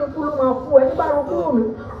 ẹni bá ní ikú ló máa kú, ẹni bá rokúrò mi,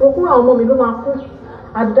 rokúrò àwọn ọmọ mi ló máa kú.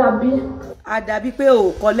 Àdàbí pé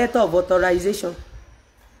o kọ letter of authorization.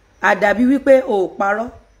 Àdàbí wípé o parọ́,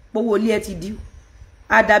 powó ilé ẹ ti dí.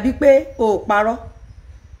 Àdàbí pé o parọ́,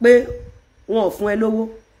 pé wọn ò fún ẹ lówó.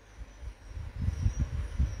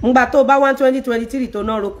 Ngbà tó bá 2023 tó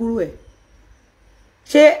náà rokúrò ẹ̀.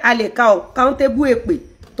 Ṣé a lè ka countable èpè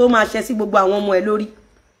tó máa ṣe sí gbogbo àwọn ọmọ ẹ lórí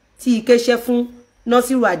tí Ike ṣe fún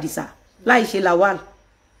Nasiru Adisa láì ṣe Lawal?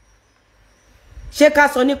 Ṣé ká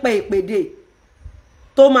sọ nípa ìpèdè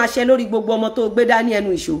tó máa ṣe lórí gbogbo ọmọ tó gbé dání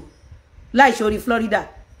ẹnu ìṣó láì ṣe orí Florida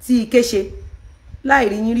tí Ike ṣe láì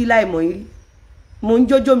rí yín rí láì mọ̀ yín rí? Mo ń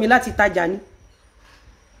jójó mi láti tajà ní.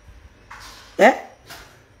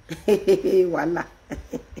 Wàhálà.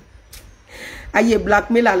 ayé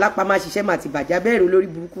blackmailer lápá máa ṣiṣẹ́ máa ti bàjẹ́ abẹ́rẹ́ olórí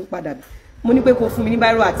burúkú padà bí mo ní pé kó fún mi ní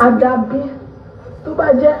báírò àti. àdàbí tó bá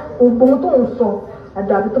jẹ́ ògbóhun tó ń sọ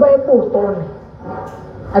àdàbí tó bá yẹ kó tọ́ ni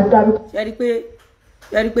àdàbí. ṣe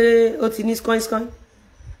rí pé ó ti ní skoin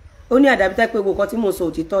ó ní àdàbí tá pé gbogbo kan tí mò ń sọ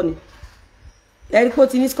òtítọ́ ni ẹ rí pé ó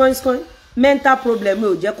ti ní skoin mental problem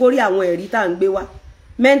ò jẹ́ kó rí àwọn ẹ̀rí tá à ń gbé wá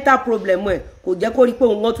mental problem ẹ̀ kò jẹ́ kó rí pé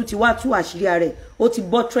òun gan tún ti wá tú àṣírí rẹ̀ ó ti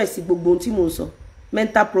buttress gbogbo ohun tí mò ń sọ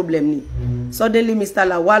mental problem ni suddenly Mr.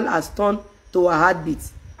 Lawal has turned to a heartbeat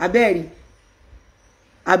abẹ́ẹ̀rí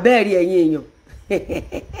ẹ̀yin èèyàn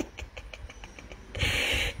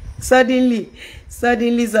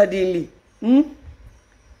suddenly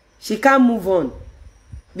she can't move on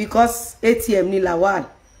because ATM ni Lawal.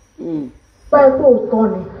 báyìí kò tọ́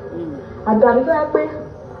ni àdàbí tó yẹ pé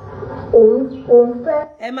òun fẹ́.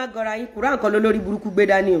 ẹ má gọra yín Quran kan lórí burúkú gbé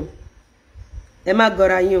dání o ẹ má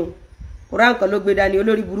gọra yín o Quran kan ló gbé dání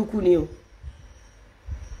olórí burúkú ni o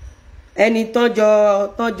ẹni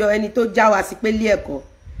tọ́jọ ẹni tó já wa sí pé ilé ẹ̀kọ́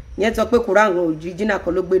yẹn sọ pé Quran original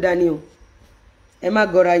kan ló gbé dání o ẹ má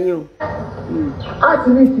gọra yín o. a ti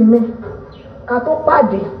rí tìmí ká tó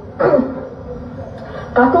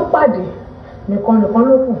pàdé nìkan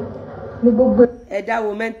ló kù ní gbogbo. ẹ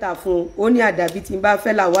dáwọ́ mẹ́ta fún un ó ní àdàbí tí n bá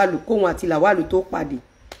fẹ́ Làwálù kóhun àti Làwálù tó pàdé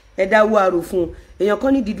ẹ dáwọ́ àrò fún un èèyàn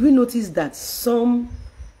kan ní did we notice that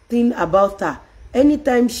something about her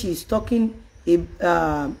anytime she is talking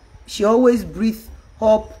she always breathe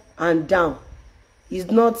up and down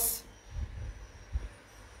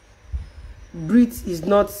breathe is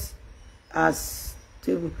not as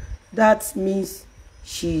stable that means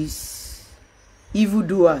she's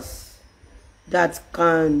evildoers that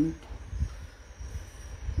can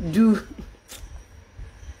do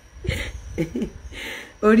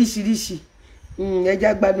oríṣiríṣi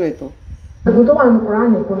ẹja gbádùn ẹ̀tàn. ègún tó wà ní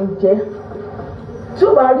Kùránì kò ní jẹ́ tí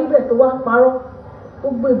ó bá rí bẹ́ẹ̀ tó wá parọ́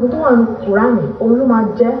gbogbo ègún tó wà ní Kùránì òun ló máa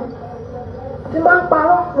jẹ́ tí bá ń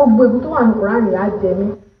parọ́ gbogbo ègún tó wà ní Kùránì á jẹ mí.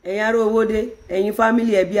 ẹ̀yin ará owó dé ẹ̀yin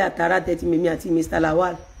fámìlì ẹbí àtàrà tẹ̀tí mímí àti Mr.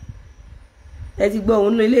 Lawal ẹ ti gbọ́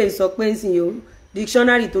òun ilé sọ pé ń sìn yòó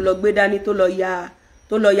dictionary tó lọ gbé dání tó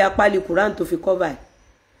lọ ya pálí Quran tó fi cover ẹ̀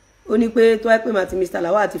ó ní pé tó wáyé pé màtí Mr.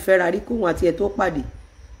 Lawal àti fẹ́ rarí kóhun àti ẹ̀ tó pàdé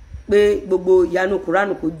pé gbogbo ìyanu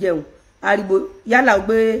Quran kò jẹun ariwo yálà ó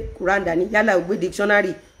gbé Quran dání yálà ó gbé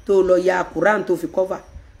dictionary tó lọ ya Quran tó fi cover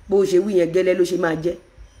bó ṣe wí yẹn gẹ́lẹ́ ló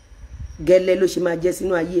ṣe máa jẹ́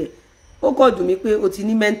sínú ayé ẹ̀ ó kọ̀ dùn mí pé o ti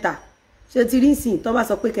ní mental ṣé ti rí sìn tó bá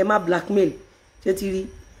sọ pé kẹ́ má blackmail ṣé ti rí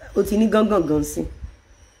o ti ní gangan sìn.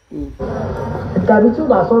 tàbí tí ó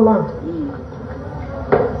bá sọ lọ́n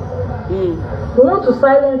they want to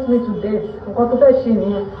silence me to death nǹkan tó fẹ́ ṣe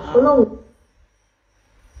nìyẹn Ọlọ́run.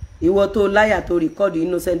 ìwọ tó láyà tó record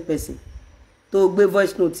innocent person tó gbé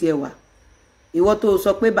voice note ẹ wá ìwọ tó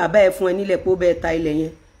sọ pé bàbá ẹ fún ẹ nílẹ̀ pé ó bẹ́ẹ̀ ta ilẹ̀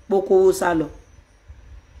yẹn pókówó sá lọ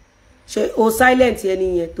ṣe o silent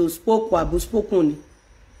ẹni yẹn tó spoke àbú spoken ni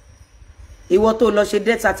ìwọ tó lọ ṣe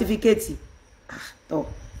death certificate tọ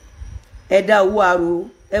ẹ dá owó àrò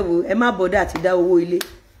ẹ wò ẹ má bọ́dà àti dá owó ilé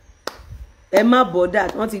ẹ má bọ́dà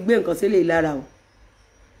wọ́n ti gbé nǹkan sílẹ̀ lára o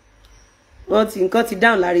nǹkan ti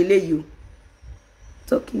dáhùn lára ilé yìí o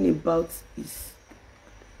talking about is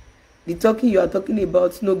the talking you are talking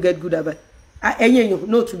about no get good advice ẹ̀yin èèyàn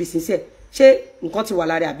no to be sincere ṣé nǹkan ti wà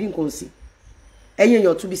lára àbí nǹkan ò sí ẹ̀yin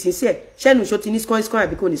èèyàn to be sincere ṣẹ́nu ṣó ti ní skoin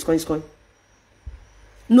àbí kò ní skoin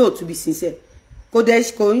no to be sincere kò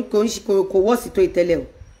dẹ̀ kò wọ́ sí tó ìtẹ́lẹ̀ o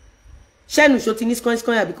ṣẹ́nu ṣó ti ní skoin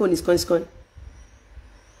àbí kò ní skoin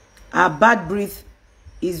her bad breath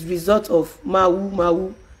is result of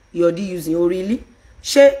mawu yọ̀dí using orílẹ̀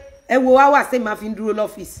ṣé ẹ wo hours tẹ́ máa fi ń dúró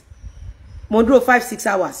lọ́fíìsì mo dúró 5-6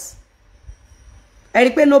 hours ẹ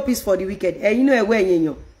rí pé no peace for the wicked ẹ̀yin náà ẹ̀wọ́ ẹ̀yin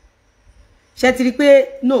èèyàn ṣe ti rí pé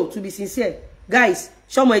no to be sincere guys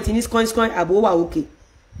ṣọmọ ẹ ti ní skoin àbò wà òkè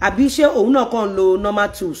àbí ṣé òun náà kàn ń lo normal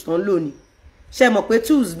tools tán lò ní ṣe mọ̀ pé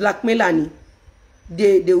tools blackmailer ni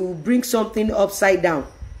they will bring something upside down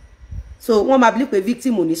so wọ́n máa believe pé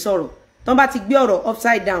victim ò ní sọ̀rọ̀ tán bá ti gbé ọ̀rọ̀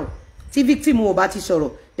upside down tí victim ò bá ti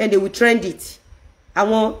sọ̀rọ̀ then they will trend it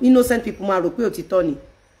àwọn innocent people máa rò pé òtítọ́ ni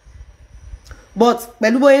but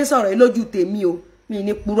pẹ̀lú bóyá ń sọ̀rọ̀ lójú tèmi o mi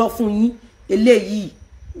ní purọ́ fún yín eléyìí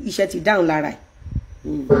iṣẹ́ ti dáhùn lára ẹ̀.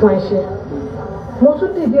 fún ẹṣẹ mo tún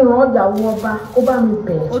dìde ràn ọjà wọ ọba kó bá mi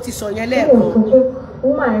bẹ̀rẹ̀. ó ti sọ yẹn lẹ́ẹ̀kan. mo fún pé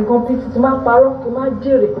wọ́n máa yẹn gan pt tí máa parọ́ kí máa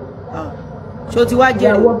jèrè. ṣé o ti wá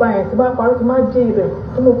jèrè. ìyàwó ọba yẹn tí máa parọ́ kí máa jèrè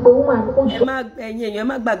tí mo pe wọ́n máa yẹn kó jọ. ẹ̀yin èèyàn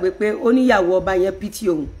má gbàgbé pé ó níyàwó ọba yẹn pt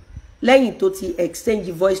òun lẹ́yìn tó ti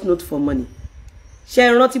exchange voice note for money ṣe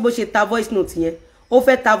é rántí bó ṣe ta voice note yẹn ó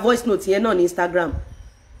fẹ́ ta voice note yẹn náà ní Instagram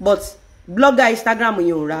but blogger Instagram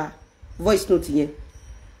yẹn ò ra voice note yẹn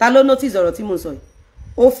ta ló notice ọ̀rọ̀ tí mo sọ yìí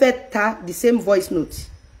ó fẹ́ ta the same voice note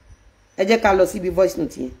ẹ jẹ́ ká lọ síbi voice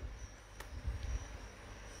note yẹn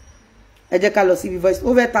ẹ jẹ́ ká lọ síbi voice ó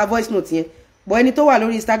fẹ́ ta voice note yẹn bọ́ ẹni tó wà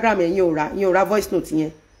lórí Instagram yẹn ò ra voice note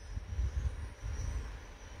yẹn.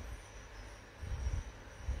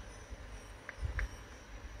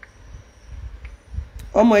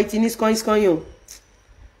 ọmọ yìí ti ní skọ́yìn o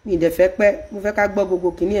mi dẹ̀ fẹ́ pẹ́ mo fẹ́ ká gbọ́ gbogbo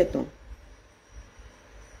kìíní ẹ̀ tán.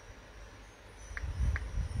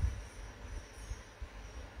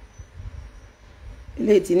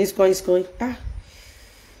 ilé ti ní skọ́yìn ah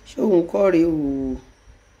ṣé òun kọ́ rèé o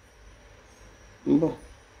ń bọ̀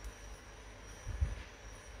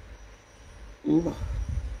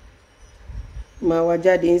máa wá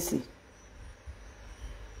jáde ńsìn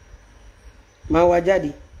máa wá jáde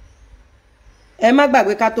ẹ má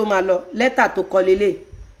gbàgbé ká tó máa lọ lẹ́tà tó kọ lélẹ̀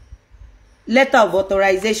letter of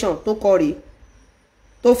authorization tó kọ rèé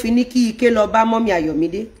tó fi ní kí Ike lọ bá mọ́mí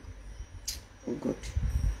Ayọ̀mídé oh God.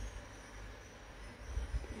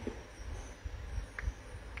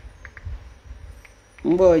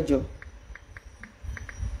 ń bọ̀ ọjọ́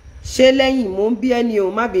ṣé lẹ́yìn mò ń bí ẹni o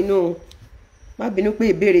má bínú pé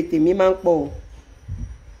ìbéèrè tèmi máa ń pọ̀ o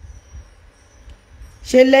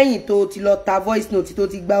ṣé lẹ́yìn tó ti lọ ta voice note tó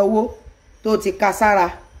ti gba owó tó ti ka sára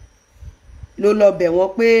ló lọ bẹ̀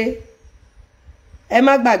wọ́n pé ẹ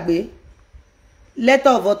má gbàgbé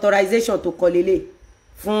letter of authorization tó kọ lélẹ̀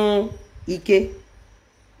fún Ike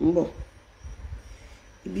ń bọ̀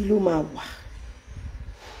ibi ló máa wà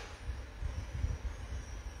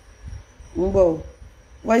ń bọ̀ o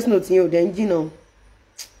voice note yẹn ò dẹ̀ ń jìnnà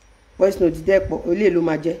voice note dẹ́pọ̀ olè ló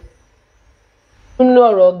máa jẹ́. nínú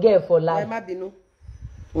ọ̀rọ̀ gẹ̀ẹ́fọ̀ láì. ẹ má bínú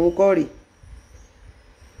òun kọ́ rèé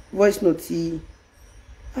voice note ti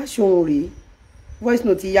aṣòhun rèé voice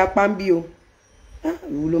note ti ya pambi o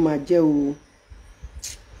ìwú ló máa jẹ́ o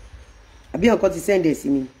àbí ọkọ ti send ẹ̀ sí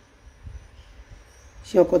mi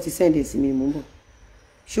ṣé ọkọ ti send ẹ̀ sí mi mò ń bọ̀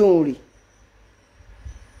ṣóhun rèé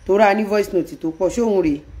tó rà ní voice note tó pọ̀ ṣóhun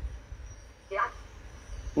rèé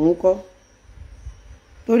òun kọ́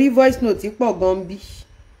torí voice note pọ̀ gan bí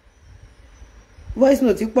voice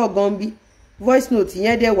note pọ̀ gan bí voice note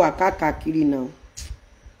yẹn dẹ̀ wà káàkiri náà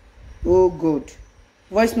oh God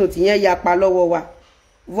voice note yẹn yapa lọ́wọ́ wa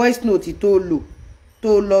voice note tó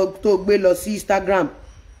lò tó gbé lọ sí Instagram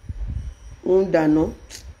ń dáná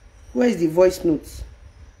where is the voice note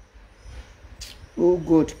oh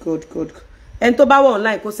God ẹni tó bá wà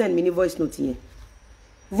online kó send mi ní voice note yẹn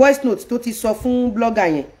voice note tó ti sọ fún blogger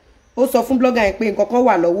yẹn ó sọ fún blogger yẹn pé nǹkan kan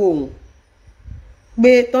wà lọ́wọ́ òun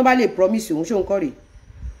pé tán bá lè promise òun ṣé òun kọ́ rèé.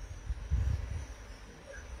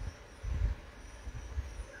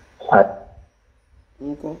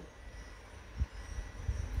 nǹkan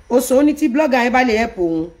ó sọ ní tí blogger yẹn bá lè help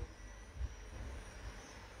òun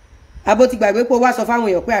abo ti gbàgbé pé ó wá sọ fáwọn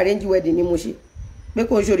èèyàn pé arrange wedding ni mo ṣe pé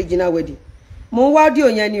kò ń ṣe original wedding mo ń wá audio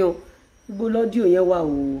yẹn ni o gbogbo lọ́díò yẹn wà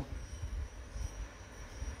o.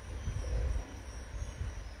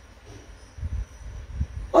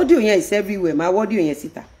 audio yẹn is everywhere máa wọ́ audio yẹn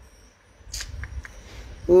síta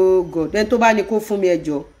oh God ẹni tó bá ní kó fún mi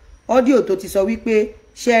ẹjọ́ audio tó ti sọ wípé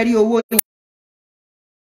ṣe rí owó yẹn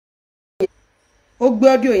ó gbé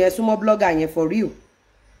audio yẹn súnmọ́ blogger yẹn for real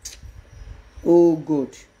oh God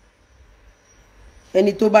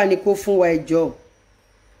ẹni tó bá ní kó fún wa ẹjọ́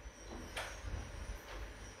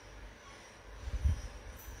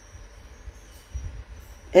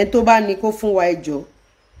ẹni tó bá ní kó fún wa ẹjọ́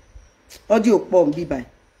audio pọ̀ ń bí báyìí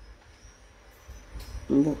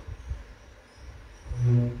ń bọ̀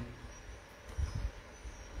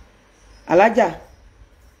alájà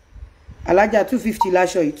 250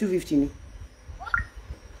 láṣọ yìí 250 ni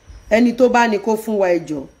ẹni tó bá ní kó fún wa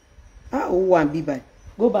ẹjọ́ ó wà ń bí báyìí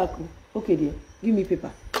go back okay there give me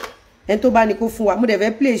paper ẹni tó bá ní kó fún wa mo dẹ̀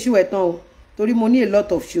fẹ́ play show ẹ̀ tán o torí mo ní a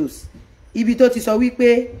lot of shows ibi tó ti sọ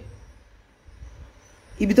wípé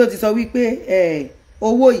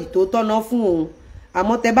owó yìí tó tọ́nà fún òun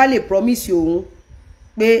àmọ́ tẹ bá lè promise òun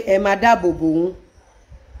pé ẹ máa dáàbò bò òun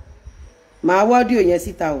máa wá audio yẹn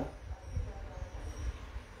síta o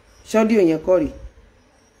ṣọ́díò yẹn kọ́ rèé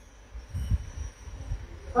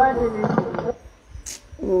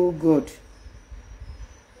oh God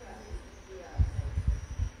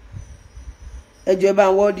ẹjọ́ ẹ bá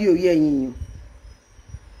ń wọ́ audio yẹ ẹ̀yìn yàn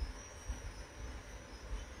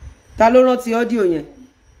ta ló rántí audio yẹn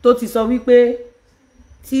tó ti sọ wípé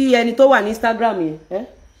tí ẹni tó wà ní Instagram yẹn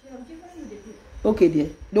okay dear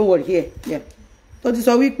don't worry here yeah tó ti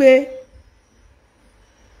sọ wípé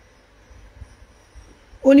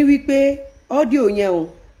ó ní wípé audio yẹn o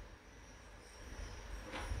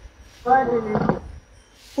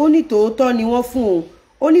ó ní tòótọ́ ni wọ́n fún òun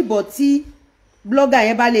ó ní bọ̀ tí blogger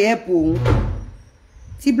yẹn bá lè help òun,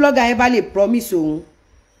 tí blogger yẹn bá lè promise òun.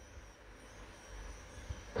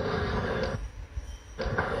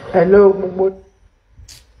 Hello gbogbo.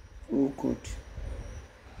 Oh God.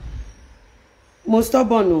 Mo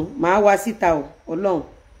stubborn o, màá wá síta o, Ọlọ́run.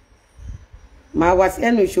 Màá wá sí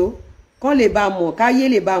ẹnu show, kán lè bá mọ̀, káyé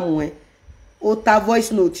lè bá mọ̀ ẹ́. Ó ta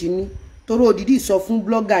voice note ni, torí òdìdí sọ fún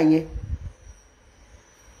blogger yẹn.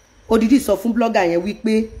 Òdìdí sọ fún blogger yẹn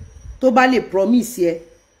wípé tó bá lè promise ẹ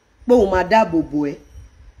pé òun máa dáàbò bò ẹ́,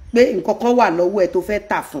 pé nǹkan kan wà lọ́wọ́ ẹ tó fẹ́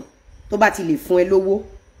tà fún, tó bá ti lè fún ẹ lówó.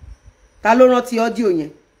 Ta ló rántí audio yẹn?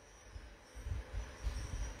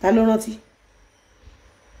 Ta ló rántí?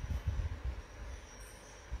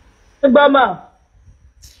 Gbama.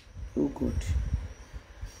 Oh God.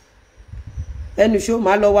 Ẹnu show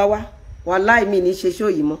máa lọ wá. Wàláì mi ní ṣe show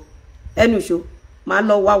yìí mọ́. Ẹnu show máa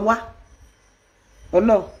lọ wá.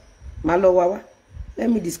 Ọlọ́run, máa lọ wá. Let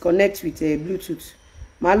me disconnect with Bluetooth.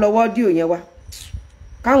 Máa lọ wá audio yẹn wá.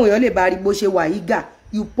 Káwọn èèyàn lè bá rí bó ṣe wà eager.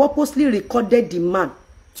 You purposely recorded the man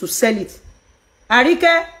to sell it.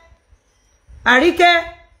 Àríkẹ́.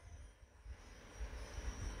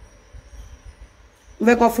 Mo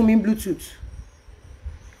fẹ́ kó fún mi Bluetooth.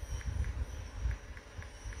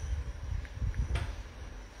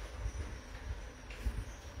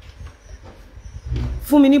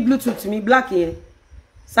 Fún mi ní Bluetooth mi black yẹn.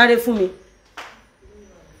 Sáré fún mi.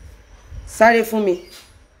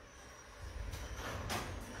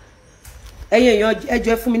 Ẹ̀yin èèyàn ẹ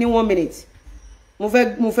jọ̀ọ́ fún mi ní 1 minute. Mo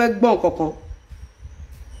fẹ́ gbọ́ nǹkan kan.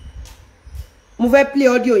 Mo fẹ́ play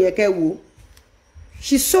audio yẹn kẹ́ wò.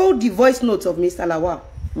 She sold the voice note of Mr. Lawal.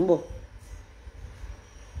 Mbo.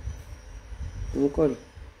 Nkori.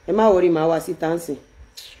 Ẹ má worry, ma wá sí dancing.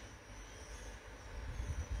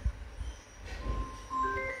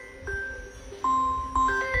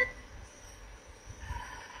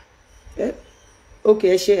 Okay,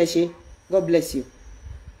 ẹ ṣé. God bless you.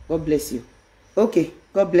 Okay,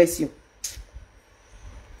 God bless you.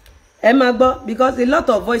 Ẹ má gbọ́, because a lot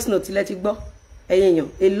of voice note lẹ ti gbọ́. Ẹ̀yin èèyàn,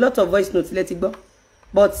 a lot of voice note lẹ ti gbọ́.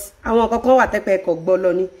 But àwọn kankan wà tẹ́pẹ́ ẹ̀kọ́ gbọ́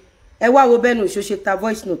lọ ní. Ẹ wá wo bẹ́nu ṣó ṣe ta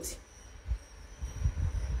voice note.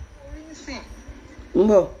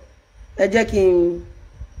 Mbo, ẹ jẹ́ kí n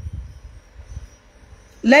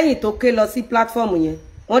lẹ́yìn tó ké lọ sí platform yẹn,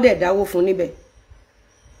 wọ́n dẹ̀ dáwó fún níbẹ̀.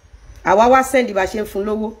 Àwa wá send bá ṣe ń fún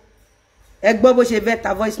lówó. Ẹ gbọ́ bó ṣe fẹ́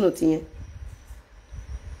ta voice note yẹn.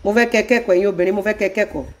 Mo fẹ́ kẹ́ kẹ́kọ̀ọ́ ẹ̀yin obìnrin, mo fẹ́ kẹ́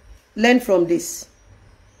kẹ́kọ̀ọ́. Learn from this.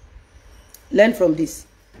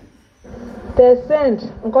 Tẹ send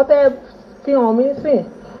nǹkan tẹ́ fi hàn mí sìn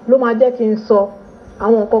ló máa jẹ́ kí n sọ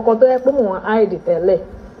àwọn nǹkan kan tó yẹ pé mò ń hide tẹ́lẹ̀.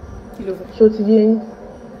 Ṣó ti yé yín?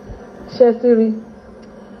 Ṣé sí rí?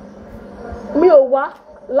 Mi ò wá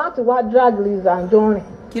láti wá drag Lizzy Anjorin.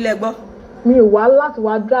 Kí lẹ gbọ́? Mi ò wá láti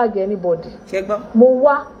wá drag anybody. Ṣé gbọ́? Mo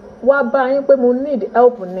wá bá yín pé mo need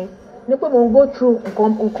help ni pé mo ń go through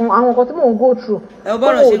nǹkan àwọn nǹkan tí mo ń go through. Ẹ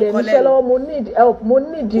bọ́rọ̀ ṣe ń kọ́ lẹ́nu. Mo need help, mo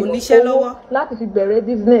need owó láti fi bẹ̀rẹ̀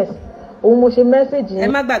business. Òun mo ṣe message yín. Ẹ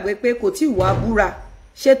má gbàgbé pé kò tí wá búra.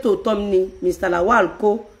 Ṣé tòótọ́ ni Mr. Lawal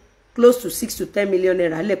kó close to 6 to 10 million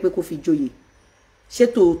naira lẹ̀ pé kó fi joyè? Ṣé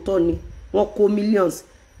tòótọ́ ni wọ́n kó millions?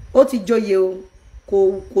 Ó ti joyè o,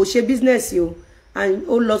 kò ṣe business o, and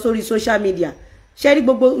ó lọ sórí social media. Ṣé rí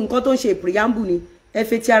gbogbo nǹkan tó ń ṣe preamble ni? Ẹ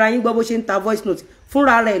fẹ́ ti ara yín gbọ́ bó ṣe ń ta voice note.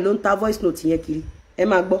 Fúnra rẹ̀ ló ń ta voice note yẹn kiri. Ẹ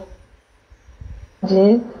máa gbọ́.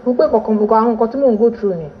 Jìn mo pé kankan gbogbo àwọn nǹkan tí mò ń go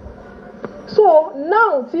through ni. So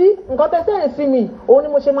now tí nǹkan tẹ́ sẹ́yìn sí mi òun ni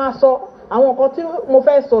mo ṣe máa sọ àwọn nǹkan tí mo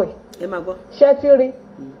fẹ́ sọ yìí. Ẹ máa gbọ́. Ṣé ti rí?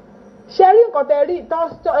 Ṣé rí nǹkan tẹ́ rí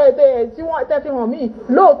tí wọ́n tẹ́ fi hàn mí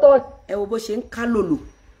lóòótọ́. Ẹ wo bó ṣe ń ká lòlò.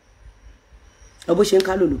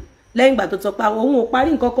 Lẹ́yìn ìgbà tó sọ pé òun ò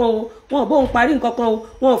parí nǹkan kan o, wọn ò bóun parí nǹkan kan o,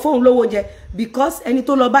 wọn ò fóun lówó jẹ, because ẹni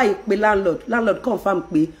tó lọ báyìí pé landlord confirm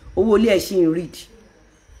pé owó ilé ẹ̀ ṣì ń read.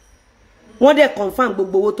 Wọ́n dẹ̀ confirm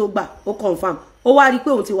gbogbo owó tó gbà, ó confirm. Ó wá rí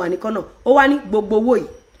pé òun ti wà ní kọ́nà, ó wá ní gbogbo owó yìí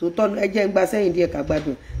tó tọ́nu ẹ jẹ́ ń gba sẹ́yìn díẹ̀ ká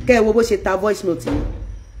gbádùn. Kẹ́ ẹ wo bó ṣe ta voice note yẹn.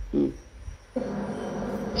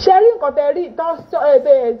 Ṣé rí nǹkan tẹ́ rí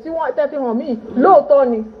tí wọ́n tẹ́ fi hàn mí lóòótọ́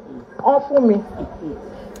ni wọ́n fún mi.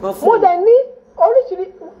 Mo dẹ̀ ní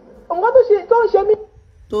oríṣiríṣi nǹkan tó ń ṣe mí.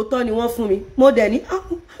 Tòótọ́ ni wọ́n fún mi. Mo dẹ̀ ní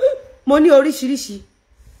mo ní oríṣiríṣi.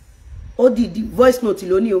 Ó di voice note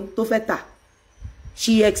lónìí o tó fẹ́ tà.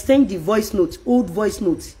 She extend the voice note, old voice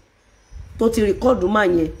note tó ti record máa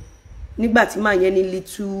yẹn nígbà tí máa yẹn ní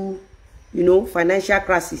little financial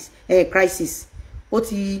crisis. Ó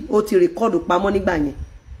ti record pamọ́ nígbà yẹn.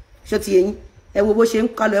 Ṣó ti yé yín? Ẹ wo bó ṣe ń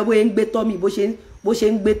kálọ, ẹ wo ń gbé tọ́ mi bó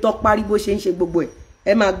ṣe ń gbé tọ́ parí bó ṣe ń ṣe gbogbo ẹ̀.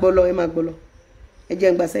 Ẹ máa gbọ́ lọ. Ẹ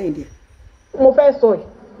jẹ́ ń gba sẹ́yìn díẹ̀. Mo fẹ́ sọ yìí.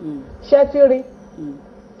 Ṣé ti rí?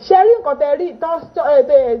 ṣe rí nǹkan tẹ́ rí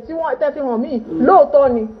tí wọ́n tẹ́ fi hàn mí lóòótọ́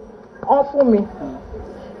ni wọ́n fún mi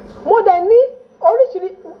mo dẹ̀ ní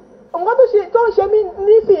oríṣiríṣi nǹkan tó ń ṣe mí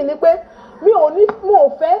nísìnyí ni pé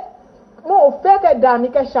mo ò fẹ́ kẹ́ dà mí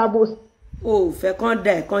kẹ́ ṣàbòsí. o ò fẹ́ kán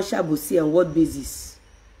dà ẹ̀ kán ṣàbòsí on what basis?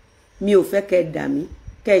 Mi ò fẹ́ kẹ́ dà mí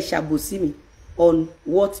kẹ́ ṣàbòsí mi on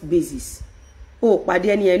what basis? O pàdé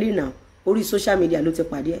ẹni ẹ lè nà orí social media ló ti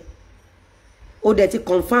pàdé ẹ o dẹ̀ ti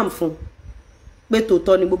confirm fún pé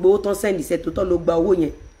tòótọ́ ni gbogbo owó tán send ṣe tòótọ́ ló gba owó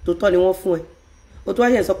yẹn tòótọ́ ni wọ́n fún ẹ o tó wá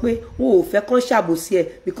yẹn sọ pé o ò fẹ́ kán ṣàbòsí ẹ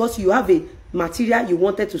because you have a material you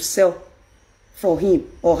wanted to sell for him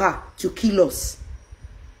or her to kill us.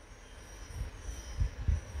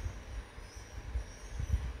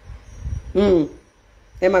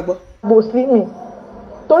 Ẹ máa gbọ́. Bòsí mi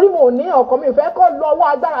torí mo ní ọkọ mi ò fẹ́ kó lọ ọwọ́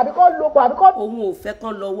agbára àbí kó lòpọ̀ àbí kó. Òun ò fẹ́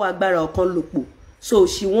kán lọ ọwọ́ agbára ọ̀kan lòpọ̀ so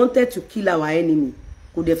she wanted to kill our enemy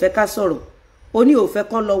kò dẹ̀ fẹ́ ká sọ̀rọ̀ ó ní ò fẹ́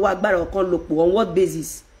kán lọ ọwọ́ agbára ọ̀kan lòpọ̀ on what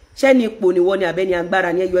basis? Ṣé ní ipò ni wọ́n ní abẹ́ni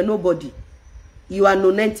agbára ni you are nobody, you are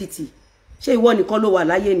non-entity. Ṣé ìwọ nìkan ló wà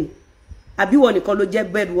láyé ni àbí ìwọ nìkan ló jẹ́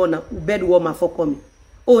bed warmer fọ́kọ mi?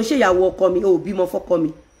 O ṣe ìyàwó ọkọ mi o bímọ fọ́kọ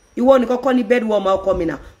mi, ìwọ nìkan kọ́ ni bed warmer ọkọ mi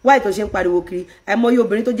náà. Why tó ṣe ń pariwo kiri? Àìmọye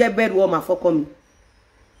obìnrin tó jẹ́ bed warmer fọ́kọ mi,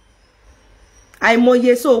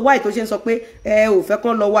 àìmọye. So why tó ṣe ń sọ pé ẹ ò fẹ́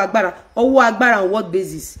kán lọ ọwọ́ agbára on what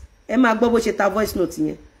basis? Ẹ máa gbọ́ bó ṣe ta voice note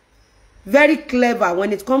yẹn. Very clever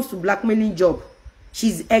when it comes to blackmailing job.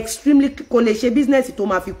 She's extremely kò lè ṣe business tó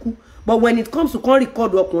máa fi kú. But when it comes to kán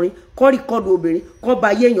record ọkùnrin, kán record obìnrin, kán ba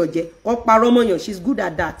ayé èèyàn jẹ́, kán parọ́ mọ́yàn, she's good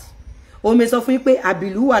at that. Omi sọ fún yín pé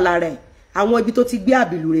àbìlú wà lára ẹ̀. Àwọn ibi tó ti gbé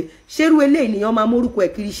àbìlú rẹ̀. Ṣérú eléyìí nìyẹn máa mórúkọ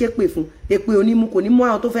ẹ̀ kiri ṣépè fún. Èpè onímú kò ní mú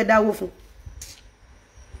àwọn tó fẹ́ dáwó fún.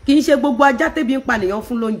 Kì í ṣe gbogbo ajá tẹ́bi ń pa nìyàn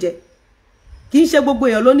fún lóúnjẹ. Kì í ṣe gbogbo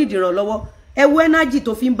èèyàn ló nídìí ìrànlọ́wọ́. Ẹ wo energy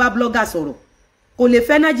tó fi ń bá blogger sọ̀rọ̀. Kò lè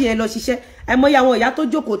fẹ́ energy yẹn lọ ṣiṣẹ́. Àìmọye àwọn ìyá tó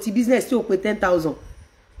jókòó ti business tí ò pé 10,000.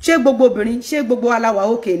 Ṣé gbogbo obìnrin, ṣé gbogbo aláwa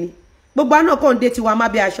òkè ni? Gbogbo àná kàn dé tiwa má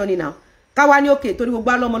bí aṣọ ni now. Káwa ní òkè torí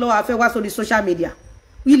gbogbo alọ́mọ lọ́wọ́ a fẹ́ wá sórí social media.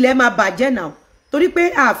 Ilẹ̀ máa bàjẹ́ now. Torí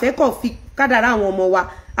pé a fẹ́ kàn fi kádàrá àwọn ọmọ wa,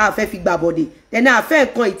 a fẹ́ fi gbàbọ̀dè. Then a fẹ́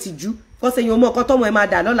nǹkan ìtìjú. Kọ́ sẹ́yìn ọmọ kan tọ́mọ ẹ máa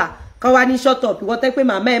dà lọ́la. Kọ́ wá ní shut up. Ìwọ tẹ́ pé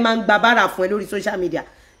màmá ẹ máa ń gba bára fún ẹ lórí social media.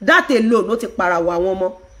 That alone ló ti pàràwọ̀ àwọn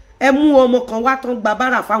ọmọ. Ẹ mú ọmọ kan wá tán gba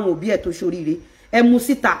bára fáwọn òbí ẹ̀ tó ṣoríire. Ẹ mú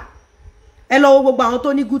síta. Ẹ lọ wo gbogbo àwọn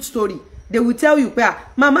tó ní good story. They will tell you pé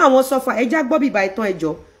mama àwọn suffer ẹ já gbọ́ bíbá ìtàn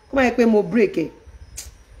ẹjọ́ kó má yẹ pé mo break ẹ.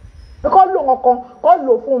 Kọ́ lò nǹkan kọ́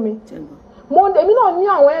lò fún mi. Èmi náà ní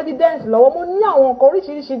àwọn evidence lọ́wọ́, mo ní àwọn nǹkan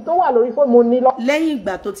oríṣiríṣi tó wà lórí fóònù mo ní lọ. Lẹ́yìn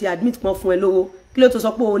ìgbà tó ti admit pọ́n fún ẹ lówó kí ló tó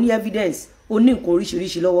sọ pé o ní evidence o ní nǹkan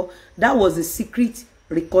oríṣiríṣi lọ́wọ́. That was a secret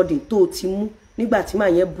recording tó ti mú nígbà tí màá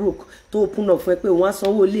yẹn broke tó open up fún ẹ pé òun á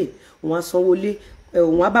sanwó lé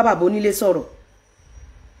òun á bá bàbá onílé sọ̀rọ̀.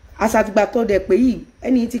 Asàtìgbà tó dẹ̀ pé yìí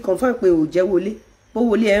ẹni tí confirm pé ò jẹ́ wọlé bó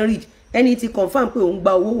wọlé ẹ̀ ń read ẹni tí confirm pé òun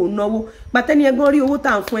gba owó òun náwó pàtẹ́ni ẹgbọ́n rí owó tá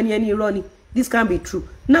à ń fún ẹni irọ́ ni. This can be true.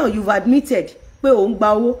 Now you've admitted pé òun gba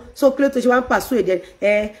owó so kí ló tó ṣe wá ń pàṣọ èdè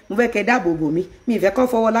mo fẹ́ kẹ́ dáàbò bò mí mi ìfẹ́ kàn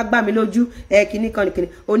fọwọ́ lágbá mi lójú kìíní kan nìkíní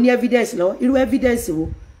o ní evidence lọ́wọ́ irú evidence wo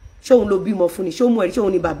ṣóun ló bímọ fún ni ṣóun mú ẹ̀rí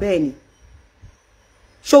ṣóun ni bàbá ẹ̀ ni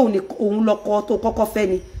ṣóun ni òun lọ́kọ tó kọ́kọ́ fẹ́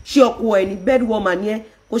ni ṣé ọkọ ẹ̀ ni bed warmer ni ẹ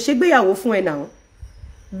kò ṣe gbéyàwó fún ẹ náà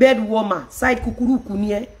bed warmer side kukuruku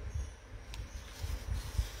ni ẹ.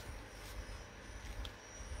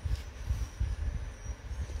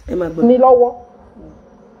 Ní lọ́wọ́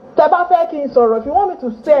tẹ́ bá fẹ́ kí n sọ̀rọ̀ if you want me to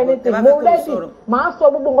say anything mo ready màá sọ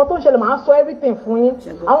gbogbo nǹkan tó ń ṣẹlẹ̀ màá sọ everything fún yín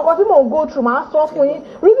àwọn nǹkan tí mò ń go through màá sọ fún yín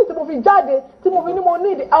reason tí mo fi jáde tí mo fi ní mo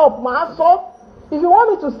need help màá sọ if you want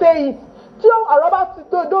me to say it tí ọ̀rọ̀ bá ti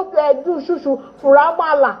do ṣùṣù fúra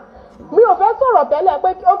máa là mi ò fẹ́ sọ̀rọ̀ tẹ́lẹ̀ pé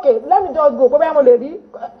okay let me just go pé bẹ́ẹ̀ mo lè rí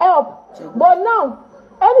help but now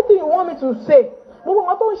anything you want me to say gbogbo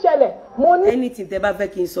nǹkan tó ń ṣẹlẹ̀ mo ní. anything tẹ́ bá fẹ́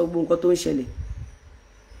kí n sọ gbogbo nǹkan tó ń ṣẹlẹ̀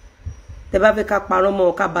tẹ́ bá fẹ́ ká parọ́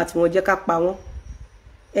mọ́ ká bá tiwọn jẹ́ ká pa wọ́n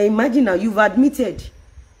imagine now you've admitted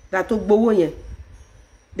that tó gbowó yẹn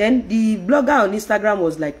then the blogger on Instagram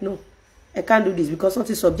was like no I can't do this because wọ́n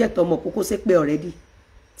ti subject ọmọ kókó sí pé already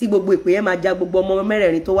tí gbogbo ìpè yẹn máa já gbogbo ọmọ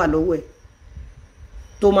mẹ́rẹ̀ẹ̀rin tó wà lọ́wọ́ ẹ̀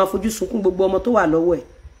tó máa fojú sunkún gbogbo ọmọ tó wà lọ́wọ́ ẹ̀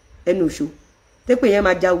ẹnu òṣò tépè yẹn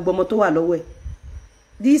máa já gbogbo ọmọ tó wà lọ́wọ́ ẹ̀.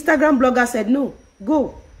 The Instagram blogger said no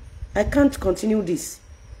go I can't continue this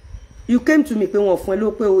you came to me pé wọ́n fún ẹ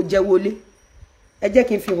ló pé o jẹ́ wọlé ẹ jẹ́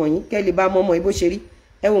kí n fi hàn yín kẹ́ lè bá mọ́mọ́ ibo ṣe rí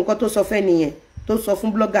ẹ wo nǹkan tó sọ fẹ́ nìyẹn tó sọ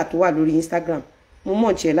fún blogger tó wà lórí Instagram mo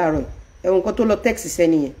mọ̀ tiẹ̀ láàárọ̀ ẹ wo nǹkan tó lọ text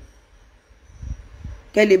sẹ́ni yẹn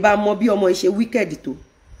kẹ́ lè bá mọ bí ọmọ yìí ṣe wicked tó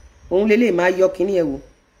òun lélẹ̀ máa yọ kíní ẹ̀ wò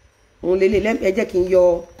òun lélẹ̀ ẹ jẹ́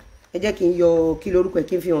kí n yọ kí lórúkọ ẹ̀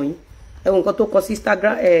kí n fi hàn yín ẹ wo nǹkan tó kọ sí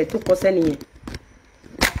Instagram tó kọ sẹ́ni yẹn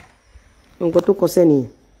nǹkan tó kọ sẹ́ni.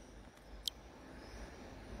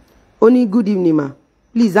 Only good evening, ma.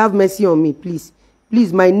 Please have mercy on me, please.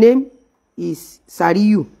 Please, my name is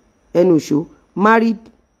Sariyu Enusho, married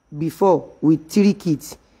before with 3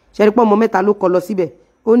 kids. Ṣé pé ọmọ mẹ́ta ló kọ lọ síbẹ̀.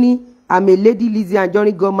 Only I'm a lady Lizzy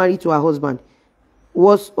Anjorin got married to her husband.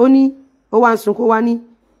 Was only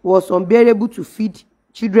was unbearable to feed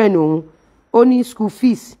children only school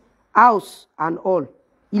fees, house and all.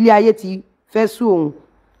 Ilé ayé ti fẹ́ sú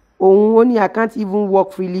only I can't even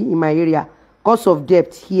walk freely in my area cause of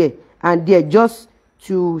debt here and there just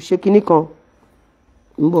to shekini kan.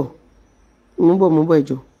 Mbo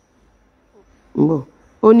ejo. Mbo.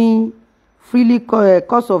 Only freely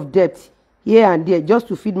cause of debt here and there just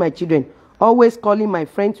to feed my children. Always calling my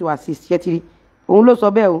friend to assist. Yetiri. Òun ló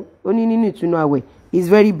sọ bẹ́ẹ̀ o. Ó ní nínú ìtùnú àwẹ̀. It's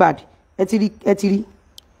very bad. Etiri.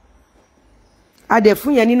 Ade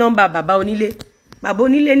fún yẹn ní nọ́mbà bàbá onílé. Bàbá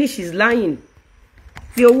onílé ní she's lying.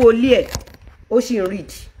 Fi owó ilé ẹ̀ ó sì ń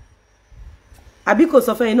read. Àbí kò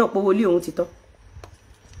sọ fún yẹn náà pé owó ilé òun ti tán.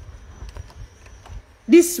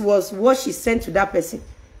 This was what she sent to that person.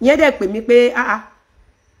 Yẹn dẹ̀ pè mí pé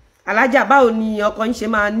alájà báwo ni ọkọ yín ṣe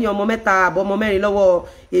máa ní ọmọ mẹ́ta àbọ̀ ọmọ mẹ́rin lọ́wọ́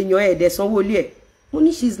èèyàn ẹ̀dẹ̀ sanwó ilé ẹ̀. Mo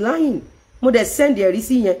ní she's lying. Mo dẹ̀ send ẹ̀rí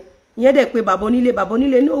sí yẹn. Yẹn dẹ̀ pé bàbá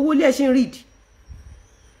onílé ní owó ilé ẹ̀ ṣì ń read.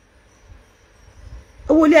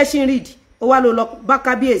 Owó ilé ẹ̀ ṣì ń read. Ó wá lọ bá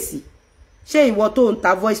kábíyèsí. Ṣé ìwọ tó ń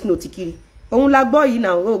ta voice note kiri? Òun la gbọ́ yìí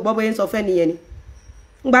náà ó gbọ́ bóyá ń sọ fẹ́ nìyẹn ni.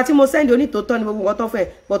 Ngbà tí mo send onítòótọ́ ni gbogbo nǹkan tó fẹ́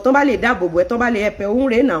but tán bá lè dáàbò bò ẹ́ tán bá lè ẹ̀pẹ̀ òun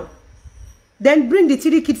rèé náà. Then bring the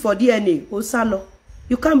 3 kids for DNA. Ó sá lọ.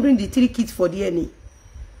 You can't bring the 3 kids for DNA.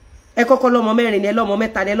 Ẹ kọ́kọ́ lọ́mọ mẹ́rin ni ẹ lọ́mọ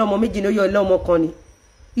mẹ́ta ni ẹ lọ́mọ méjì ni ó yọ ẹ lọ́mọ kan ni.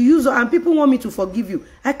 You use and people want me to forgive you.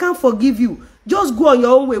 I can't forgive you. Just go on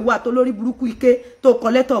your own way. Wa tó lórí burúkú ike tó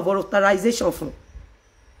kọ letter of authorization fún.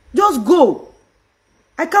 Just go.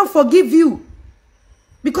 I can't forgive you.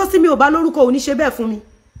 Because tí mi ò bá lórúkọ ò ní ṣe bẹ́ẹ̀ fún mi.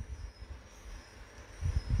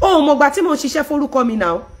 Ó mọ̀ gbà tí mo ń ṣiṣẹ́ forúkọ mi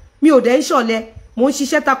now. Mi ò dẹ̀ ń ṣọ̀lẹ. Mo ń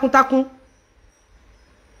ṣiṣẹ́ takuntakun.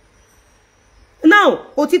 Now,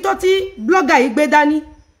 òtítọ́ tí blogger yìí gbé dání.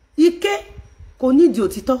 Ike kò nídìí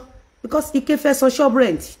òtítọ́ because Ike fẹ́ san shop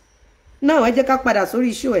rent. Now ẹ jẹ́ ká padà sórí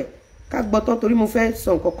issue ẹ̀. Ká gbọ́ tán torí mo fẹ́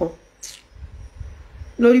sọ nǹkan kan.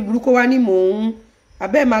 Lórí burúkú wá ní mò ń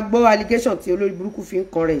abẹ́ máa gbọ́ allegation tí olórí burúkú fi ń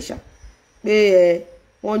kan rẹ̀ ṣá. Pé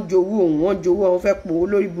wọ́n jowó òun, wọ́n jowó òun fẹ́ pò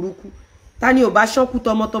olórí burúkú. Ta ni ò bá ṣánkú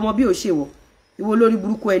tọmọtọmọ bí ò ṣe wọ̀. Ìwọ olórí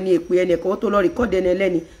burúkú ẹni èpè ẹni ẹ̀kọ́ tó lọ record ẹni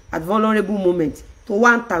ẹlẹ́ni at vulnerable moment. Tó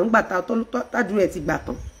wá ń ta ńgbà tádúró ẹ̀ ti gbà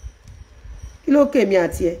tán. Kí ló kèmí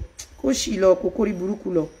àti ẹ? Kó ṣì lọ kókórí burúkú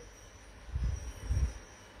lọ.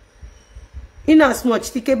 In as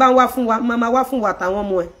much tí ké bá ń wá fún wa, mama wá fún wa àtàwọn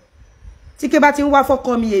ọmọ ẹ̀. Tí ké bá ti ń wá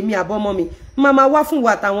fọ́kọ mi èmi àbọ́mọ mi, mama wá fún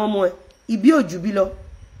wa àtàwọn ọmọ ẹ̀. Ìbí òjù bí lọ.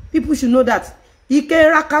 People should know that. Ike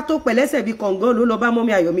raka tó pẹ̀lẹ́sẹ̀ bí kọ̀ǹgán ló lọ bá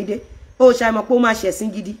mọ́mí Ayọ̀mídé. Ó ṣàìmọ̀ pé ó máa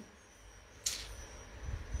ṣẹ̀sín gidi.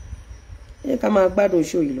 Ẹ ká máa gbádùn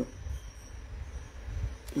show yìí lọ.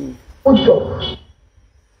 Ó jọ.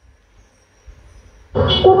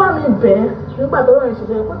 Kó bá mi bẹ̀ nígbà tó rán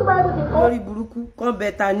ìṣẹ̀lẹ̀ kó tó bá yẹ kí n kọ́. Lórí burúkú kàn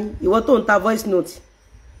bẹ ta ni ìwọ tó ń ta voice note.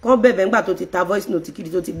 Kàn bẹ̀bẹ̀ nígbà tó ti ta voice note kiri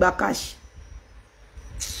tó ti gba cash.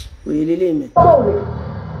 Òye lélẹ̀ mẹ́. Ó wẹ̀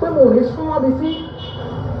pé mo lè súnmọ́ bí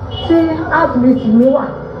tí heartbeat mi wà.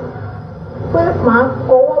 Pé màá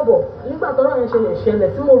kọwọ́ bọ̀ nígbà tó rán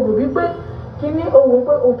ìṣẹ̀lẹ̀ tí mo rò wípé kí ní ohun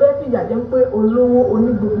pé o fẹ́ fìyà jẹ pé olówó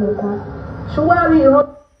onígbogbo nǹkan. Ṣùwárí ìran.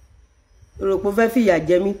 Òròpó fẹ́ fìyà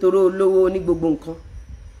jẹ mí torí olówó ní gbogbo nǹkan.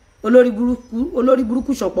 Olórí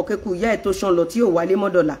burúkú ṣọ̀pọ̀ kẹ́kù ìyá ẹ̀ tó ṣan lọ tí ò wálé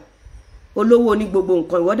mọ́dọ̀là. Olówó ní gbogbo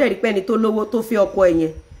nǹkan. Ìwọ dẹ̀ rí pé ẹni tó lówó tó fẹ́ ọkọ ẹ̀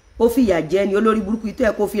yẹn. Ó fìyà jẹ ni olórí burúkú ìtọ́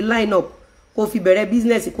ẹ̀ kó fi line up kó fi bẹ̀rẹ̀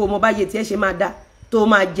business kó mọ báyé tí ẹ ṣe máa dá tó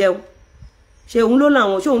máa jẹun. Ṣé òun ló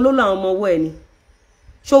làwọn ọmọ ọwọ́ ẹ̀ ni?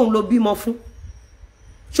 Ṣé òun ló bímọ fún?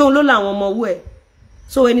 Ṣé òun ló làwọn ọmọ ọwọ́ ẹ̀?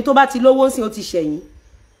 So ẹni tó bá ti lówó ń sìn ó ti ṣẹ̀yìn.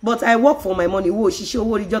 But I work for my money. Wo òṣìṣẹ́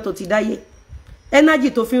owó oríjọ́ tó ti dáyé. Energy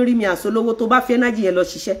tó fi ń rí mi àsolówó tó bá fi energy yẹn lọ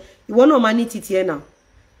ṣiṣẹ́. Ìwọ náà máa ní titi ẹ náà.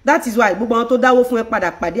 That is why gbogbo àwọn tó dáwó fún ẹ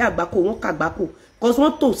padà pàdé àgbákò wọn kàgbákò. Cause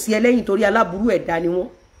wọ́n tò sí ẹ lẹ́yìn torí aláburú ẹ̀dá ni wọ́n.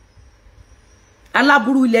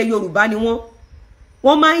 Aláburú ilẹ̀ Yorùbá ni wọ́n.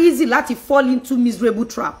 Wọ́n máa easy láti fall into miserable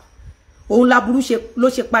trap. Òun láburú ló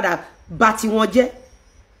ṣe padà bà tí wọ́n jẹ́.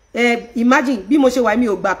 Imagine bí mo ṣe wà mi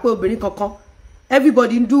ò gbà pé obìnrin kankan.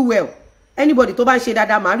 Everybody do well. Anybody tó bá ń ṣe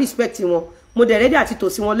dáadáa máa respect wọn. Mo dẹ̀ ready àti tò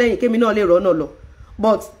sí wọn lẹ́yìn kémi náà lè rọ́nà lọ.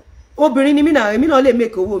 But obìnrin ni mí náà èmi náà lè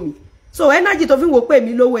make owó mi. So energy tó fi ń wò pé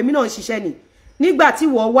èmi lówó èmi náà ń ṣiṣẹ́ ni. Nígbà tí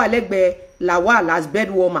wọ́n wà lẹ́gbẹ̀ẹ́ Lawal as bed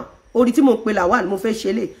warmer. Orí tí mo ń pe Lawal mo fẹ́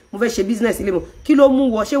ṣe lé mo fẹ́ ṣe business ilé mo. Kí ló mú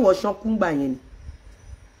wọ ṣé wọ ṣankú gbà yẹn ni.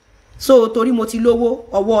 So torí mo ti lówó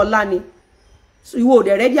ọwọ́ ọlá ni. So ìwọ ò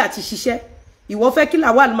dẹ̀ ready àti ṣiṣẹ́. ìwọ fẹ́ kí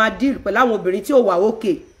Lawal máa deal pẹ̀lú àwọn obìnrin tí ó wà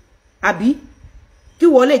okay àbí kí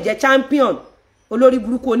wọ́n lè jẹ́ champion olórí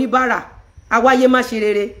burúkú oníbàárà awáyé má ṣe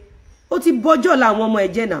rere ó ti bọ́jọ́ làwọn ọmọ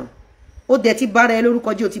ẹ̀jẹ̀ náà ó dẹ̀ ti bára ẹ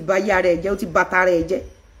lórúkọ jẹ́ ó ti bà ayé ara ẹ̀ jẹ́ ó ti bà tara ẹ̀ jẹ́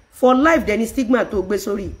for life dẹ̀ ni stigma tó gbé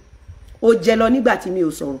sórí ó jẹ lọ nígbà tí mi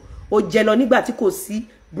ò sọ̀rọ̀ ó jẹ lọ nígbà tí kò sí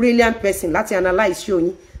brilliant person láti analyse show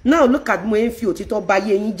yín now look at mo ń fi òtítọ́ bà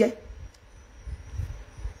ayé yín jẹ́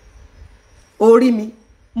orí mi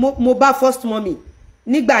mo bá first mommy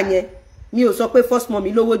nígbà yẹn mi ò sọ pé first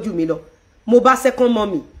mommy lówó jù mí lọ mo bá second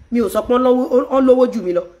mommy mi ò sọ pé on lówó jù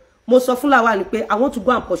mí lọ mo sọ fún Lawal ni pé I want to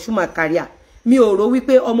go and pursue my career mi ò rò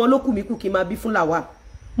wípé ọmọ ló kù mí kù kí n máa bí fún Lawal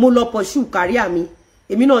mo lọ pursue career mi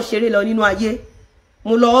èmi náà ṣeré lọ nínú ayé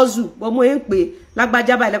mo lọ hustle bó mo ń pè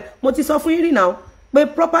lágbájá báyìí mo ti sọ fún yín rí now pé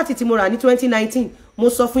property tí mo rà ní 2019 mo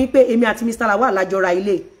sọ fún yín pé èmi àti Mr. Lawal lájọ ra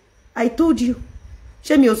ilé I told you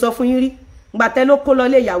ṣé mi ò sọ fún yín rí gbà tẹ́ ló kó lọ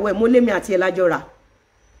lé ìyàwó ẹ̀ mo lé mi àti ẹ̀ lájọ ra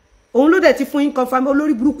òun ló dẹ̀ ti fún yín confirm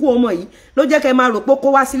olórí burúkú ọmọ yìí ló jẹ́ kẹ́ máa rò pé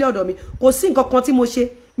kó wá sílé ọ̀dọ̀ mi kò sí nǹkan kan tí mo ṣe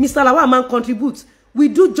Mr. Lawal man contribute we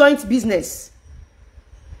do joint business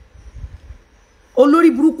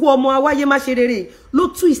olórí burúkú ọmọ awáyé má ṣe rere ló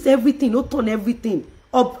twist everything ló turn everything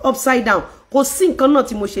upside down kò sí nǹkan náà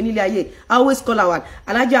tí mo ṣe nílé ayé I always call Lawal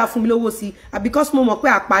alájà fún mi lówó sí because mo mọ̀ pé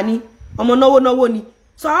àpá ni ọmọ náwó ni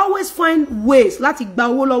so I always find ways láti gba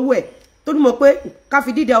owó lọ́wọ́ ẹ̀ tó ní mọ̀ pé ká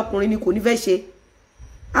fi dídẹ ọkùnrin ni kò ní fẹ́ ṣe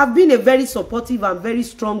I've been a very supportive and very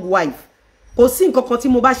strong wife kò sí nǹkan kan tí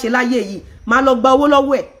mo bá ṣe láyé yìí máa lọ gba owó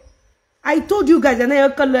lọ́wọ́ ẹ̀ I told you guys ẹ̀nà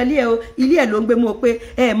ẹ̀kan lọ ilé ẹ̀ ló ń gbé mọ́ pé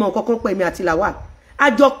mọ̀ nǹkan kan pẹ̀ mi àti Lawal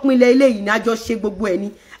àjọ pinlẹ̀ ilé yìí ni àjọ ṣe gbogbo ẹ̀ ni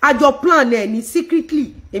àjọ plan ẹ̀ ni secretly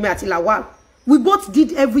èmi àti Lawal we both did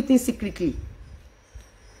everything secretly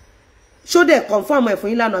ṣó dẹ̀ confirm ẹ̀ fún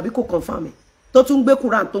yín lánàá àbí kò confirm ẹ̀ tó tún gbé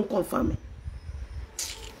Quran tó ń confirm ẹ̀.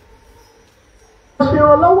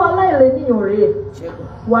 ìrànlọ́wọ́ aláìlẹ́nìyàn rèé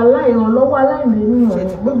wàhálà ìrànlọ́wọ́ aláìlẹ́nìyàn rèé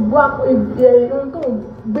gbogbo ohun tó ń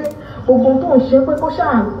gbé gbogbo ohun tó ń ṣe pé kó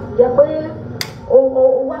ṣáà jẹ́ pé o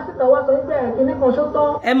wá síta wá sọ pé kíní kan ṣó tán.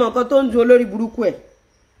 ẹ mọ nǹkan tó ń ju olórí burúkú ẹ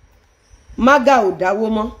mága ò dáwó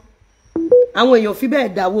mọ́ àwọn èèyàn fi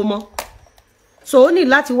bẹ́ẹ̀ dáwó mọ́ so ó ní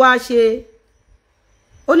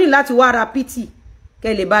láti wá ra pity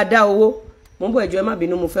kẹ́ lè bá dá owó mo ń bọ̀ ẹjọ́ ẹ má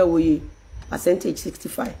bínú mo fẹ́ wòye percentage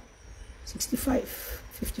 65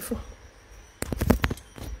 54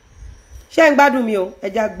 ṣé ń gbádùn mi o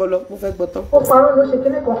ẹja gbọ́lọ mo fẹ́ gbọ́ tán. ó parọ́ ló ṣe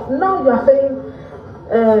kíní kan now you are saying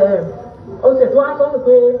ó ṣe tó wá sọ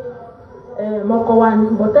pé mọ́kọ wa ni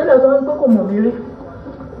bọ̀tẹ́lẹ̀ sọ pé kò mọ̀ mí rí.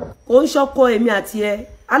 ó ń ṣọ́kọ èmi àti ẹ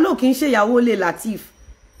aló kì í ṣèyàwó lè Latif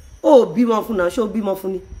ó bímọ fún náà ṣó bímọ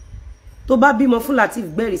fún ni tó bá bímọ fún Latif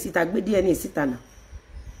gbẹ̀rì síta gbé DNA síta náà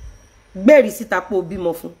gbẹ̀rì síta pé ó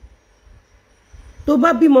bímọ fún tó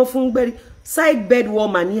bá bímọ fún gbẹ̀rì side bed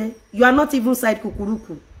woman yẹn you are not even side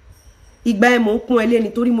kukuruku ìgbà ẹ mò ń kún ẹ lé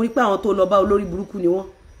nítorí mo rí pé àwọn tó lọ bá olórí burúkú ni wọ́n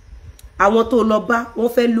àwọn tó lọ bá wọ́n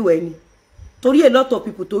fẹ́ lù ẹ ni torí a lot of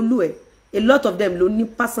people tó lù ẹ a lot of them ló ní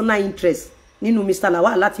personal interest nínú Mr.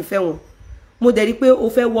 Lawal láti fẹ́ wọn mo dẹ̀ rí pé o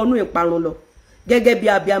fẹ́ wọnú ìparun lọ gẹ́gẹ́ bí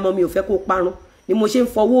abiyamọ mi ò fẹ́ kó parun ni mo ṣe ń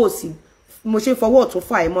fọwọ́ òsì mo ṣe ń fọwọ́ ọ̀tún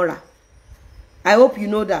fà ẹ́ mọ́ra I hope you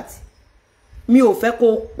know that mi ò fẹ́ kó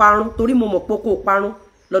parun torí mo mọ̀ pé kó parun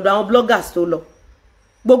lọ́dọ̀ àwọn bloggers tó lọ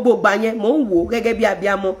gbogbo ìgbà yẹn mò ń wò gẹ́gẹ́ bí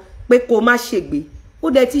abiyamọ pé kó má ṣègbé ó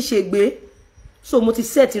dẹ̀ ti ṣègbé so mo ti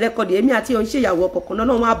set record èmi àti òun ṣèyàwó kọ̀ọ̀kan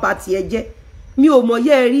náà wọ́n á bà tiẹ̀ jẹ́ mi ò mọ̀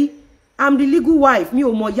yẹ́ ẹ rí I'm the legal wife mi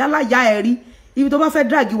ò mọ̀ yálà yá ẹ rí ibi tó bá fẹ́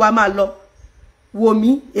drag wa máa lọ wò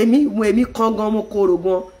mí èmi kan gan mo kóró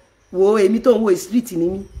gan wò èmi tó ń wo street ni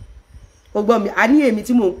mí ó gbọ́ mi a ní èmi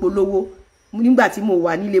tí mò ń polówó nígbà tí mo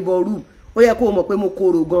wà ní labour room ó yẹ kó o mọ̀ pé mo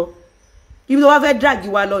kóró gan ibi tó bá fẹ́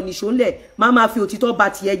drag wa lọ nìṣó ńlẹ̀ máa fi òtítọ́ bà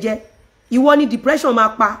tiẹ̀ jẹ́ ìwọ ni depression máa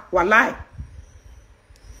pa wàláì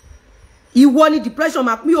ìwọ ni depression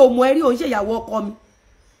máa pín òmò ẹrí òun ṣèyàwó ọkọ mi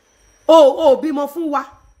o bímọ fún wa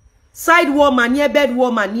side woman ni ẹ bed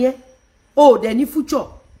woman ni ẹ o dẹ̀ ní future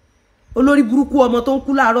olórí burúkú ọmọ tó ń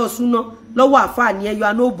kú láàárọ̀ súná lọ́wọ́ àfáà ni ẹ you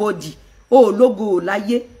are nobody o lógo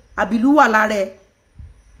láyé àbìlú wà lára ẹ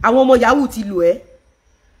àwọn ọmọ yahoo ti lù ẹ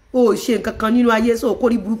o ṣe nǹkan kan nínú ayé so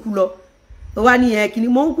kórí burúkú lọ tó wá ní ẹ kìíní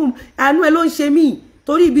mo ń kú àánú ẹ ló ń ṣe mí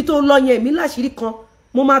torí ibi tó lọ yẹn èmi láṣìírí kan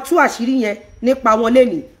mo máa tú àṣírí yẹn nípa wọn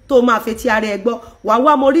lẹ́nìí tó máa fetí ara ẹ gbọ́ wà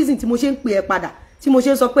wá mọ reason tí mo ṣe ń pè ẹ padà tí mo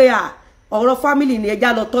ṣe ń sọ pé ọ̀rọ̀ family ni ẹja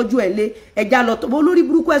lọ tọ́jú ẹ̀ lé ẹja lọ tọ́ olórí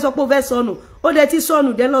burúkú ẹ sọ pé ó fẹ́ sọnù ó dẹ̀ ti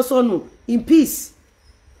sọnù dẹ́ lọ sọnù in peace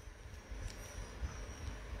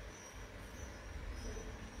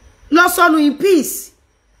lọ sọnù in peace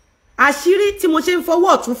àṣírí tí mo ṣe ń fọwọ́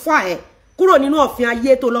ọ̀tún fà ẹ́ kúrò nínú ọ̀fìn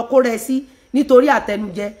ayé tó lọ kó rẹ sí nítorí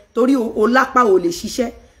àtẹnujẹ torí o lápá ò lè ṣiṣẹ́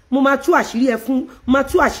mo máa tú àṣírí ẹ fún máa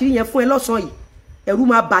tú àṣírí yẹn fún ẹ lọ́sàn yìí ẹ̀rù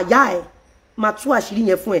máa bàyá ẹ máa tú àṣírí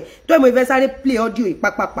yẹn fún ẹ tó mo fẹ́ sáré play audio yìí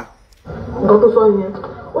pápápá. nǹkan tó sọ yẹn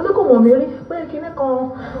ó ní kò mọ̀ mí rí pé kinní kan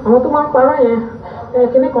àwọn tó máa ń parọ́ yẹn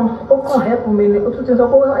kinní kan ó kàn help mi ni ó tún ti sọ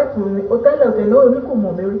pé help mi ó tẹ́lẹ̀ òtẹ́lẹ̀ ó ní kò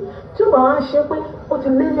mọ̀ mí rí tí ó bá wá ń ṣe pé ó ti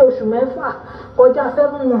lé ní oṣù 6 kọjá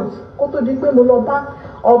 7 months kó tó di pé mo lọ bá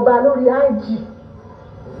ọba lórí IG.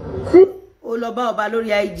 tí ó lọ bá ọba lórí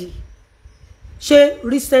IG ṣé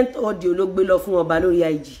recent audio ló gbé lọ fún ọba lórí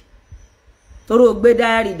IG torí ó gbé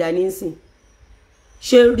diary dání nsìn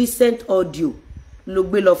ṣé recent audio ló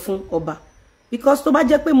gbé lọ fún ọba because tó bá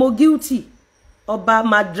jẹ́ pé mo guilty ọba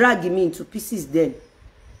ma drag me into pieces then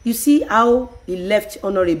you see how he left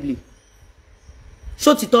honorably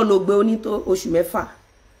ṣó ti tọ́ ló gbé oní tó oṣù 6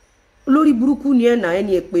 olórí burúkú ni ẹ̀nà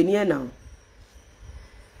ẹni èpè ni ẹ̀nà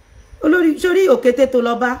olórí sórí òkété tó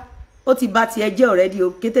lọ bá ó ti bá tiẹ̀ jẹ́ already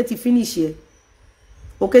òkété ti finish ẹ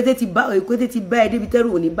òkété ti bá ẹ débi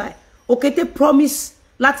tẹ́rù òní báyìí òkété promise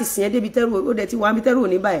láti sìn ẹ débi tẹ́rù ó dẹ̀ ti wà mí tẹ́rù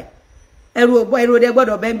òní báyìí ẹrù ọdẹ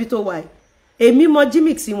gbọ́dọ̀ bẹ́ẹ̀ bí tó wà ẹ èmi mọ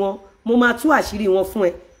gimmick sí wọn mo máa tú àṣírí wọn fún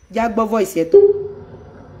ẹ já gbọ́ voice ẹ tó.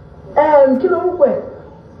 kí ló rúkọ ẹ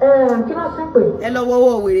kí ló sì ń pè. ẹ lọ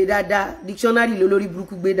wọ́wọ́ wèrè dáadáa dictionary ló lórí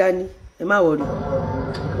burúkú gbé dání ẹ má wọrí.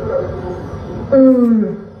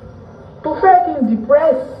 tó fẹ́ kí n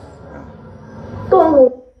depress tó ń wo.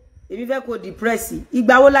 èmi fẹ́ kó depress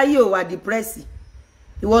ìgbà wo láyé ò wà depress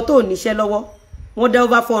ìwọ tó níṣẹ́ lọ́wọ́ wọ́n dá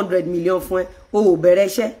over 400 million fún ẹ o ò bẹ̀rẹ̀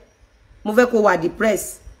iṣẹ́ mo fẹ́ kó wà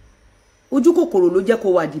depress ojú kòkòrò ló jẹ́ kó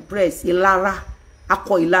wà depress ìlara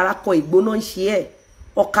akọ ìlara kọ ìgbóná ń ṣe ẹ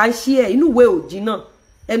ọ̀ka ń ṣe ẹ inú ìwé ò jiná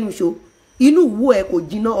ẹnu ṣo inú ìwé ẹ kò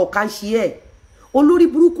jiná ọ̀ka ń ṣe ẹ olórí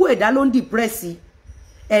burúkú ẹ̀dá ló ń depress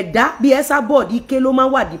ẹ̀dá bí ẹsà board ike ló máa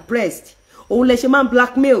ń wà depressed òun lè ṣe máa ń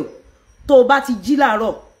blackmail tó o bá ti jí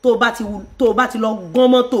láàárọ̀ tó o bá ti lọ gán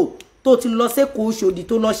mọ́tò tó o ti lọ sẹ́kọ̀ọ́ Òṣòdì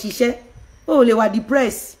tó lọ ṣiṣẹ́ ó lè wà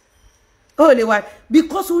depressed ó lè wà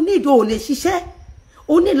because o need o lè ṣiṣẹ́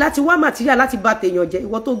o ní láti wá material láti bá tèèyàn jẹ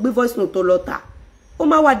ìwọ tó gbé voice note tó lọ tà ó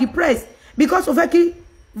máa wà depressed because o fẹ́ kí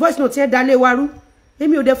voice note yẹn dalé wa rú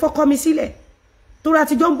èmi ò dẹ̀ fọ́kọ́ mi sílẹ̀ torí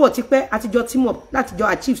àtijọ́ ń bọ̀ tipẹ́ àtijọ́ team up látijọ́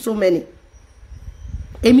achieve so many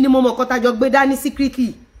èmi ni mo mọ̀ kọ́ta jọ gbé dání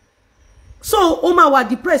secretly so ó máa wà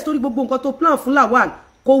depressed torí gbogbo nǹkan tó plan fún Lawal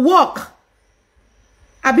kò work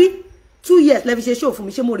àbí 2 years lẹ fi ṣe show fún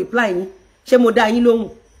mi ṣé mo reply yín ṣé mo dá yín lóhùn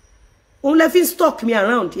òun lẹ fi stock me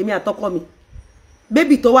around èmi àtọkọ mi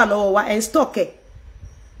baby tó wà lọ́wọ́ wa en stock ẹ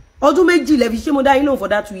ọdún méjì lẹ fi ṣe mo dá yín lóhùn for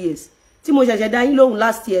that 2 years tí mo ṣẹ̀ṣẹ̀ dá yín lóhùn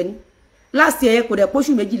last year ni last year kò dẹ̀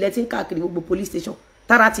pósù méjì lẹ tin káàkiri gbogbo police station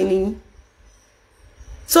tara ti ni yín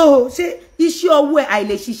so ṣé iṣẹ́ ọwọ́ ẹ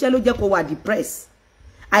àìlè ṣiṣẹ́ ló jẹ́ kó wà depressed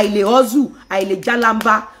àìlè hustle àìlè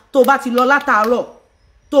jalamba tó bá ti lọ látàárọ̀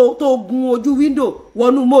tó gun ojú window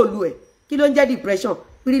wọnú mọ́ọ̀lù ẹ̀ kí ló ń jẹ́ depression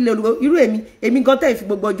irú èmi gan tẹ́ fi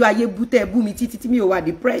gbogbo ọjọ́ ayé bú tẹ́ bú mi títí tí mi ò wà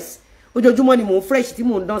depressed ojoojúmọ́ ni mò ń fresh tí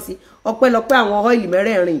mò ń dán sí ọpẹ́lọpẹ́ àwọn oil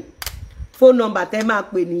mẹ́rẹ̀ẹ̀rin phone number tẹ́ máa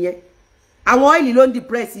pè nìyẹn àwọn oil ló ń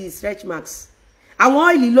depress stretch marks àwọn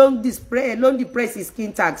oil ló ń depress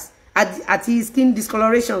skin tags àti skin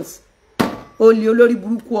discolorations olè olórí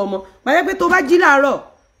burúkú ọmọ báyẹ̀ pé tó bá jí láàárọ̀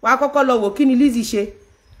wàá kọ́kọ́ lọ wò kí ni Lizzy ṣe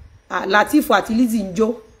Latifu àti Lizzy ń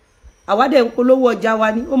jó àwádẹ́ ń polówó ọjà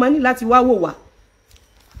wa ni ó máa ní láti wá wò wá.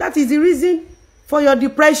 That is the reason for your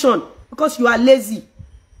depression because you are lazy.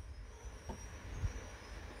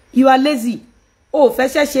 You are lazy. Oh, fẹ́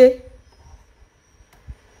ṣẹ̀ṣẹ̀.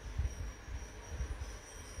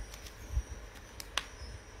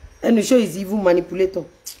 And you show is evil manipulator.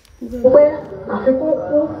 Pé àfikún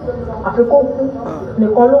kú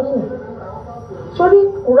nìkan ló kù. Sórí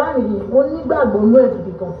Kùránì yìí mo nígbàgbọ́ nínú ẹ̀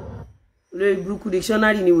gidi gan. Lórí burúkú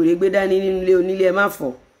dictionary ni wèrè gbé dání nínú ilé onílé ẹ má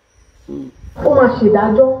fọ́. Ó máa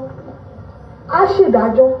ṣèdájọ́ á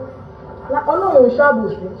ṣèdájọ́ Ọlọ́run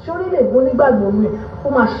ṣàbòsí sórí lè gbó nígbàgbọ́ mi ó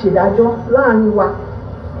máa ṣèdájọ́ láàrin wa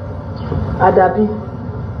àdàbí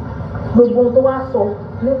gbogbo tó wá sọ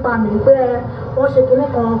nípa mi pé wọ́n ṣe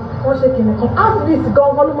kinní kan atleast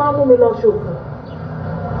gangan ló máa mú mi lọ ṣògùn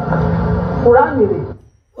Kùránì rè.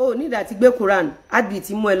 Ó ní ìdá ti gbé Quran adbi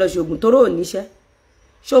ti mú ẹ lọ ṣògùn toró ò níṣẹ́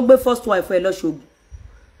ṣó gbé first wife ẹ lọ ṣògùn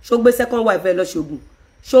ṣó gbé second wife ẹ lọ ṣògùn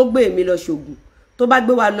ṣó gbé èmi lọ ṣògùn tó bá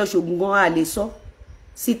gbé wa lọ ṣògùn gan a lè sọ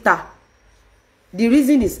síta the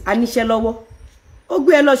reason is aníṣẹ́ lọ́wọ́ ó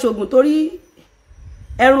gbé ẹ lọ ṣògùn torí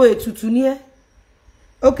ẹrun ètùtù ní ẹ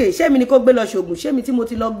okay ṣé mi ni kó gbé lọ ṣògùn ṣé mi tí mo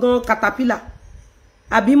ti lọ gan caterpillar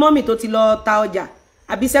àbí mọ́mì tó ti lọ ta ọjà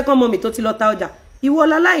àbí second mọ́mì tó ti lọ ta ọjà ìwọ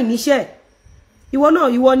láláì níṣẹ́ ìwọ náà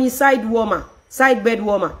ìwọ ni side bed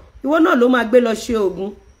warmer ìwọ náà ló máa gbé lọ ṣe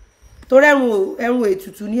ògùn tó rẹrun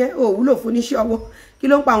ètùtù ní ẹ ò wúlò fún níṣẹ́ ọwọ́ kí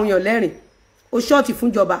ló ń pa àwọn èèyàn lẹ́rìn ó ṣọ́ọ̀tì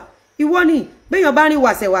fúnjọba ìwọ ni béèyàn bá rìn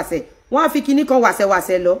wàsẹ̀wàsẹ̀ wọ́n á fi kinní kan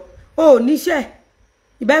wàsẹ̀wàsẹ̀ lọ ó níṣẹ́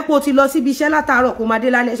ìbẹ́pọ̀ ti lọ síbi iṣẹ́ látàárọ̀ kó máa dé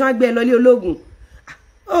lálẹ́ ṣán gbé ẹ lọ lé ológun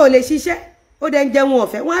ó lè ṣiṣẹ́ ó dẹ̀ ń jẹun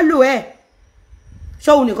ọ̀fẹ́ wọ́n á lò ẹ́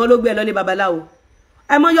ṣọ́hun nìkan ló gbé ẹ lọ lé babaláwo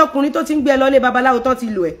àìmọye ọkùnrin tó ti ń gbé ẹ lọ lé babaláwo tán ti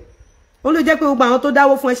lò ẹ́ òun ló jẹ́ pé gbogbo àwọn tó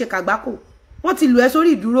dáwó fún ẹ ṣe kàgbákò wọ́n ti lò ẹ́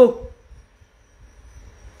sórí ìdúró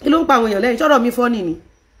kí ló ń pa àwọn èèyàn lẹ́yìn ṣọ́rọ̀ mi fọ́nì ni.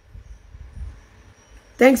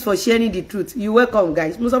 Thanks for sharing the truth. You welcome,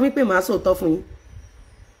 guys. Mo sọ fún pé màá sòótọ́ fún yín.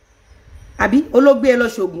 Àbí olóògbé ẹ lọ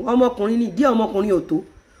ṣògùn ọmọkùnrin ni díẹ̀ ọmọkùnrin ò tó.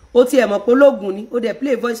 Ó ti ẹ̀ mọ̀ pé olóògùn ni ó dẹ̀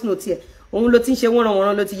play voice note ẹ̀. Òun ló ti ń ṣe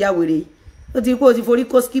wọ́nranwọ̀nran ló ti ya wèrè yìí. Ó ti kó o ti forí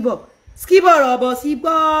kó skibọ̀. Skibọ̀ rọ̀bọ̀ sí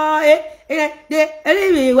gbọ́ de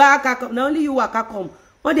ẹlẹ́rìí wa kakọ̀ na only you wa kakọ̀.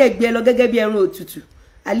 Wọ́n dẹ̀ gbé ẹ lọ gẹ́gẹ́ bí ẹran òtútù.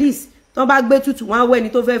 At least tọ́n bá gbé tútù wọ́n á wẹ́ ẹni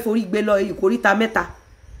tó fẹ́ forí gbé lọ ìkóríta mẹ́ta.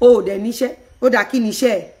 Ó dẹ̀ níṣẹ́ ó dà kí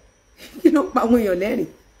níṣẹ́ ẹ̀. Kí ló pa àwọn èèyàn lẹ́rìn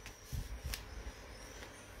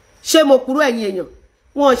ṣé mo kúrò ẹ̀yin èèyàn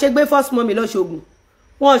wọn ò ṣe gbé first mommy lọ ṣògùn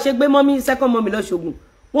wọn ò ṣe gbé mommy second mommy lọ ṣògùn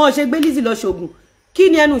wọn ò ṣe gbé Lizzy lọ ṣògùn kí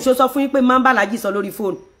ni ẹnu ìṣó sọ fún yín pé máa ń bá Lájí sọ lórí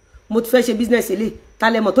fóònù mo ti fẹ́ ṣe business ilé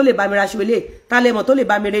talẹ̀mọ̀ tó lè bá mi raṣọ ilé talẹ̀mọ̀ tó lè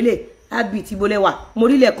bá mi relé habit ibo lẹ́wà mo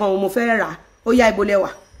rí ilẹ̀ kan mo fẹ́ rà ó yá ibo lẹ́wà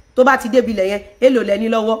tó bá ti débi ilẹ̀ yẹn èlò lẹ́ni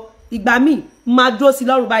lọ́wọ́ ìgbà míì máa dúró sí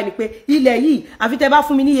lọ́rùn báyìí ni pé ilẹ̀ yìí àfi tẹ́ bá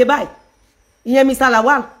fún mi níye báyìí ìyẹn Mr.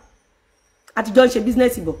 Lawal àtijọ́ ń ṣe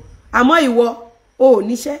business bọ̀ àmọ́ ìwọ o ò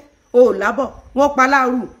níṣẹ́ o ò lábọ̀ wọ́n pa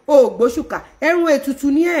láàrú o ò gbóṣùkà ẹrun ètùtù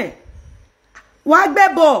ní ẹ̀ wàá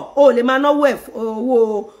gbẹ́bọ̀ o ò lè máa náwó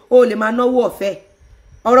owó o ò lè máa náwó ọ̀fẹ́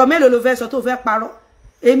ọ̀rọ̀ mélòó ló fẹ́ sọ tó fẹ́ parọ́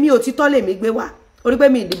èmi òtítọ́ lèmi gbé wá orí pé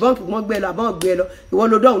mi ìdìbọ́ǹkì wọ́n gbé lọ àbọ̀n gbé lọ ìwọ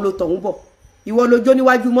ló dọ̀hún ló tọ̀hún bọ̀ ìwọ ló jó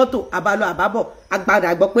níwájú mọ́tò àbálọ àbábọ̀ agbada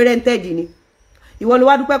àgbọ̀ pé rẹ́ńtẹ́ẹ̀dì ni ìwọ ló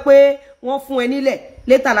wá dúpẹ́ pé wọ́n fún ẹ nílẹ̀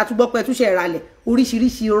létà látúgbọ́ pé túnṣe ìrànlẹ̀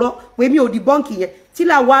oríṣiríṣi irọ́ pé mi ò dìbọ́ǹkì yẹn tí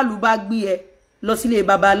Làwálù bá gbé ẹ lọ sílé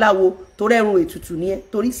babaláwo tó rẹrun ètùtù ní ẹ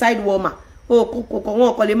torí side warmer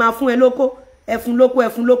wọn kò lè máa fún ẹ lóko ẹfun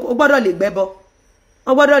lóko ó gbọ́dọ̀ lè gbẹ́bọ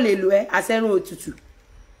wọ́n gbọ́dọ̀ lè lò ẹ àṣẹrun ètùtù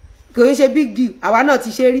kò ń ṣe big deal àwa náà ti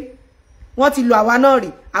ṣe rí wọ́n ti lo àwa náà rí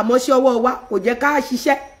àmọ́ iṣẹ́ ọwọ́ wa kò jẹ́ ká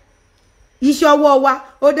ṣiṣẹ́ iṣẹ́ ọwọ́ wa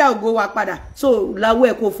ó dá ògo wa padà so láwọ́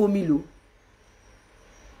ẹ̀ kó fomi lò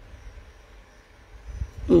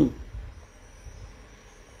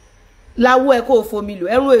láwọ́ ẹ̀ kó fomi lò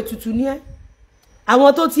ẹrun ètùtù ní ẹ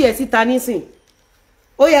àwọn tó tiẹ̀ síta nísìn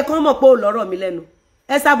ó yẹ kán mọ̀ pé ó lọ́rọ̀ mi lẹ́nu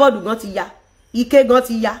Esabod gan ti ya Ike gan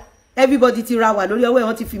ti ya everybody ti ra wà lórí ọwọ́ ẹ̀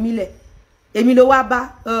wọ́n ti fi mí lẹ̀ èmi ló wá bá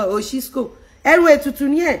Oshisco ẹrun ètùtù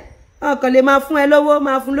ní ẹ ọkàn lè máa fún ẹ lówó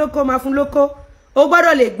máa fún lóko ó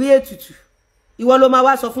gbọ́dọ̀ lè gbé ètùtù ìwọ ló máa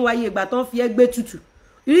wá sọ fún wa iye ìgbà tán fi ẹ gbé tutù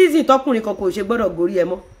reason tọkùnrin kan kò ṣe gbọ́dọ̀ gorí ẹ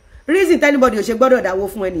mọ́ reason tẹ́nibọ̀dì ò ṣe gbọ́dọ̀ dáwó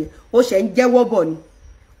fún ẹnìyẹn ó ṣe ń jẹ́wọ́ bọ̀ ni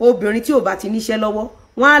obìnrin tí ò bá ti níṣẹ́ lọ́wọ́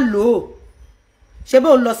wọ́n á lò ó ṣe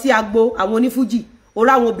bó ń lọ sí agbo àwọn onífújì ó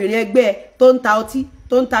ráwọn obìnrin ẹgbẹ́ ẹ tó ń ta ọtí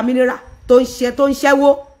tó ń ta mineral tó ń ṣẹ́wó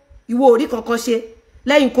ìwọ orí kankan ṣe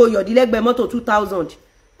lẹ́yìn kó yọ̀dí lẹ́gbẹ̀ẹ́ mọ́tò 2000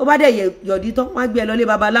 ó bá dẹ̀ yọ̀dí tán wọ́n á gbé ẹ lọ lé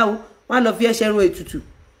babaláwo wọ́n á lọ fi ẹṣẹ́ run ètùtù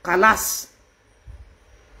kàlásì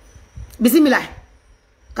bisimilà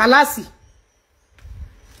kàlásì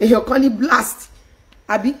èèyàn kan ní blast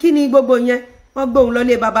àbí kí ni gbogbo yẹn wọ́n gbóhùn lọ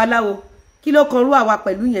lé babaláwo kí ló kan rú àwa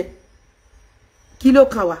pẹ̀lú yẹn kí ló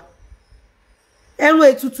kan wá ẹrun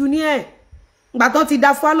ètùtù ní ẹ̀ ìgbà tán ti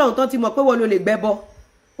dá fọ́lọ́hún tán ti mọ̀ pé wọ́n ló lè gbẹ́bọ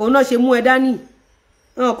òun náà ṣe mú ẹ dání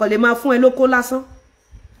wọn kò lè máa fún ẹ lóko lásán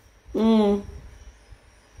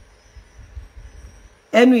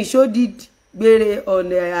ẹnu ìṣó did gbére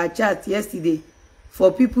on a chat yesterday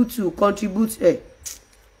for people to contribute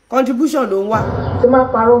contribution ló ń wá. ṣé máa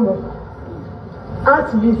parọ́ mọ́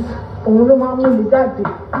activist òun ló máa mú lè jáde.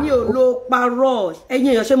 mi ò lo parọ́ ẹ̀yin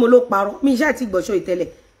èèyàn ṣé mo ló parọ́ mi iṣẹ́ àti ìgbọ̀nsọ̀ ìtẹ́lẹ̀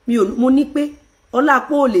mo ní pé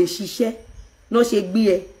ọlápọ̀ ò lè ṣiṣẹ́ náà ṣe gbé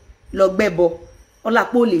ẹ lọ gbẹ́bọ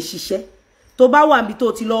ọlápọ̀ ò lè ṣiṣẹ́ tó bá wà níbi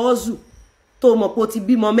tó ti lọ ọ́zù tó mọ̀ pé ó ti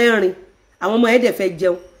bímọ 4 àwọn ọmọ ẹ̀dẹ̀ fẹ́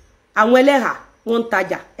jẹun àwọn ẹlẹ́hà wọ́n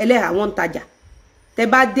ń tajà tẹ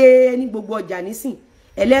bá dé ní gbogbo ọjà nísìn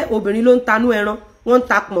obìnrin ló ń tanú ẹran wọ́n ń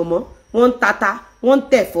ta pọ̀nmọ́ wọ́n ń tata wọ́n ń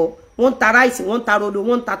tẹ̀fọ́ wọ́n ń ta ráìsì wọ́n ń ta rodo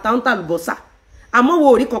wọ́n ń tata wọ́n ń ta àlùbọ́sà àmọ́ wo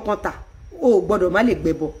orí kankan ta o gbọ́dọ̀ má lè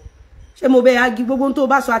gbẹ́bọ ṣé mo bẹ agi gbogbo tó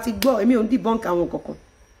bá sọ àti gbọ́ èmi ò ń dìbọ́ǹkì àwọn kankan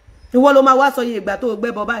ìwọ ló máa wá sọ iye ìgbà tó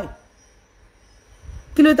gbẹ́bọ báyìí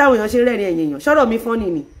kí ló táwọn èèyàn ṣe rẹ́rìn ẹ̀yìn èèyàn ṣọ́rọ̀ mi fọ́nì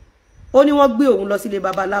ni ó ní wọ́n gbé òun lọ sílé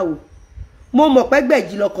babaláwo mo mọ̀ pé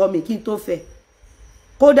gbẹ̀jì lọkọ mi kí n tó fẹ́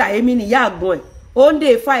kódà èmi nìyá àgbọn ẹ̀ ó ń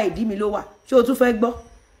dé fa ìdí mi ló wà ṣé o tún fẹ́ gbọ́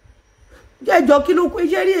jẹ́jọ́ kí ló pé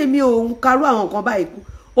ṣé rí èmi ò ń karú àwọn nǹkan báyìí kú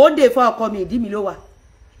ó ń dé fa ọkọ mi ìdí mi ló wà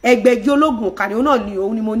ẹgbẹ̀jì ológun kàní òun náà ni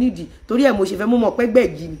òun ni mo nídìí torí ẹ̀ mo ṣe fẹ́ mú mọ̀ pé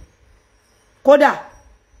gbẹ̀jì ni kódà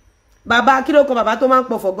bàbá kí ló kọ bàbá tó máa ń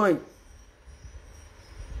pọ̀ fọ̀gàn yìí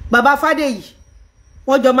bàbá Fádèyí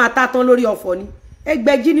wọ́n jọ máa ta tán lórí ọ̀fọ̀ ni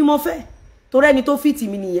ẹgbẹ̀jì ni mo fẹ́ torí ẹni tó fìtì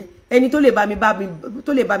mi nìyẹn ẹni tó lè bá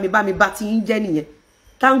mi bá ti ń jẹ́ nìyẹn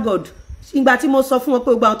thank God ìgbà tí mo sọ fún wọn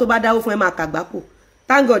pé gbogbo àwọn tó bá dáwó fún ẹ máa kàgbákò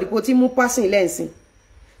thank God kò tí mú pásìn lẹ́ǹsìn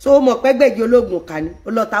so ó mọ̀ pé gbẹ̀jì ológun kà ní ó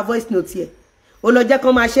lọ ta voice note ẹ̀ ó lọ jẹ́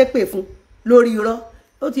kán máa ṣépè fún lórí irọ́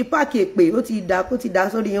ó ti páàkì èpè ó ti dá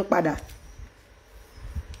sórí yín padà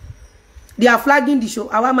they are flagging the show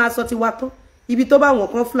àwa máa sọ ti wá tán ibi tó bá wọn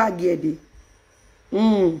kan flag ẹ̀ dé.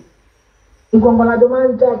 ìgbọ̀ngànlájọ máa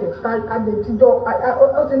ń jáde kájẹ tíjọ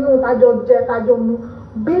ó ti ní tájọ jẹ tájọ mú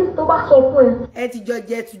bí tó bá sọ fún ẹ. ẹ ti jọ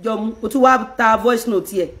jẹ ti jọ mú o tún wá ta voice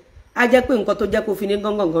note ẹ á jẹ́ pé nǹkan tó jẹ́ kó fi ní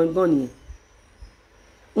gángan nìyẹn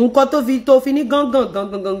nǹkan tó fi ní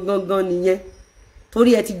gángan nìyẹn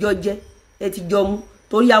torí ẹ ti jọ jẹ ẹ ti jọ mú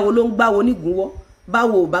torí awo ló ń gbáwo nígúnwọ́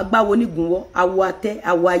báwo ò bá gbáwo nígúnwọ́ awo atẹ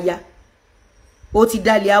awo aya ó ti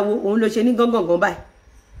dalẹ̀ awo òun ló ṣe ní gángan báyìí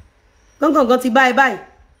gángan ti báyìí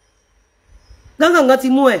gángan ti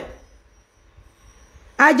mú ẹ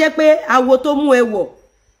á jẹ́ pé awo tó mú ẹ wọ̀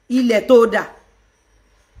ilẹ̀ tó dà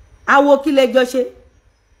awo kí lẹjọ ṣe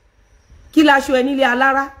kí láṣọ ẹ nílé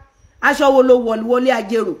alára aṣọ wo ló wọlé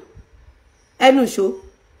ajérò ẹnu ṣó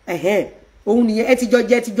òun nìyẹn ẹ ti jọ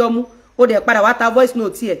jẹ ti jọ mú ó dẹ̀ padà wá ta voice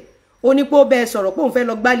note ẹ ó ní pé ó bẹ́ẹ̀ sọ̀rọ̀ pé òun fẹ́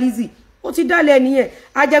lọ gbá Lizzy ó ti dálẹ̀ nìyẹn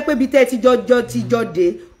á jẹ́ pé bí tẹ́ ti jọ dé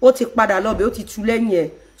ó ti padà lọ́bẹ̀ ó ti tú lẹ́yìn ẹ̀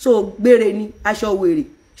so gbére ni aṣọ wèrè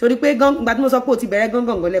sórí pé ìgbà tí mo sọ pé ó ti bẹ̀rẹ̀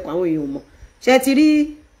gángan lẹ́kọ̀ọ́ àwọn èèyàn mọ̀ ṣe ti rí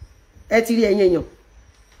ẹ̀yin èèyàn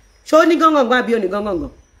ṣó ní gángan àbí òní gángan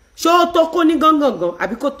ṣó tó kó ní gángan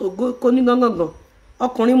àbí kó ní gángan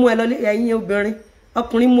ọkùnrin mú ẹ lọlé ẹ̀yin obìnrin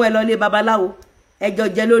ọkùnrin mú ẹ lọlé babaláwo ẹjọ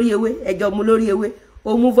jẹ lórí ewé ẹjọ mu lórí ewé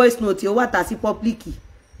o mú voice note ó wà tà sí public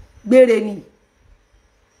gbére ni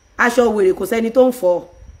aṣọ wèrè kò sẹ́ni tó ń fọ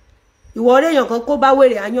ìwọ ọ̀rẹ́ èèyàn kan kó bá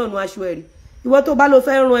wèrè àyànnú aṣọ ẹ̀rí ìwọ tó bá lọ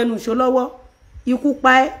fẹ́ ran ẹnu ìṣó lọ́wọ́ ikú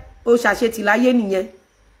pa ẹ́ ó ṣàṣetì láyé nìyẹn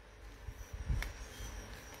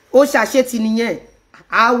ó ṣàṣetì nìyẹn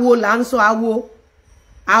awo là ń sọ awo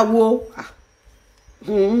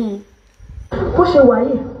bó ṣe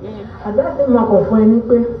wáyé àdáṣe máa kàn fún ẹni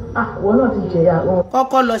pé àwọn náà ti jẹyà wọn.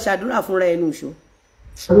 kọ́kọ́ lọ ṣàdúrà fúnra ẹnu ìṣó.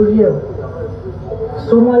 lórí ẹ̀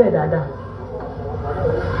so mọ́lẹ̀ dáadáa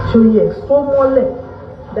ṣòye so mọ́lẹ̀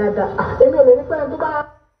dáadáa èmi ò lè ní pẹ́ẹ́n tó bá.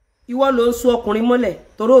 ìwọ ló ń so ọkùnrin mọ́lẹ̀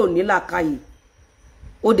torí ò ní làákàyè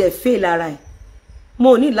ó dẹ̀ fẹ́ lára ẹ̀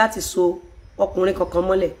mo ní láti so ọkùnrin kankan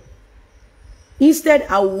mọ́lẹ̀ instead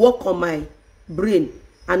I work on my brain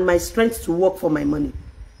and my strength to work for my money.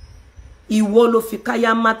 Ìwọ ló fi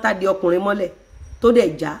káyà mátà di ọkùnrin mọ́lẹ̀ tó dẹ̀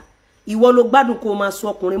já ìwọ ló gbádùn kó máa so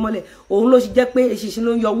ọkùnrin mọ́lẹ̀ òun ló ṣe jẹ́ pé eṣinṣin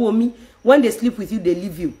ló ń yọ owó omi when they sleep with you they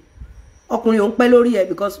leave you ọkùnrin òun pẹ́ lórí ẹ̀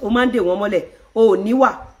because o máa ń dè wọ́n mọ́lẹ̀ o ò níwà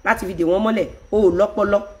láti fi dè wọ́n mọ́lẹ̀ o ò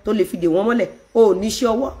lọ́pọlọ tó lè fi dè wọ́n mọ́lẹ̀ o ò níṣẹ́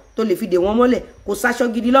ọwọ́ tó lè fi dè wọ́n mọ́lẹ̀ kò sáṣọ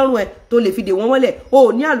gidi lọ́rùn ẹ̀ tó lè fi dè wọ́n mọ́lẹ̀ o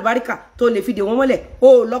ò ní àlùbáríkà tó lè fi dè wọ́n mọ́lẹ̀ o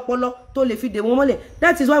ò lọ́pọlọ tó lè fi dè wọ́n mọ́lẹ̀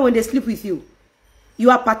that is why when they sleep with you you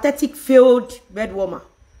are pathetic failed bedwarmer.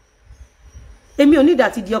 Èmi ò ní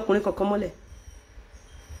ìdàtí di ọkùnrin kankan mọ́lẹ̀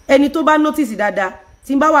ẹni tó bá notice dáadáa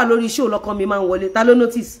tí n bá wà lórí show lọ́kàn mi máa ń wọlé ta ló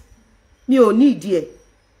notice mi ò ní ìdí ẹ̀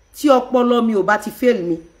tí ọpọlọ mi ò bá ti fail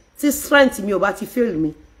mi tí strength mi ò bá ti fail mi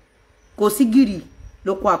kò sí gìrì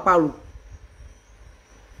ló kó àparò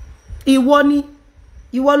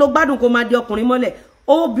ìwọ ló gbádùn kó máa di ọkùnrin mọ́lẹ̀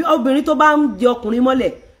obìnrin tó bá ń di ọkùnrin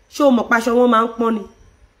mọ́lẹ̀ ṣé o mọ̀ paṣọ wọn máa ń pọ́n ni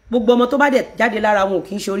gbogbo ọmọ tó bá dẹ̀ jáde lára wọn ò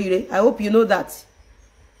kì í ṣoríire I hope you know that.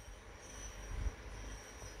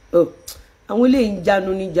 Àwọn ilé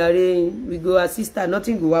ìjánu ní jàre we go assist her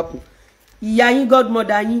nothing go happen ìyá yín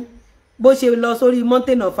godmother yín bó ṣe lọ sórí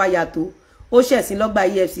mountain of fire tó ó ṣẹ̀sìn lọ́gbà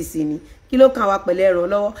EFCC ni kí ló kàn wá pẹ̀lẹ́ ẹ̀ràn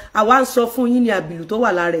lọ́wọ́ àwa ń sọ fún yín ní àbìlù tó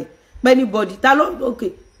wà lára ẹ̀ anybody ta ló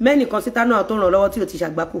okay mẹ́nìkan síta náà tó ràn lọ́wọ́ tí ò ti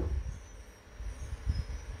ṣàgbákò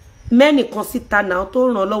mẹ́nìkan síta náà tó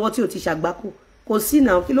ràn lọ́wọ́ tí ò ti ṣàgbákò kò sí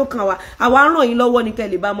náà kí ló kàn wá àwa ràn yín lọ́wọ́ ní kẹ́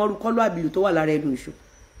lè bá mọ́rú kọ́lọ́ àbìlù tó wà lára ẹ̀dùn ìṣó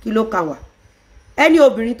kí ló kàn wá ẹni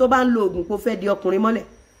obìnrin tó bá ń lo oògùn kó fẹ́ di ọkùnrin mọ́lẹ̀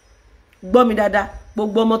gbọ́ mi dáadáa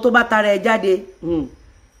gbogbo ọmọ tó bá tara ẹ jáde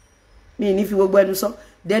mi ní fi gbogbo ẹnu sọ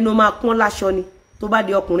dẹnu máa pọ́n láṣọ ni tó bá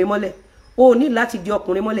di ọkùnrin mọ́lẹ̀ o ní láti di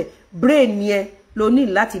ọkùnrin mọ́lẹ̀ brain yẹn ló ní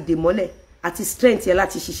láti dè mọ́lẹ̀ àti strength yẹn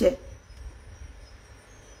láti ṣiṣẹ́.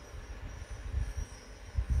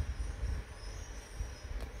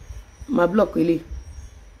 máa block ele.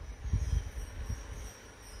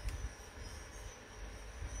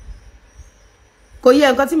 Kò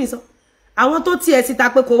yẹ nǹkan tí mi sọ àwọn tó tiẹ̀ síta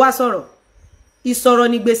pé kó wá sọ̀rọ̀ ìsọ̀rọ̀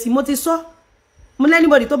ní gbèsè mo ti sọ mo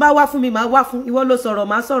anybody tó bá wá fún mi máa wá fún, ìwọ ló sọ̀rọ̀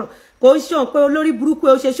máa sọ̀rọ̀. Kò ṣe pé olórí burúkú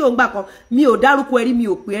ó ṣe show ńgbà kan, mi ò dárúkọ ẹ rí, mi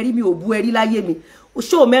ò pè ẹ rí, mi ò bú ẹ rí láyé mi.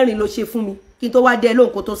 Show mẹ́rin ló ṣe fún mi kí n tó wá dé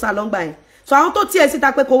lóhùn kó tó sá lọ́ngbà yẹn. So àwọn tó tiẹ̀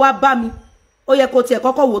síta pé kó wá bá mi, ó yẹ kó tiẹ̀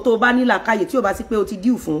kọ́kọ́ wò tó bá ní làákàyè tí ò bá sí pé o ti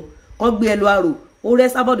díù fún kán gbé ẹ lọ àrò ó rẹ́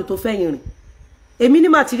sábọ̀dù tó fẹ́yìn rìn. Èmi ní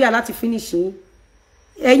material láti finish yín,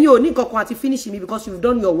 ẹ̀yin ò ní kankan àti finish me because you've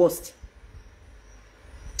done your worst.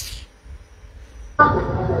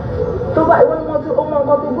 tó bá ìwọ ni mo ti ọmọ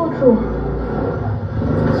nǹkan tó go through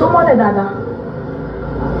súnmọ́lẹ̀ dáadáa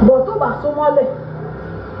bọ̀ tó bá súnmọ́lẹ̀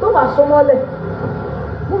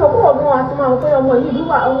mo mọ̀ púpọ̀ gan àti máa pé ọmọ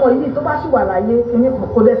yìí tó bá sì wà láyé kìíní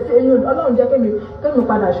kò dẹ̀ sí eyín Ọlọ́run jẹ́ kémi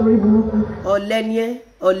padà sórí burúkú. Ọ̀lẹ ni ẹ́,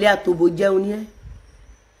 ọ̀lẹ àtòbò jẹun ni ẹ́.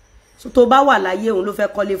 So tó bá wà láyé òun ló fẹ́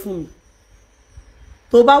kọ́lé fún mi,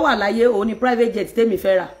 tó bá wà láyé òun ni private jet tèmi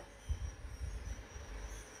fẹ́ rà.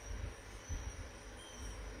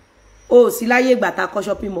 O sì láyé ìgbà tá kọ́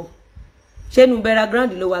shopping mall, ṣé inú Bera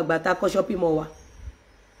Grand ló wà ìgbà tá kọ́ shopping mall wa,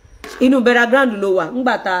 inú Bera Grand ló wà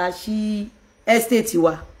ńgbà tá ṣí estate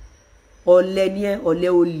wa. Ọ̀lẹ ni ẹ́, ọ̀lẹ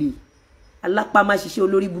olè alápámá ṣiṣẹ́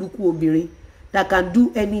olórí burúkú obìnrin that can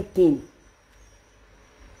do anything.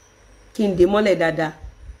 Kí n dé mọ́lẹ̀ dáadáa,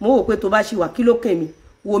 mo wò pé tó bá ṣì wà kí ló kàn mí,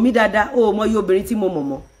 wò mí dáadáa. O mọ iye obìnrin tí mo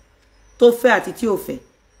mọ̀mọ́ tó fẹ́ àti tí ò fẹ́,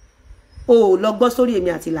 o lọ gbọ́ sórí èmi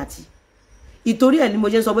àti Láti. Ìtorí ẹ̀ ni mo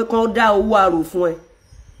jẹ́ sọ pé kán dá owó àrò fún ẹ.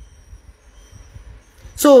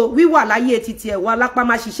 So wíwà láyé títí ẹ wà lápá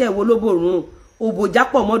má ṣiṣẹ́ ìwọ lóbòrùn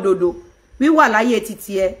òbòjápọ̀ mọ́dodo. Wíwà láyé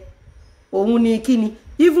títí ẹ òun ni kíni,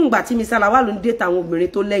 even gbà tí mi Salawa ló ń dé tàwọn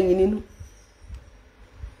obìnrin tó lẹ́yìn nínú.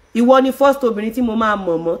 Ìwọ ni first obìnrin tí mo máa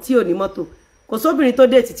mọ̀mọ́ tí ò ní mọ́tò. Kò sóbìnrin tó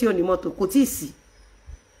déètì tí ò ní mọ́tò, kò tíì sí.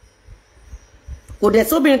 Kò dẹ̀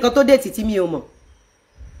sóbìnrin kan tó déètì tí mi ò mọ̀.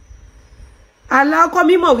 Alákọ̀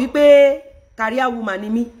mi mọ̀ wípé career woman ni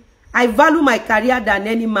mi. I value my career than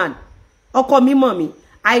any man. Ọkọ mi mọ̀ mi.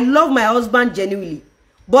 I love my husband genuinely.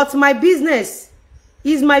 But my business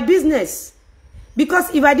is my business.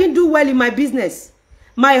 Because if I didn't do well in my business,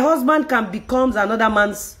 my husband can become another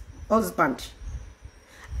man's husband.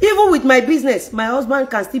 Even with my business, my husband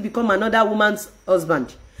can still become another woman's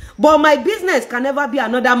husband. But my business can never be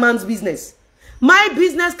another man's business. My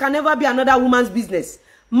business can never be another woman's business.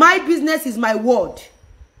 My business is my word.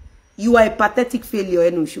 You are a pathetic failure,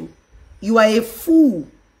 Enusho. You are a fool.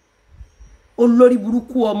 Olórí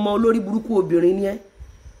burúkú ọmọ, olórí burúkú obìnrin ni ẹ́.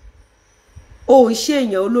 O ṣe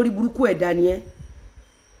èyàn olórí burúkú ẹ̀dá ni ẹ́.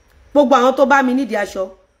 Gbogbo àwọn tó bá mi nídìí aṣọ,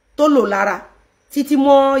 tó lò lára, títí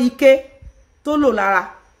mọ́ ike, tó lò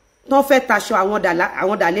lára, tó fẹ́ taṣọ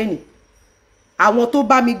àwọn dàlẹ́ni. Àwọn tó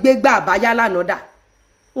bá mi gbé gbà àbáyá lánàá dà,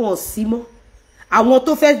 wọn ò sí mọ́. Àwọn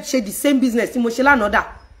tó fẹ́ ṣe the same business tí mo ṣe lánàá dà,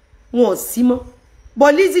 wọn ò sí mọ́.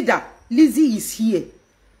 But Lizzy da, Lizzy is here.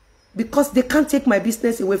 Because they can't take my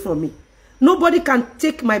business away from me. Nobody can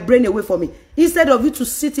take my brain away from me. Instead of you to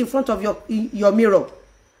sit in front of your mirror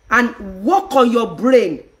and work on your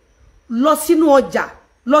brain. Lọ sínú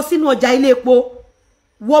ọjà ilé epo.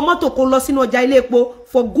 Wọ mọ́tò kó lọ sínú ọjà ilé epo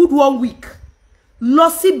for good 1 week. Lọ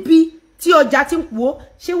síbi tí ọjà ti ń pọ̀.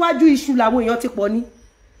 Ṣé wájú iṣu làwọn èèyàn ti pọ̀ ni?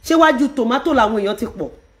 Ṣé wájú tomato làwọn èèyàn ti pọ̀?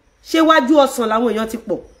 Ṣé wájú ọsàn làwọn èèyàn ti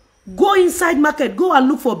pọ̀? Go inside market, go and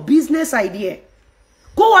look for business idea.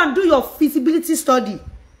 Go and do your feasibility study.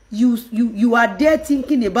 You are there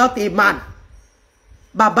thinking about a man.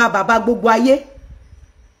 Baba gbogbo ayé.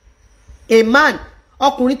 A man.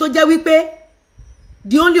 Ọkùnrin tó jẹ́ wípé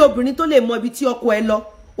the only obìnrin tó lè mọ ibi tí ọkọ ẹ lọ,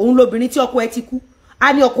 òun lobìnrin tí ọkọ ẹ ti kú.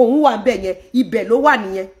 A ní ọkọ òun wà ńbẹ̀ yẹn, ibẹ̀ ló wà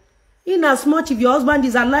nìyẹn. In as much if your husband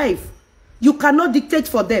is alive, you cannot dictate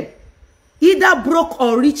for them. Either broke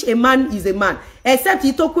or rich, a man is a man. Except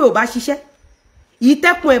yìí tó kú ò bá ṣiṣẹ́. Yìí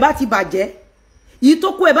tẹ́kùn ẹ̀ bá ti bàjẹ́. Yìí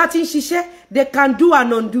tó kú ẹ̀ bá ti ń ṣiṣẹ́, they can do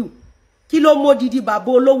and undo. Kí ló mọ didi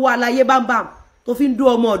bàbá olówó aláyé bámbám tó fi ń dó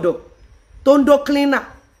ọmọ ọ̀dọ̀, tó ń dó cleaner,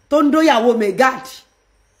 tó ń dó ìyàwó megad.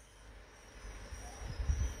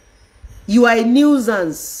 You are a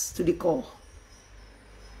nuisance to the core.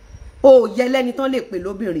 Oh, yẹlẹ́ni tán lè pè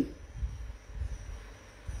lóbìnrin.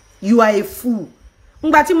 You are a fool.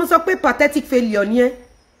 Ngbà tí mo sọ pé pathetic failure ni ẹ́.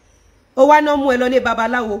 Ó wá náà mú ẹ lọ lé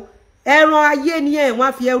babaláwo. Ẹran ayé ni ẹ́, wọ́n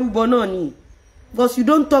á fi ẹrú bọ náà ni. Because you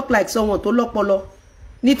don't talk like someone tó lọ́pọlọ.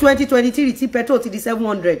 Ní 2023 tí petrol ti di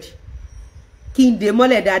 700. Kí n dé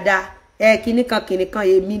mọ́lẹ̀ dáadáa. Kíní kan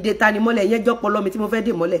èmi dé ta ni mọ́lẹ̀. Ìyẹn jẹ́ ọpọlọ mi tí mo fẹ́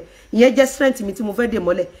dé mọ́lẹ̀. Ìyẹn jẹ́ strength mi tí mo fẹ́ dé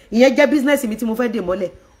mọ́lẹ̀. Ìyẹn jẹ́ business mi tí mo fẹ́ dé mọ́lẹ̀.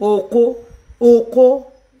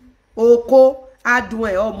 Oko adùn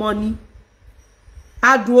ẹ̀ ọmọ ni.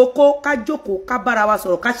 Adùn oko ká jókòó ká bára wa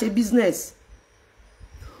sọ̀rọ̀ ká ṣe business.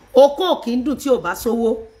 Oko ò kí ń dùn tí ò bá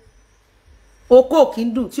sówó. Oko ò kí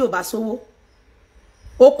ń dùn tí ò bá sówó.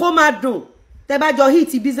 Oko máa dùn tẹ́ bá jọ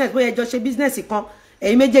hit business bóyá jọ ṣe business kan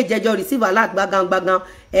ẹ̀yin méjèèjì jọ receive alert gbagan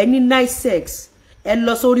ẹ ní nice sex ẹ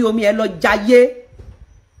lọ sórí omi ẹ lọ jayé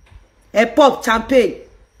ẹ pop champagne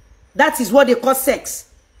that is what they call sex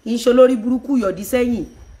inṣo lórí burúkú yọ̀dí sẹ́yìn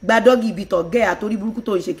gbadọ́gì ibi tọ̀gẹ́ àtórí burúkú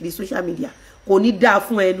tó ń ṣe kiri social media kò ní dáa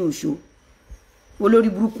fún ẹ lóṣù olórí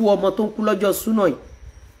burúkú ọmọ tó ń kú lọ́jọ́ súnà yìí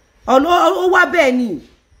ó wá bẹ́ẹ̀ ni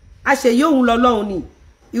àṣeyí òun lọ́lọ́run ni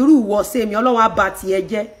irú ìwọ sẹ́mi ọlọ́run á bà tiẹ̀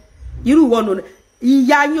jẹ́ irú ìwọ nù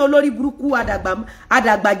ìyá yín olórí burúkú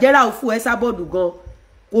àdàgbàjẹ́ra òfu ẹ sábọ́ọ̀dù gan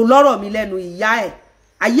kò lọ́rọ̀ mi lẹ́nu ìyá ẹ̀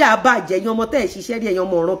ayé àbàjẹ́ ẹ̀yin ọmọ tẹ́ ẹ̀ ṣiṣẹ́ rí ẹ̀yin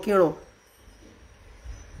ọmọ ọ̀ràn kíran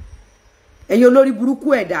ẹ̀yin olórí burúkú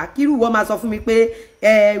ẹ̀dá kírú ìwọ máa sọ fún mi pé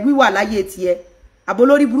wíwà láyé tiẹ̀ àbò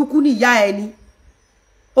olórí burúkú ni ìyá ẹ ni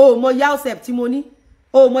o mọ ya osep tí mo ní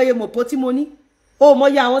o mọ ye mopo tí mo ní o mọ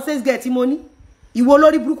ya àwọn sales girl tí mo ní ìwọ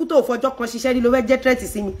olórí burúkú tó fọjọ́ kan ṣiṣẹ́ rí ló fẹ́ jẹ́ threat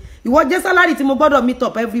sí mi ìwọ jẹ́ salary tí mo gbọ́dọ̀ meet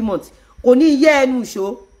up every month kò ní iye ẹnu ìṣó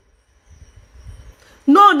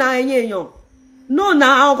no na ẹ̀yin èèyàn no na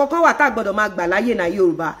àwọn kankan wà tá gbọ́dọ̀ máa gbà láyé na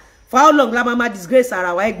Yorùbá for how long la máa disgrace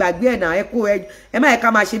ara wa ẹ gbàgbé ẹ na ẹ kó ẹ má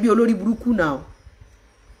ká máa ṣe bí olórí burúkú na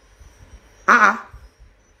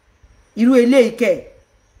irú eléyìí kẹ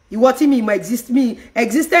ìwọ tí mi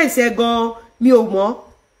existence ẹ gan mi ò mọ̀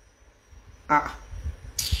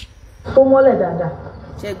ó mọ́lẹ̀ dáadáa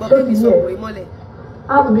ṣe gbọ́ pé mi sọ pé mọ́lẹ̀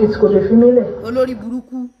heartbeat kò lè fi mí lẹ̀ olórí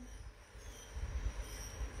burúkú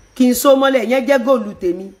kí n so mọ́lẹ̀ ìyẹn jẹ́ góòlù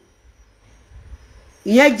tèmi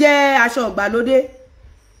ìyẹn jẹ́ aṣọ ìgbàlódé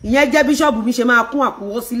ìyẹn jẹ́ bíṣọ̀bù mi ṣe máa kún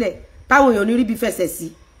àkúwọ́ sílẹ̀ táwọn èèyàn ní rí bí fẹsẹ̀ sí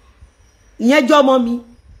ìyẹn jẹ́ ọmọ mi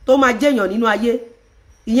tó máa jẹ́yàn nínú ayé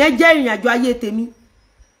ìyẹn jẹ́ ìrìnàjò ayé tèmi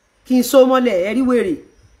kí n so mọ́lẹ̀ ẹ̀rí wèrè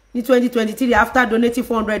ní 2023 after donating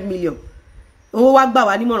 400 million owó wá gbà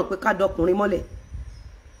wá nímọ̀ràn pé ká dọkùnrin mọ́lẹ̀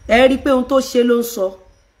ẹ rí pé ohun tó ṣe ló ń sọ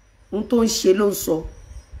ohun tó ń ṣe ló ń sọ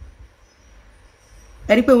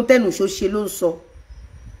ẹ rí pé ohun tẹnu ṣó ṣe ló ń sọ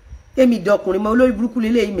èmi dọkùnrin mọ́ olórí burúkú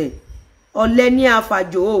lélẹ̀ ìmẹ̀ ọ̀lẹ ní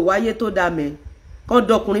àfàjò ó wáyé tó dà mẹ́ kán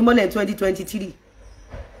dọkùnrin mọ́lẹ̀ 2023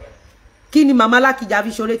 kí ni màmá lákìjà fi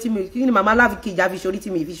ṣorí tí mi kí ni màmá lákìjà fi ṣorí tí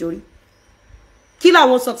mi fi ṣorí kí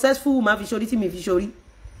làwọn successful woman fi ṣorí tí mi fi ṣorí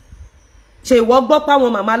ṣe ìwọ gbọ́ pa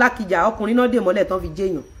àwọn màmá lákìjà ọkùnrin náà dè mọ́lẹ̀ tán fi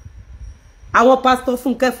jẹ́yàn àwọn pastor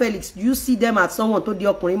Fúnkẹ́ Felix you see them as someone tó di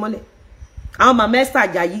ọkùnrin mọ́lẹ̀ àwọn màmá Esther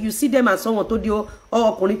Ajayi you see them as someone tó di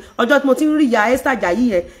ọkùnrin ọjọ́ tí mo ti ń rí ìyá Esther Ajayi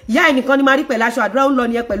yẹn ìyá ẹnìkan ni máa rí pẹ̀lú aṣọ àdúrà ń lọ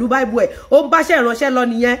nìyẹn pẹ̀lú báìbù ẹ̀ ó ń báṣẹ́ ìránṣẹ́ lọ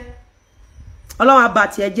nìyẹn ọlọ́run àbá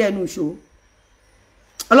tiẹ̀ jẹ́ ẹnu ìṣó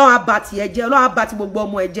ọlọ́run àbá tiẹ̀ jẹ́ ọlọ́run àbá ti gbogbo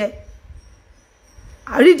ọmọ ẹ̀ jẹ́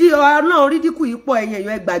ọlọ́run rídíkù yìí pọ̀ ẹ̀yìn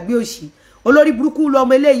èèyàn ẹgbàgbé òṣì olórí burúkú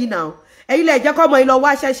lọmọ eléyìí náà ẹ̀yin lẹ jẹ́ kọ́mọ ìlọ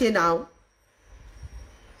wá ṣẹ́ṣe náà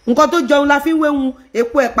nǹkan tó jọun la fi ń wéhun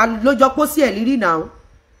epo ẹ̀pà lójọ pọ́ sí ẹ̀ lírí náà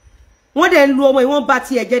wọ́n dẹ̀ ń lu ọmọ ìwọ̀n bá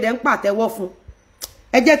ti ẹ̀jẹ̀ dẹ̀ ń pàtẹ́wọ́ fún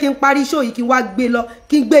ẹ jẹ́ kí n parí show yìí kí n wá gbé lọ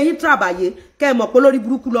kí n gbé yín tàbàyé kẹ́ ẹ mọ̀ pé lórí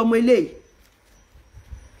burúkú lọmọ eléyìí.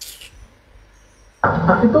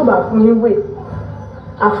 àfi tó bá fún ní wé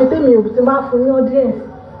àfi tèmi ò ti máa fún ní audience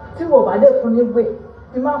tí wọ́n bá dẹ̀ fún ní wé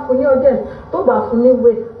ti máa fún ní audience tó bá fún ní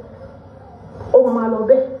wé ó máa lọ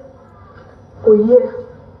bẹ́ẹ̀ kò yẹ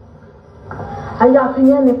àyàfi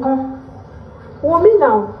yẹn nìkan wo mí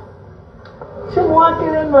náà ṣé mo wá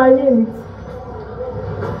kéré nínú ayé mi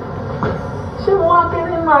ṣé mo wá kéré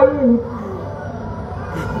nínú ayé mi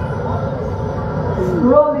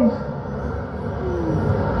lórí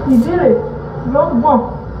ìdírè ló ń gbọ̀n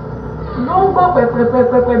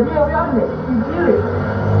pẹ̀pẹ̀pẹ̀pẹ̀ bí orí ọ̀nẹ̀ ìdírè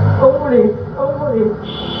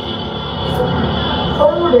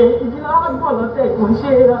òun rè ìdílé wọn gbọ̀n lọ́tẹ̀ kò ń ṣe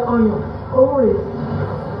ọyàn òun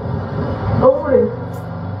rè.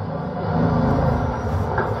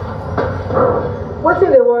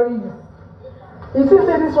 Wetin dey worry you? You see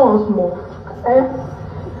say this one small,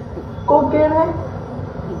 kò kéré,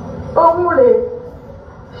 òun rè,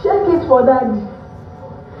 shake it for daddy.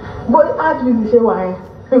 Bó ask me ṣe wà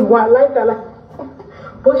yẹn, wà láìkàlà,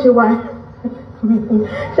 bó ṣe wà yẹn,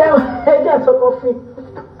 ṣé ẹjẹ sọkọ fún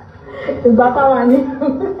ìgbà táwa ní.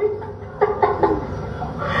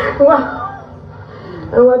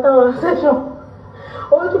 Ẹ̀wọ̀n táwọn session,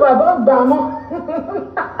 ojú bàbá gbà mọ́.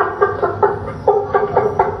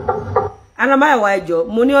 Anamayowa ẹjọ́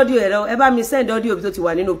mo ní audio ẹ̀rọ ẹ bá mi send audio tó ti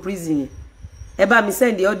wà nínú prison yẹn ẹ bá mi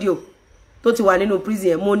send audio tó ti wà nínú prison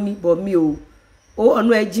yẹn mo ní bọ̀ mi ò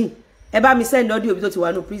ọ̀nà ẹ̀jìn ẹ bá mi send audio tó ti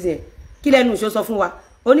wà nínú prison yẹn kí lẹ́nu ìṣó sọ fún wa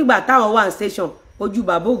onígbà táwọn wà ní station ojú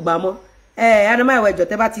bàbá ò gbà mọ́ Anamayowa ẹjọ́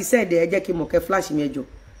tẹ́ bá ti send ẹ jẹ́ kí mọ̀ kẹ́ flash mi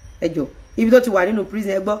ẹjọ́ ibi tó ti wà nínú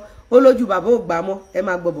prison ẹ gbọ́ ó lójú bàbá ò gbà mọ́ ẹ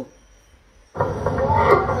máa gbọ́ bọ̀.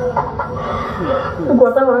 Ìgbà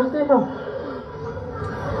táwọn station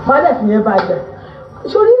má dẹ̀ fi yẹn bàjẹ́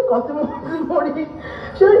sórí nǹkan tí mo rí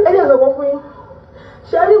sórí ẹ̀jẹ̀ sọ fún yín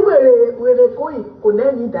ṣe rí wèrè kóyì kò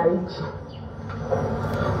lẹ́yìn ìdáríjì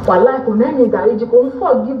wàhálà kò lẹ́yìn ìdáríjì kò ń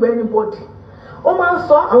forgive anybody ó máa ń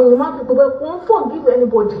sọ àwọn èèyàn máa ń fi gbogbo kò ń forgive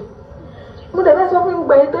anybody mo dẹ̀ fẹ́ sọ fún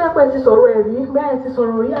gbogbo ẹ̀yin tó yẹ pé ti sọ̀rọ̀ ẹ̀rí bẹ́ẹ̀ ti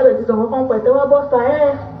sọ̀rọ̀ orí àbẹ̀ ti sọ̀rọ̀ kan pẹ̀tẹ́ wá bọ́ sa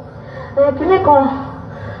kinní kan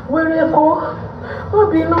wèrè kó wọ́n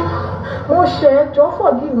bínú mo ṣe ẹjọ́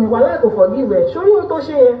forgive mi wàhálà kò forgive ẹ̀ sórí ohun tó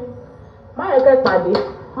ṣe yẹ má yẹ kẹ́ pàdé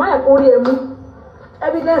má yẹ kó rí ẹ mú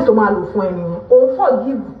evidence tó máa lò fún ẹnìyẹn òun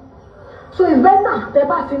forgive so it's better tẹ́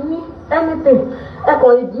bá ti ní anything ẹ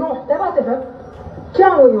kàn ignore tẹ́ bá ti fẹ́ kí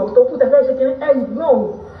àwọn èèyàn tó kú tẹ́ fẹ́ ṣe kí ẹ ignore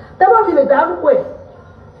tẹ́ bá ti lè dárúkọ ẹ̀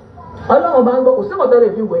ọlọ́run bá ń gbọ́ kò sí ọ̀tẹ́ lè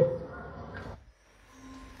fi wẹ̀.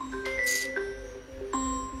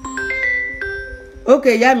 ok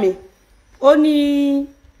ìyá mi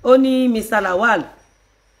ó ní Mr. Lawal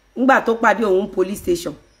ńgbà tó pàdé òun police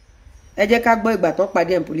station ẹ jẹ́ ká gbọ́ ìgbà tó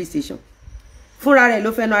pàdé ẹ̀ police station fúnra rẹ̀ ló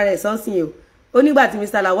fẹ́nu ara ẹ̀ sọ́nsìn o ó nígbà tí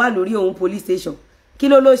Mr. Lawal lórí òun police station kí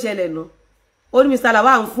ló ṣẹlẹ̀ náà ó ní Mr.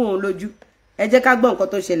 Lawal ń fún òun lójú ẹ jẹ́ ká gbọ́ nǹkan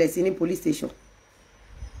tó ṣẹlẹ̀ sí ní police station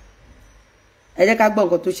ẹ jẹ́ ká gbọ́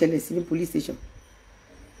nǹkan tó ṣẹlẹ̀ sí ní police station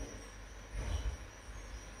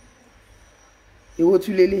èwo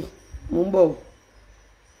tún lélẹ̀ mò ń bọ̀ o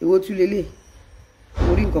èwo tún lélẹ̀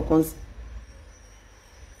mo rí nǹkan kan sí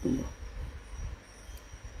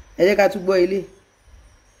ẹ jẹ́ ká tún gbọ́ ilé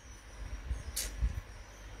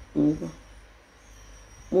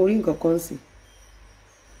mo rí nǹkan kan sí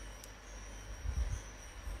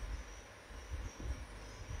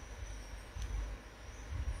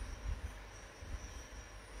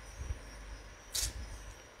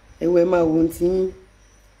ẹ máa wo ohun tí yín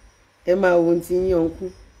ẹ máa wo ohun tí yín ọ̀nkú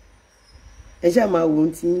ẹ ṣáà máa wo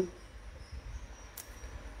ohun tí yín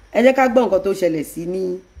ẹ jẹ́ ká gbọ́ nǹkan tó ṣẹlẹ̀ sí ní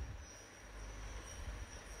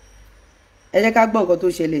ẹ jẹ́ ká gbọ́ nǹkan tó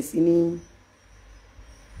ṣẹlẹ̀ sí ní.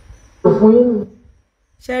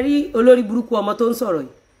 ṣe rí olórí burúkú ọmọ tó ń sọ̀rọ̀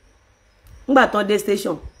yìí ńgbà tán dé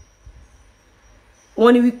station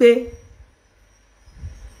wọ́n ní wípé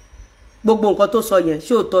gbogbo nǹkan tó sọ yẹn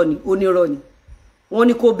ṣé òótọ́ ni onírọ́ ni wọ́n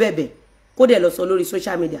ní kó bẹ̀bẹ̀ kó dẹ̀ lọ sọ lórí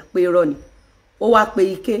social media pé irọ́ ni ó wá pe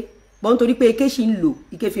Ike bọ́n nítorí pé Ike ṣì ń lò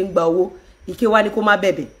Ike fi ń gba owó Ike wá ní kó má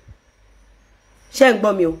bẹ̀bẹ̀ ṣé ń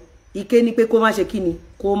gbọ́ mi o Ike ní pé kó má ṣe kí ni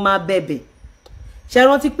kó má bẹ̀bẹ̀ ṣe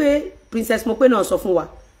rántí pé Princess Mope náà sọ fún wa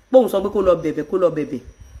póun sọ pé kó lọ bẹ̀bẹ̀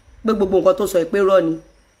pé gbogbo nǹkan tó sọ pé irọ́ ni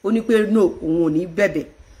ó ní pé no òun ò ní bẹ̀bẹ̀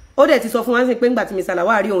ó dẹ̀ ti sọ fún wa sí pé ńgbà tí Mr.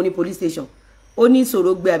 Lawal rí òun ní police station ó ní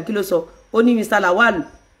ìṣòro gbé àbí kí ló sọ ó ní Mr. Lawal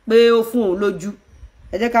pé ó fún òun lójú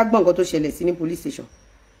ẹ jẹ́ ká gbọ́ nǹkan tó ṣẹlẹ̀ sí ní police station.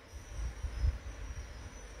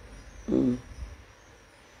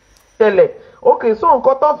 ṣẹlẹ̀ ok so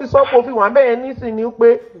nǹkan tó fi sọ pé òfin wà bẹ́ẹ̀ nísìnyí ni pé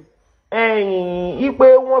ipe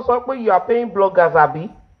wọ́n sọ pé you are paying bloggers àbí.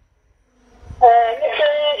 ní pé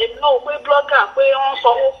èmi náà pé blogger pé wọ́n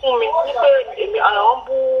sanwó fún mi ní pé èmi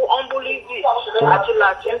ọ̀nbú Lizzy àti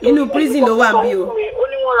láti. inú prison ló wà bí o. ó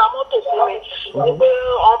ní wọ́n ra mọ́tò fún mi ní pé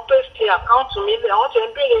wọ́n paste àkáǹtì mi lẹ̀ wọ́n ti ń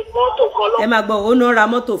béèrè mọ́tò kan lọ. ẹ máa gbọ́ ó náà ra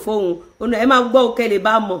mọ́tò fóun ẹ máa gbọ́ òkè lè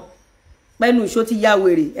bá mọ̀ pẹ́nu ìṣó ti ya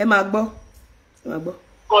wèrè ẹ máa gbọ́.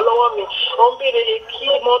 kan lọ́wọ́ mi wọ́n béèrè kí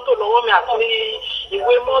mọ́tò lọ́wọ́ mi àti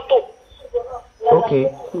ìwé mọ́tò. ok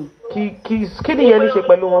kí ni yẹn ní ṣe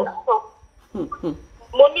pẹ̀lú wọn.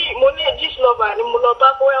 mo ní Gistlover ni mo lọ bá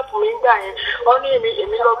bóyá fún mi gbà yẹn wọ́n ní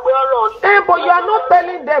èmi lọ gbé ọ̀rọ̀. but you are not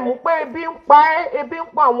telling them pé ebi ń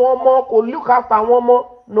pa àwọn ọmọ kò look after àwọn ọmọ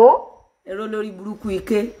no. ẹ̀rọ lórí burúkú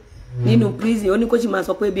Ike nínú prison ó ní kó sì máa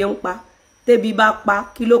sọ pé ebi ń pa tẹ́bi bá pa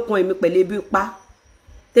kí ló kan èmi pẹ̀lú ebi pa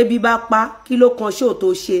tẹ́bi bá pa kí ló kan ṣó tó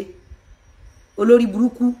ṣe olórí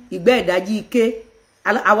burúkú ìgbẹ́ ìdájí Ike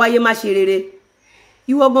àwáyé má ṣe rere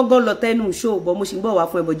ìwọ gangan lọ tẹnu ṣó bọ́ mo sì ń bọ̀ wá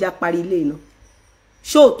fún ẹbọjá parí ilé iná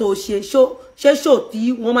ṣó tó ṣe ṣé ṣó tí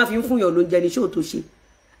wọ́n máa fi ń fún yàn lóúnjẹ ni ṣó tó ṣe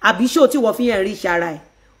àbí ṣó tí wọ́n fi ń rí ṣara ẹ̀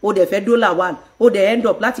o dẹ̀ fẹ́ dó Lawal o dẹ̀ end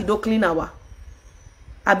up láti dó clean hour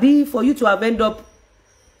àbí for you to have end up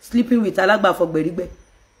sleeping with alágbàfọ̀ gbẹ̀rígbẹ̀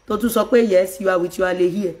tó tún sọ pé yes you are with your ale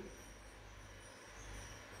here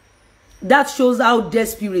that shows how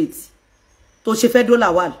desperate tó ṣe fẹ́ dó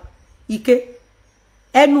Lawal Ike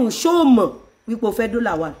ẹnu ṣó mọ̀ wípé o fẹ́ dó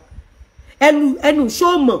Lawal ẹnu ṣó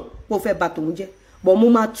mọ̀ pé o fẹ́ bà tòun jẹ́ bọ̀ mo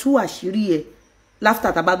máa tú àṣírí ẹ láfítà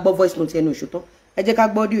tá a bá gbọ́ voice note ẹnu ìṣòtán ẹ jẹ́ ká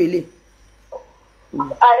gbọ́ audio ilé.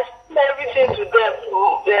 I explain everything to them.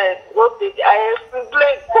 I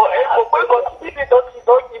explain but títí tó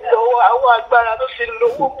ti lọ́wọ́ àwọn agbára tó ti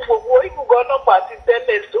lówó gbogbo ìgbùgbọ́ ọlọ́pàá àti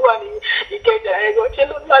tẹ́lẹ̀ tó wà ní Ìkẹjà ẹ̀rọ ṣé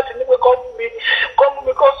ló láti ní pé kọ́ mú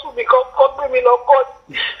mi kọ́ sùn mi kọ́ gbé mi lọ kọ́.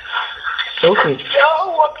 Okay.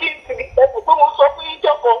 Wọ́n kí n tìrì pẹ̀lú pé mo sọ fún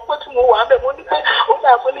ìjọ kan pé tí mo wà ń bẹ̀ mo ní pé ó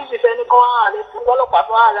àlè fún ọlọ́pàá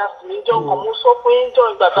tó àrà sí ìjọ kan mú sọ fún ìjọ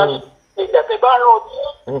ìgbà tá ìgbà tẹ́ bá rán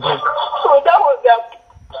so that was their.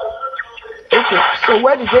 Okay, so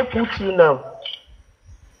where did they put you now?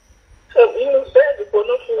 Inú bẹ́ẹ̀dì kò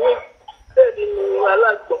ní fún mi bẹ́ẹ̀dì ni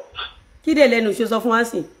alágbọ̀n. Kí dé lẹ́nu ṣe sọ fún wa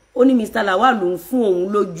sí ó ní Mr. Lawal ló ń fún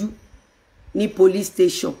òun lójú ní police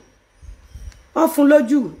station wọ́n fún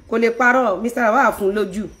lójú kò lè parọ́ Mr. Lawal fún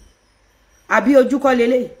lójú àbí ojú kọ́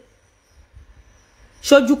lélẹ̀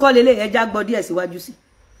ṣojú kọ́ lélẹ̀ ẹja gbọ́ díẹ̀ síwájú sí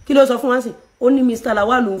kí ló sọ fún wa sí ó ní Mr.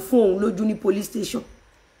 Lawal ló ń fún òun lójú ní police station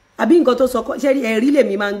àbí nǹkan tó sọ ṣe ẹ̀rí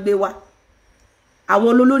lèmi máa ń gbé wá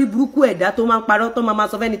àwọn olórí burúkú ẹ̀dá tó máa ń parọ́ tó máa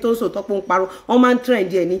sọ fẹ́ni tó ń sòtọ́ pé ń parọ́ wọ́n máa ń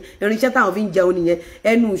trend ẹ̀ ní irinṣẹ́ táwọn fi ń jẹun nìyẹn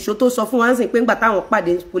ẹnu ìṣó tó sọ fún wa ń sìn pé ńgbà táwọn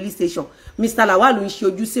pàdé police station Mr. Lawal ń ṣe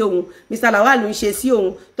ojú sí òun Mr. Lawal ń ṣe sí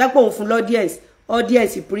òun tẹ́pọ̀ òun fún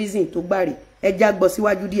audience prison tó gbàrè ẹja gbọ́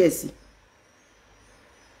síwájú díẹ̀ sí.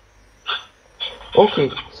 Okay,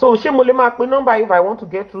 so ṣé mo lè máa pe number if I want to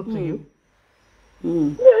get through to you?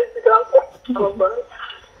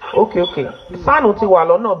 Okay. Sanu ti wà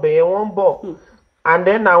lọ́nà bẹ̀yẹn wọ́n ń bọ̀. And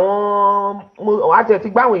then àwọn àti ti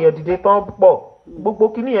gbá àwọn èèyàn dìde tán pọ̀ gbogbo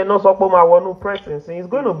kíní yẹn náà sọ pé ó máa wọnú pressing sí it's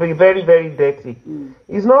going to be very very dirty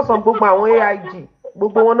it's not some gbogbo àwọn AIG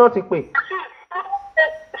gbogbo wọn náà ti pè.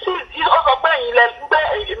 ó sọ pé ẹ̀yin lẹ gbé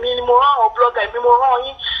èmi ni mo rán àwọn blogger èmi mo rán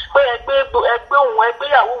yín pé ẹgbẹ́ òun ẹgbẹ́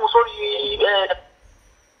ìyàwó òun sórí.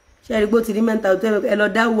 ṣe é rí gbó ti rí mẹ́ta ẹ lọ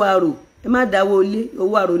dáwọ́ àrò ẹ má dáwọ́ ilé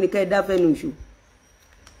owó àrò ní ká ẹ dá fẹ́nu ìṣó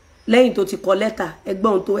lẹ́yìn tó ti kọ lẹ́tà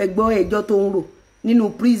ẹgbọ́n ẹjọ́ tó ń rò nínú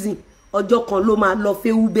prison ọjọ́ kan ló máa lọ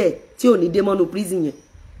fẹ́wú bẹ́ẹ̀ tí ò ní dé mọ́nú prison yẹn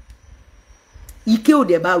ike ò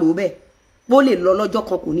dẹ̀ bá rò bẹ́ẹ̀ bó lè lọ lọ́jọ́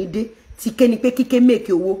kan kò ní dé tíké ni pé kíké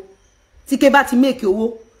mèkè owó tíké bá ti mèkè owó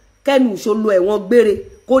kẹ́nu ìṣó lo ẹ̀wọ̀n gbére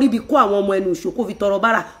kó ríbi kó àwọn ọmọ ẹnu ìṣó kó fi tọrọ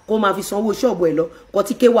bára kó máa fi sanwó ṣọ́ọ̀bù ẹ̀ lọ kó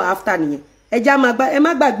tíké wà after nìyẹn ẹ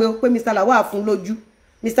má gbàgbé pé Mr. Lawal fún lójú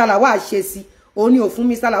Mr. Lawal ṣe sí òun ni ò fún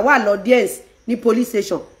Mr. Lawal lọ audience ní police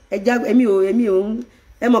station èmi ò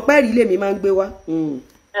ẹ mọ̀ pé rí lèmi máa ń gbé wá.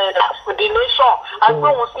 The Nation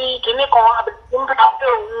agbóhun sí kinní kan abẹ́rẹ́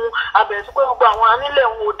òun abẹ́rẹ́ sí pé gbogbo àwọn anílẹ̀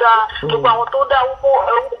òun ò dáa gbogbo àwọn tó dáa owó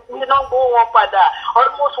iná gbówó wọn padà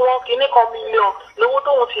almost wọn kinní kan million lówó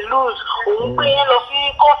tóun ti lose òun pé yẹn lọ sí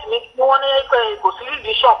kóòtù ní kí wọ́n ní kò sí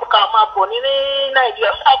revision ká máa bọ̀ ní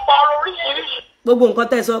Nàìjíríà àpárọ̀ oríṣiríṣi. gbogbo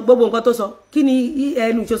nǹkan tó sọ kí ni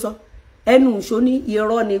ẹnu ìṣó sọ ẹnu ìṣó ní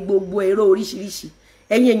irọ́ ni gbogbo èrò oríṣiríṣi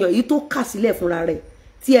ẹ̀yin èèyàn yìí tó kà sílẹ̀ fúnra rẹ̀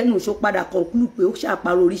tí ẹnu ìṣó padà conclude pé ó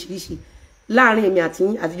ṣàparò oríṣiríṣi láàrin èmi àti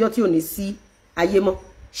yín àtijọ́ tí ò ní sí ayé mọ́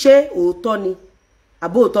ṣé òótọ́ ni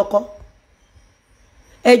àbó òótọ́ kọ́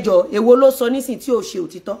ẹjọ́ èwo ló sọ nísìn tí ò ṣe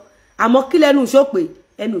òtítọ́ àmọ́ kí lẹ́nu ìṣó pé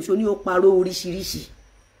ẹnu ìṣó ni ó parọ́ oríṣiríṣi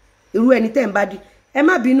irú ẹni tẹ́ ń bá dí ẹ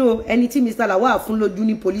má bínú ẹni tí Mr. Lawal fún lójú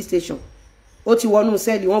ní police station ó ti wọnú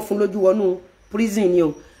sẹ́ẹ̀lì wọ́n fún lójú wọnú prison ni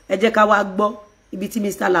o ẹ jẹ́ ká wá gbọ́ ibi tí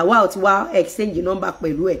Mr. Lawal ti wá exchange number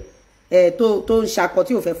pẹ̀lú ẹ̀ tó ń ṣakọ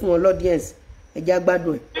tí ò fẹ́ fún wọn l'audience ẹjẹ́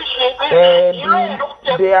gbádùn ẹ̀.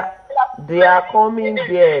 They are coming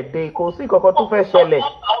there kò sí kankan tó fẹ́ ṣẹlẹ̀.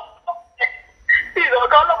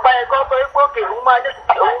 ọ̀gá ọlọ́pàá ẹ̀kọ́ sọ pé òkè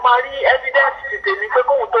òun máa rí evidence ti tèmi pé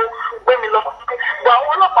kóun tó gbé mi lọ. gbọ́ àwọn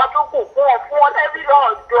ọlọ́pàá tó kù fún wọn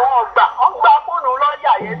evidence ọgbà fóònù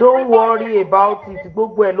lọ́ọ̀yà yẹn. Don't worry about it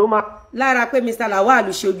gbogbo ẹ̀ ló máa. lára pé Mr. Lawal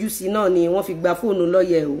ṣe ojú sí náà ni wọ́n fi gba fóònù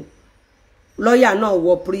lọ́ọ̀yà o lọ́ọ̀yà náà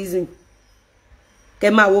wọ prison kẹ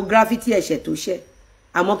máa wo graffiti ẹ̀ṣẹ̀ tó ṣẹ̀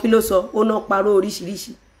àmọ́ kí ló sọ ó náà parọ́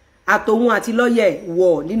oríṣiríṣi àtòun àti lọ́ọ̀yà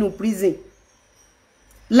wọ̀ nínú prison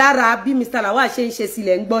lára bí Mr. Lawal ṣe ń ṣe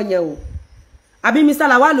sílẹ̀ ń gbọ́ yẹn o àbí Mr.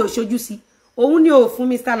 Lawal ò ṣojú sí òun ni ò fún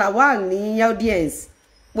Mr. Lawal ní audience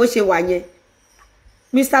bó ṣe wà yẹn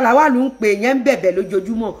Mr. Lawal ń pè yẹn ń bẹ̀bẹ̀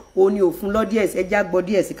lójoojúmọ́ òun ni ò fún l'audience ẹjá gbọ́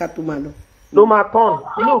díẹ̀ sí ká tó máa lọ. ló máa tán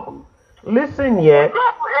look listen yẹn.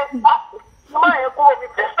 máa yẹ kó omi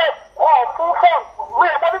tẹ̀sẹ̀ fún fọ́ọ̀mù mo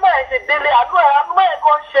yẹ kó bí máa yẹ ṣe délé àánú máa yẹ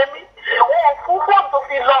kó ń ṣe mí fún fọ́ọ̀mù tó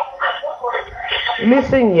fi lọ.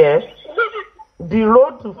 listen yẹn. The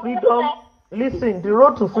road to freedom, listen, the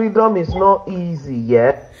road to freedom is not easy,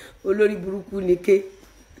 yeah? Olórí burúkú ni ké.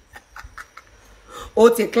 Ó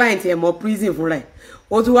ti client ẹ̀ mọ́ prison fúnra ẹ̀.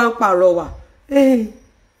 Ó tún wá ń pàrọwà.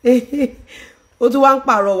 Ó tún wá ń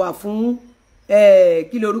pàrọwà fún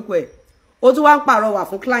kí lorúkọ ẹ̀. Ó tún wá ń pàrọwà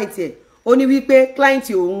fún client ẹ̀. Ó ní wípé client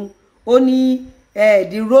òun ó ní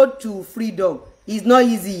the road to freedom is not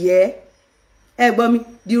easy, yeah? Ẹ gbọ́ mi,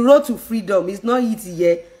 the road to freedom is not easy,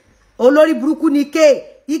 yeah? Olórí burúkú ni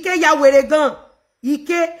ike ya wèrè gan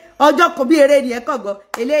ike ọjọ́ kan bí eré ni ẹ kàn gan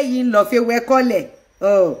eléyìí ń lọ fi wẹ kọ́lẹ̀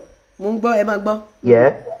mo ń gbọ́ ẹ máa gbọ́.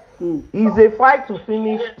 Yeah, It's a fight to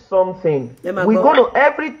finish something. We're gonna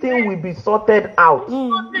everything will be sorted out.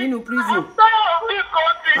 Nínú prison.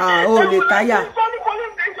 Oh, le tire.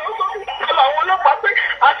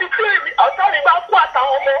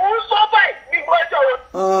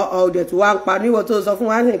 Ọ̀dẹ̀ tó wá ń pa níwọ̀ tó sọ fún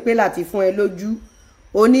wa ní pé láti fún ẹ lójú.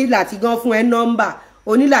 O ní láti gan fún ẹ nọ́mbà.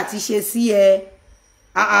 O ní láti ṣe sí ẹ.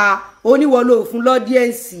 O ní wọ́n lò fún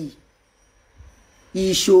lọ́díẹ̀nsì.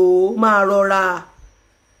 Ìṣó máa rọra.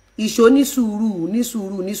 Ìṣó ní sùúrù, ní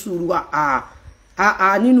sùúrù, ní sùúrù.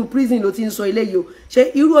 Nínú prison ló ti ń sọ eléyìí o.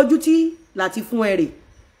 Ṣé irú ojú tí láti fún ẹ rè?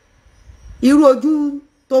 Irú ojú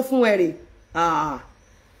tó fún ẹ rè?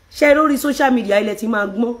 Ṣé lórí social media ilẹ̀ ti máa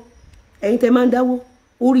gbọ́n? Ẹ̀yin tẹ́ máa ń dáwó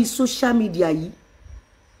orí social media yìí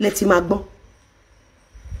lẹ ti máa gbọ́n.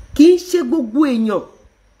 Kì í ṣe gbogbo èèyàn.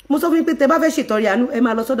 Mo sọ fún yín pé tẹ́ bá fẹ́ ṣètọrẹ àánú ẹ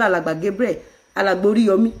máa lọ sọ́dọ̀ alàgbà Gabriel, alàgbà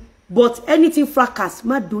Oríyọmí. But anything fracas,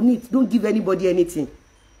 má donate, don't give anybody anything.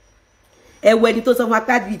 Ẹ̀wẹ̀ ni tó sọ fún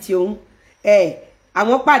akádìí tí òun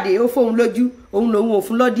àwọn pàdé ó fóun lójú, òun lòun ò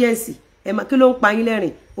fún lọ́díẹ̀nsì. Má kí ló ń pa yín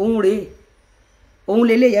lẹ́rìn? Òun rèé. Òun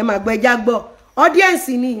lélẹ̀ yẹn máa gbọ́ ẹjá gbọ́. Audience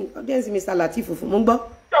ni, audience Mr. Lateef fún mo gbọ́.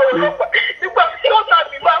 Nígbà tí ó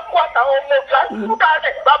tàbí bá kó àtàwọn ọmọ kíláàsì fún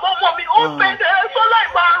kálẹ̀, bàbá ọmọ mi ó bẹ̀rẹ̀ sọ́lá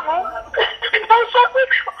ìbárun. Mo sọ pé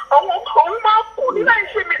àwọn òun máa kú nílẹ̀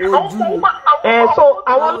ìṣe mi.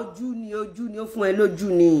 Ojú ni ó fún ẹ lójú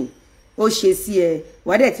ni. Ó ṣe sí ẹ,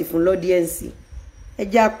 wà dẹ̀ ti fún lọ́díẹ̀nsì. Ẹ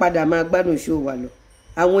já padà máa gbádùn ṣó wà lọ.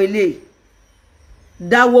 Àwọn eléyìí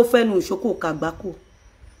dáwó fẹ́nu ìṣókò kàgbákò.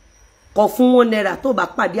 Kọ fún wọn tó bá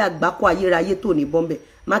pàdé àgbákò ayérayé tó ní bọ́m̀bẹ̀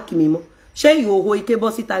má kì mí mọ́. Ṣé ìhòhò ike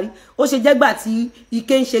bọ́ síta rí? Ó ṣe jẹ́gbà tí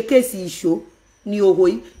ike ń ṣe kéèsì ìṣó ni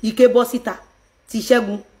ìhòhò ike bọ́ síta. Ti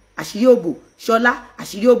Ṣẹ́gun àṣírí òbò, Ṣọlá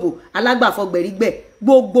àṣírí òbò, alágbàfọgbẹ̀rígbẹ̀.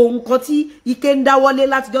 Gbogbo nǹkan tí ike ń dáwọ́lé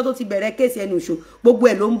látijọ́ tó ti bẹ̀rẹ̀ kéèsì ẹnu ìṣó gbogbo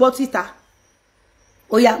ẹ̀ ló ń bọ́ síta.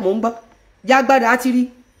 Ó yá mò ń gbọ́. Jágbádá àti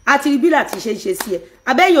rí bí láti ṣe ń ṣe sí ẹ.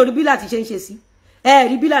 Abẹ́yìn orí bí láti ṣe ń ṣe sí.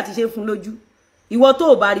 Rí bí láti ṣe ń fún lójú. Ìwọ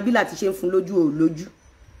tó bá rí bí láti ṣe ń fún lójú ò lójú.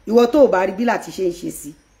 Ìwọ tó bá rí bí láti ṣe ń ṣe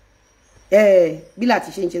sí. Bí láti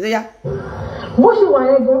ṣe ń ṣe tó yá. Bó ṣe wà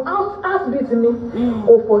yẹn gan house beat mi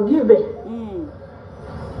kò forgive ẹ.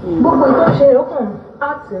 Gbogbo ìtọ́ ṣe yẹn kàn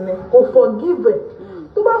act ni kò forgive ẹ.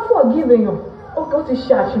 Tó bá forgive èèyàn ó ti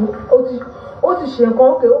ṣe ó ti ṣe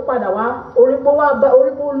nǹkan ó padà wá orípo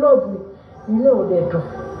love mi ilé ò dẹ̀ dùn.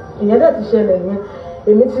 Ìyẹn dẹ̀ ti ṣẹlẹ̀ yẹn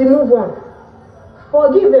èmi ti move on.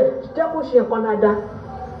 Forgive ẹ jẹ́ kó ṣe nǹkan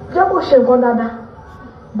dáadáa.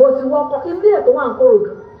 But wọ́n kọ ilé ẹ̀ tó wà ń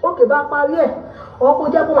Kòròdú ókè bá parí ẹ̀ ọkọ̀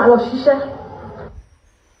jẹ́ kó máa lọ ṣiṣẹ́.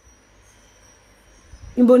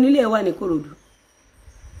 Níbo nílé ẹ̀ wà ní Kòròdú?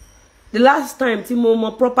 The last time tí mo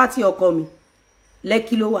mọ property ọkọ mi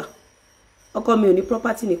Lẹ́kí ló wà. Ọkọ mi ò ní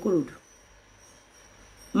property ní Kòròdú.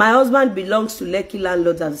 My husband belongs to Lekki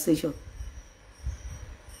Landlords Association.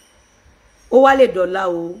 Ó wá lè dọ̀la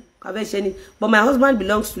o kàfẹ́ ṣe ni, but my husband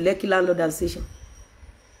belongs to Lekki Landlords Association.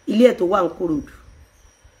 Ilé ẹ̀ tó wà ní Kòròdú.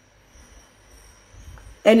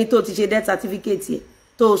 Ẹni tó ti ṣe death certificate ẹ̀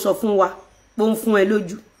tó sọ fún wa pé ó ń fún ẹ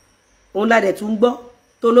lójú. Òun ládẹ̀ tún gbọ́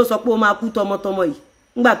tó ló sọ pé ó máa kú tọmọtọmọ yìí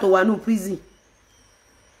nígbà tó wà ní prison.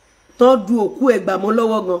 Tó du òkú ẹ̀ gbà mọ́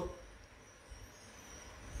lọ́wọ́ gan.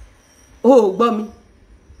 Ó gbọ́ mi.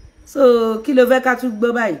 So kí ló fẹ́ ká tún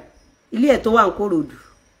gbọ́ báyìí? Ilé ẹ̀ tó wà ní Kòròdú.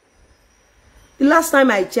 The last time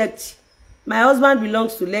I checked, my husband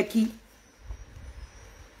belongs to Lekki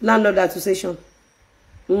Landlord Association.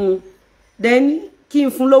 Then kí n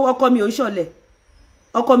fún lówó ọkọ mi ò ń ṣọ̀lẹ.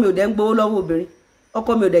 Ọkọ mi ò dẹ̀ ń gbowó lọ́wọ́ obìnrin.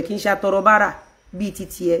 Ọkọ mi ò dẹ̀ kí n ṣàtọrọ bára bí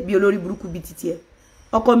titi ẹ, bí olórí burúkú bí titi ẹ.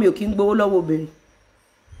 Ọkọ mi ò kí ń gbowó lọ́wọ́ obìnrin.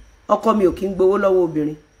 Ọkọ mi ò kí ń gbowó lọ́wọ́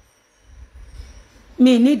obìnrin.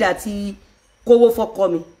 Mi ní ìdàtí kówó fọ́kọ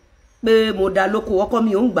mi pé mo dá lóko ọkọ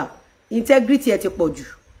mi ò ń gbà. Integrity ẹ ti pọ̀ jù.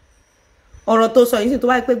 Ọ̀rọ̀ tó sọ yìí sì tó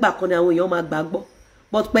wáyé pé gbà kan ni àwọn èèyàn máa gbà gbọ́.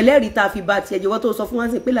 But pẹ̀lẹ́rìí tá fi bá tiẹ̀ jẹ́ wọ́n tó sọ fún wa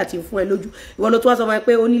sí pé láti fún ẹ lójú. Ìwọ ló tó wá sọ fún ẹ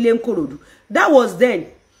pé onílé ń Kòròdú. That was then.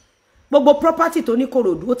 Gbogbo property tó ní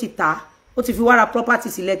Kòròdú ó ti tà. Ó ti fi wá ra property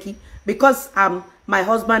sí Lekki because I'm my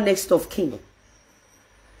husband next of kin.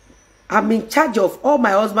 I'm in charge of all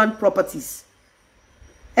my husband properties.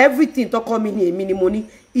 Everything tó kọ́ mi ní èmi ni mo ní.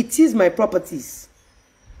 It is my properties.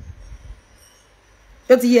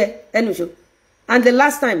 Ṣé ti yẹ ẹnu ṣo? And the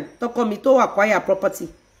last time tọkọ mi tó acquire property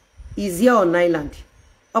is here on island.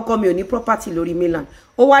 Ọkọ mi ò ní property lórí mainland.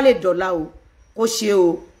 Ó wá lè dọ́là o, kó ṣe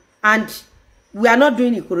o. And we are not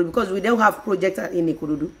doing Ikorodu because we don't have project in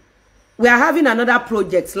Ikorodu. We are having another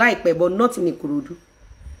project láìpẹ́ but not in Ikorodu.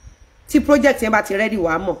 Tí project yẹn bá ti ready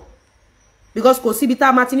wá mọ̀. Because kò síbi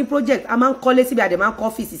tá ma ti ní project, a máa ń kọ́lé síbi a dẹ̀ máa ń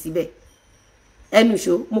kọ́ ọ́fíìsì síbẹ̀. Ẹnu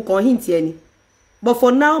ṣo, mo kàn hint ẹni. But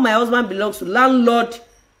for now my husband belongs to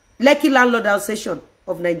Lekki Landlord Association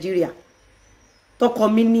of Nigeria. Tọkọ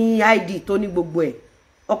mi ní ID tó ní gbogbo ẹ̀.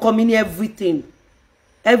 Ọkọ mi ní everything.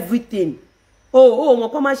 Everything. Oh, mo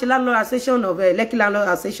ko máa ṣe Landlord Association of Lekki Landlord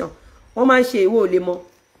Association. Wọ́n máa ṣe ìwọ lè mọ̀.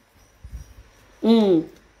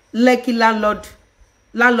 Lekki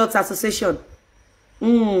Landlords Association.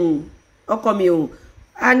 Ọkọ mi o.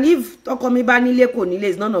 And if ọkọ mi bá nílé kò nílé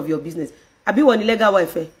is none of your business. Àbí wọ́n ní legal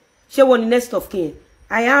wife. Ṣé wọ́n ní next of kin?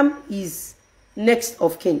 I am his next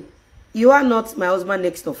of kin. You are not my husband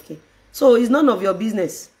next of kin. So it's none of your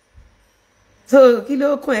business. So kí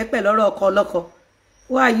ló kàn ẹ́ pẹ̀lú ọ̀rọ̀ ọkọ lọ́kọ?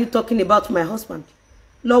 Why are you talking about my husband?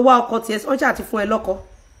 Lọ wá ọkọ tí ẹ on chat fún ẹ lọ́kọ.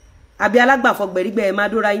 Àbí alágbàfọ̀ gbẹ̀rígbẹ̀ ẹ máa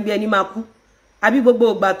dóra yín bí ẹni máa kú. Àbí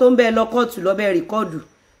gbogbo ìgbà tó ń bẹ lọ kóòtù lọ bẹ rìkọ́ọ̀dù.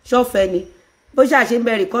 Ṣọ́fẹ́ ni. Bó ṣá ṣe ń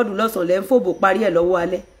bẹ rìkọ́ọ̀dù lọ́sàn lẹ́ ń fòbò parí ẹ̀ lọ́wọ́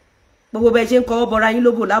alẹ́. Gbogbo bẹ ṣe ń kọ́wọ́ bọra yín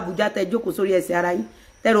lóbò l'Abuja tẹ́ jókòó sórí ẹsẹ̀ ara yín.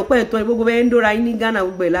 Tẹ́ rò pé en ton gbogbo bẹ ń dóra yín ní Ghana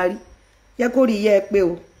gbogbo ẹ̀ lárí. Jẹ́ kó rí yẹ pé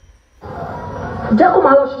o. Jẹ́ kó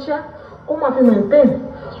máa lọ ṣiṣẹ́, kó máa fi maintain.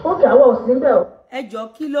 Ó kì àwa ò sí ńbẹ̀ o. Ẹ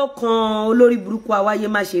jọ̀ọ́ kí ló kan olórí burúkú awáyé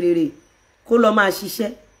má ṣe rere kó lọ máa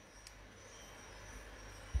ṣiṣẹ́.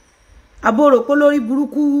 Àbórò pé olórí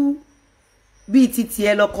burúkú bí titi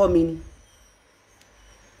ẹ lọ́kọ mi ni.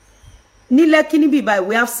 Ní Lekki níbí báyìí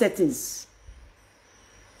we have settings.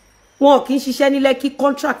 Wọn kì í ṣiṣẹ́ ní Lekki,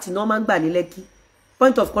 contract náà máa ń gbà ní Lekki.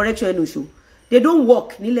 Point of correction ẹnu show. They don't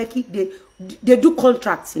work ní Lekki, they do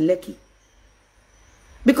contracts in Lekki.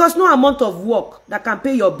 Because no amount of work that can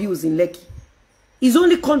pay your bills in Lekki. It's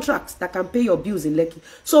only contracts that can pay your bills in Lekki.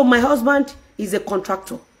 So my husband is a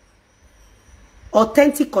contractor.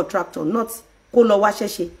 Authentic contractor, not kó lọ wá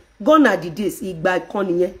ṣẹ̀ṣẹ̀. Gone are the days, ìgbà kan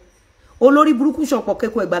nìyẹn. Olórí burúkú ṣọ̀pọ̀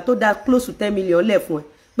kẹ́kọ̀ọ́ ìgbà tó dá close to 10 million lẹ̀ fún ẹ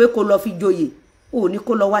pé kó lọ fi joyè. Ó ní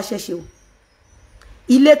kó lọ wá ṣẹ̀ṣẹ̀ o.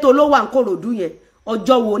 Ilé tó ló wà Ìkòròdú yẹn,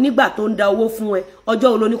 ọjọ́ wo nígbà tó ń da owó fún ẹ, ọjọ́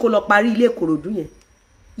wo ló ní kó lọ parí ilé Ìkòròdú yẹn.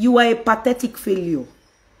 You are a pathetic failure.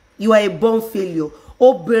 You are a born failure.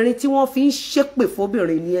 Obìnrin tí wọ́n fi ń ṣépè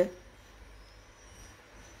fóbìnrin ni ẹ́.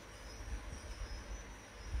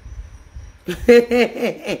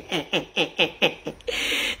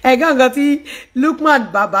 Ẹ̀gán nǹkan tí Lukman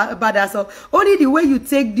Bada sọ. Only the way you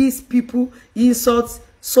take these people insults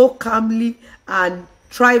so calmly and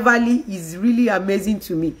trivially is really amazing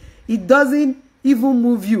to me. It doesn't even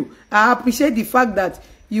move you. I appreciate the fact that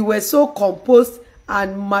you were so composed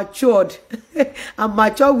and matured and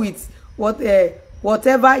mature with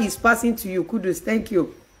whatever is passing to you. Kudos, thank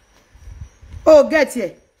you. Oh, get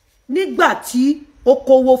here. Nígbà tí ó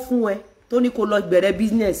kówó fún ẹ tó ní kó lọ bẹ̀rẹ̀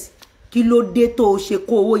business, kí ló dé tó ṣe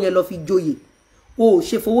kó owó yẹn lọ fi joyè. O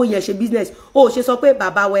ṣe fowó yẹn ṣe business. O ṣe sọ pé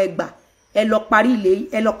bàbá wa ẹ gbà, ẹ lọ parí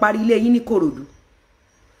ilé yín ní Ìkòròdú.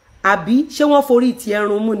 Àbí ṣé wọ́n forí ti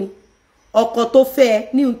ẹrun mú ni? Ọkọ tó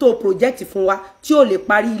fẹ́ ní un tó project fún wa tí ó lè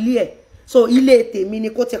parí ilé ẹ̀. So ilé tèmi ni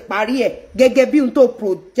kó ti parí ẹ̀ gẹ́gẹ́ bí un tó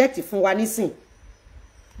project fún wa nísìn.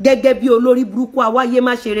 Gẹ́gẹ́ bí olórí burúkú awáyé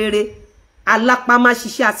má ṣe rere, alápá má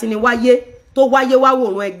ṣiṣẹ́ asiniwáyé tó wáyé wá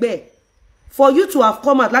wòrán ẹgbẹ́. For you to have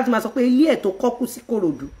come out láti máa sọ pé ilé ẹ̀ tó kọ́kù sí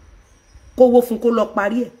Ìkòròdú kó wó fún kó lọ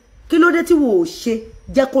parí ẹ̀. Kí ló dé tí wò ó ṣe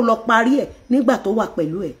jẹ́ kó lọ parí ẹ̀ nígbà tó wà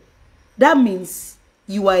pẹ̀lú ẹ̀? That means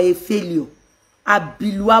you are a failure.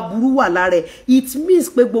 Àbìlú aburú wà lára ẹ̀. It means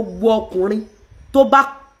pé gbogbo ọkùnrin tó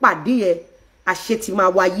bá pàdé ẹ̀ àṣetì máa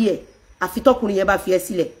wáyé ẹ̀ àfi tọkùnrin yẹn bá fi ẹ́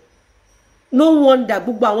sílẹ̀. No wonder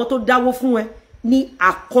gbogbo àwọn tó dáwó fún ẹ ní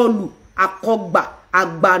àkọlù, àkọgbà,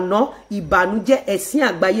 àgbàná, ìbànújẹ́, ẹ̀sìn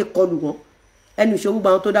àgbáyé kọlù wọn. Ẹnu ìṣòwò gba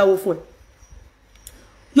àwọn tó dáwó fún ẹ.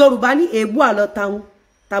 Yorùbá ní èébú àlọ táwọn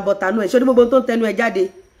tàbọ̀tánú ẹ̀ ṣé ní gbogbo tó ń tẹnu ẹ jáde.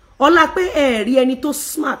 Ọlá pé ẹ rí ẹni tó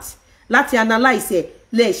smart láti analyze ẹ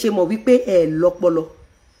lè ṣe mọ̀ wípé ẹ lọ́pọlọ.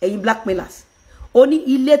 Ẹ̀yin blackmailers. Ó ní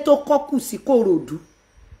ilé tó kọ́kù sí Ìkòròdú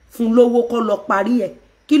fún lówó kó lọ parí ẹ̀.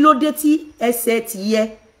 Kí ló dé tí ẹsẹ̀ ti yẹ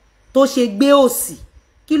tó ṣe gbé òsì?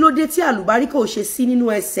 Kí ló dé tí àlùbáríkà ò ṣe sí nínú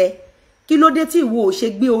ẹsẹ̀? Kí ló dé tí ìwọ ò ṣe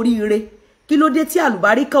gbé oríire? Kí ló dé tí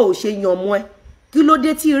àlùbáríkà ò ṣe yàn mọ́ ẹ? Kí ló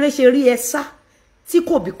dé tí ire ṣe rí ẹ sá tí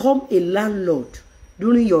kò become a landlord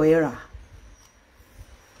during your era?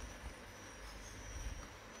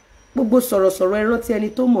 Gbogbo sọ̀rọ̀sọ̀rọ̀ ẹ rántí ẹni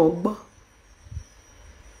tó mọ̀ ọ́ gbọ́.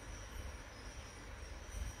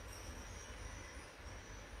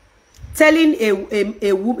 Telling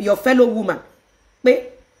your fellow woman pé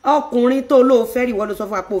ọkùnrin tó lóò fẹ́ rí ìwọ ló sọ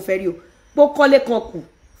fún apò fẹ́ rí o pó kọ́lé kan kù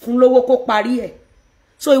fún lówó kó parí ẹ̀.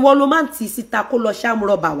 So ìwọ ló máa ń tì síta kó lọ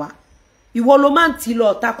ṣàmúrọ̀bà wá. Ìwọ ló máa ń tì lọ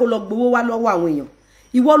ọ̀tá kó lọ gbowó wá lọ́wọ́ àwọn èèyàn.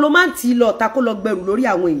 Ìwọ ló máa ń tì lọ ọ̀tá kó lọ gbẹrù lórí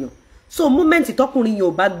àwọn èèyàn. So moment tọkùnrin yẹn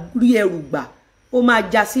ò bá rí ẹrù gbà ó máa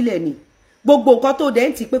já sílẹ̀ ni. Gbogbo nǹkan tó dẹ̀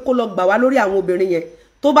ń tì pé kó lọ gbà wá lórí àwọn obìnrin yẹn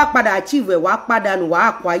tó bá padà achieve ẹ̀ wá pàdánù wá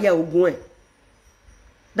àkọ́ ayé ogun ẹ̀.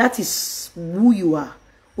 That is who you are.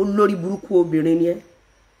 olórí burúkú obìnrin ni ẹ́.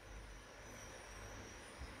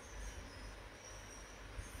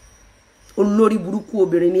 Olórí burúkú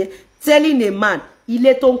obìnrin ni ẹ́. Telling a man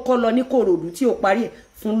ilé tó ń kọ́ lọ ní Kòròdú tí ó parí ẹ̀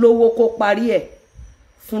fún lówó kó parí ẹ̀,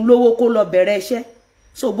 fún lówó kó lọ bẹ̀rẹ̀ iṣẹ́.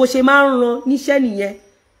 So bó ṣe máa ń ran níṣẹ́ nìyẹn,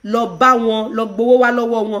 lọ bá wọn, lọ gbowó wá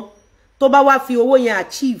lọ́wọ́ wọn. Tó bá wá fi owó yẹn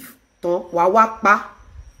achieve tán, wá pa.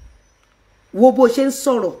 Wo bó ṣe ń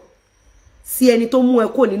sọ̀rọ̀ sí ẹni tó mú ẹ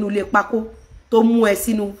kó nínú ilé pákó, tó mú ẹ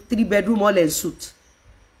sínú 3 bedroom all and suit.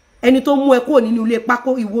 Ẹni tó mú ẹ kó nínú ilé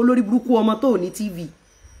pákó, ìwọ olórí burúkú ọmọ tó ní TV,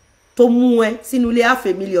 tó mú ẹ sínú ilé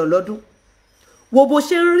 $500,000 lọ́dún. Wo bó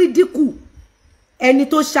ṣe ń rí dínkù ẹni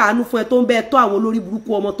tó ṣàánú fún ẹ tó ń bẹ tó àwọn olórí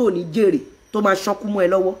burúkú ọmọ tó ní jèrè tó máa ṣánkú mọ́ ẹ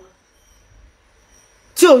lọ́wọ́.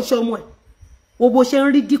 Tí ò ń ṣọmọ ẹ. Wo bó ṣe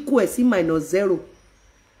ń rí dínkù ẹ sí -0.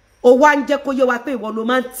 Ó wá ń jẹ́ kó yé wa pé ìwọ ló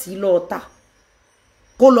máa ń tì lọ ta.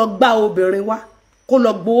 Kó lọ gbá obìnrin wá, kó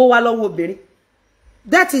lọ gbowó wá lọ́wọ́ obìnrin.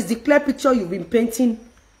 That is the clear picture you've been painting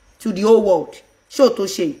to the whole world. Show to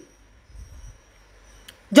ṣe.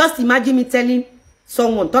 Just imagine me telling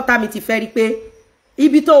someone, tọ́ta mi ti fẹ́ rí pé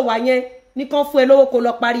ibi tó wà yẹn ní kàn fún ẹ lówó kó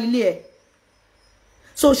lọ parí ilé ẹ.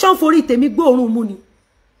 So ṣọ́n forí tèmi gbóòórùn mú ni.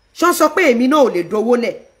 Ṣọ́n sọ pé èmi náà ò lè dowó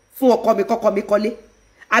lẹ̀ fún ọkọ mi kọ́kọ́ mi kọ́lé.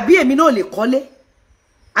 Àbí èmi náà ò lè kọ́lé.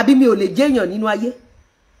 Àbí mi ò lè jẹ́yàn nínú ayé.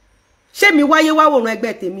 Ṣé mi wáyé wá wòran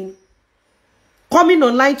ẹgbẹ́ tèmi ni? Coming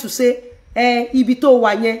online to say, ibi tó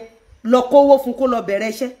wà yẹn lọ kówó fún kó lọ bẹ̀rẹ̀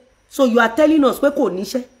iṣẹ́. So you are telling us pé kò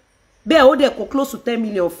níṣẹ́. Bẹ́ẹ̀ ó dẹ̀ kó close to 10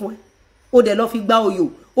 million fún ẹ. Ó dẹ̀ lọ fi gba oyò,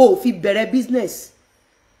 ó fi bẹ̀rẹ̀ business.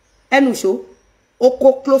 Ẹnu ṣó, ó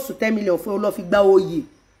kó close to 10 million fún ẹ, ó lọ fi gba oyè.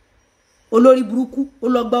 Olórí burúkú, ó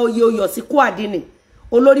lọ gba oyè oyọ̀ sí kó àdínì.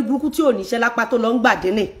 Olórí burúkú tí ò níṣẹ́ lápá tó lọ ń gbà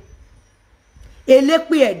dínì.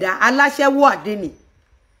 Elépè ẹ̀dá aláṣẹ́wó àdínì.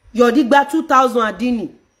 Yọ̀dí gba 2000 àdínì.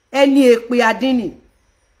 Ẹni èpè àdínì.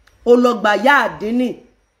 Ó lọ gbà yá àdínì.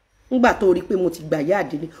 Ńgbà tó rí pé mo ti gbà yá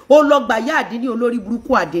àdínì. Ó lọ gbà yá àdínì olórí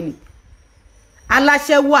burúkú àdínì.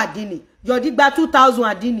 Aláṣẹ́wó àdínì. Yọ̀dí gba 2000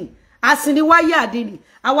 àdínì. Asiniwáyé àdínì.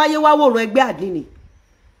 Awáyé wá wòrán ẹgbẹ́ àdínì.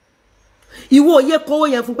 Ìwọ òye kówó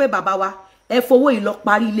yẹn fún pé bàbá wa, ẹ fowó yìí lọ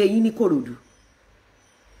parí ilé yín ní Kòròdú.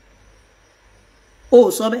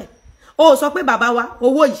 Ó sọ bẹ́ẹ̀. Ó sọ pé bàbá wa,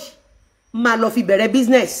 owó yìí máa lọ fi bẹ̀rẹ̀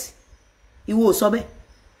business. Ìwọ ò sọ bẹ́ẹ̀.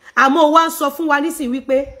 Àmọ́ wá ń sọ fún wa nísìn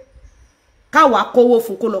wípé káwa kówó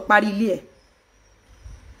fún kó lọ parí ilé ẹ̀.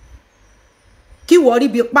 Kí wọ́n rí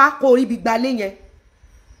bí pa kó rí bí gbalé yẹn.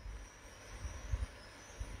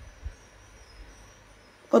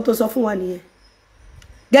 Ó tó sọ fún wa nìyẹn.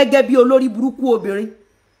 Gẹ́gẹ́ bí olórí burúkú obìnrin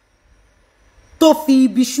tó fi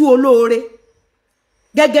ibi ṣú olóore.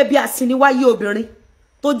 Gẹ́gẹ́ bí asiniwáyé obìnrin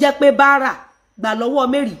tó jẹ́ pé báárà gbà lọ́wọ́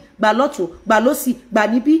Mary, gbà lọ́tún, gbà lósì, gbà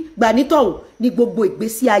níbí, gbà nítọ̀hún ní gbogbo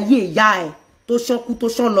ìgbésí ayé ìyá ẹ̀ tó ṣánkú tó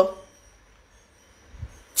ṣán lọ.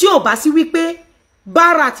 Tí ò bá sí wípé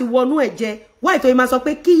báárà ti wọnú ẹ̀ jẹ, wá ìtọ́ ìmá sọ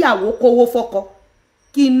pé kíyàwó kówó fọ́kọ,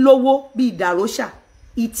 kí n lówó bí ìdàróṣà.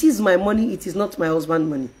 It is my money, it is not my husband's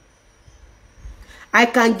money. I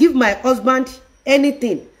can give my husband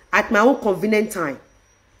anything at my own convenient time.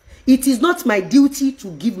 It is not my duty to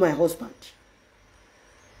give my husband.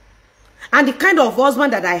 And the kind of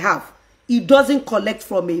husband that I have, he doesn't collect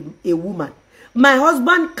from a woman. My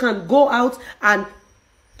husband can go out and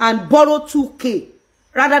borrow 2K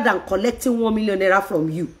rather than collecting 1 million naira from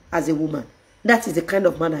you as a woman. That is the kind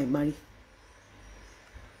of man I marry.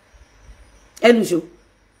 Ẹnuṣo,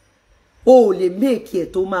 o lè make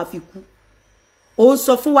ẹ̀ tó máa fi kú. Ó ń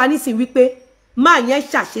sọ fún wa nísìn wípé máa yẹn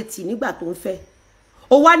ṣàṣetì nígbà tó ń fẹ́.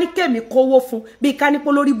 Ó wá ní kẹ́mi kówó fún bí ká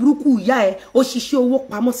nípò lórí burúkú ìyá ẹ̀ ó ṣiṣẹ́ owó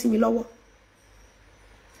pamọ́ sí mi lọ́wọ́.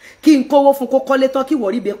 Kí n kówó fún kó kọ́lé tán kí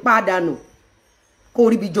wọ́n rí bí pàdánù. Kó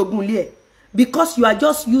rí bí jogún ilé ẹ̀. Because you are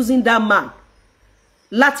just using that man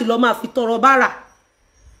láti lọ máa fi tọrọ bára.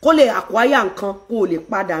 Kó lè acquire nǹkan kó lè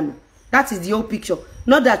pàdánù. That is the whole picture.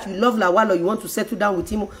 Not that you love Lawal or you want to settle down with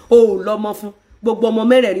him. Oh, lọ́mọ fún. Gbogbo ọmọ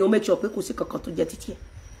mẹ́rẹ̀ẹ̀rin ó make sure pé kò sí kankan tó jẹ́ títí ẹ̀.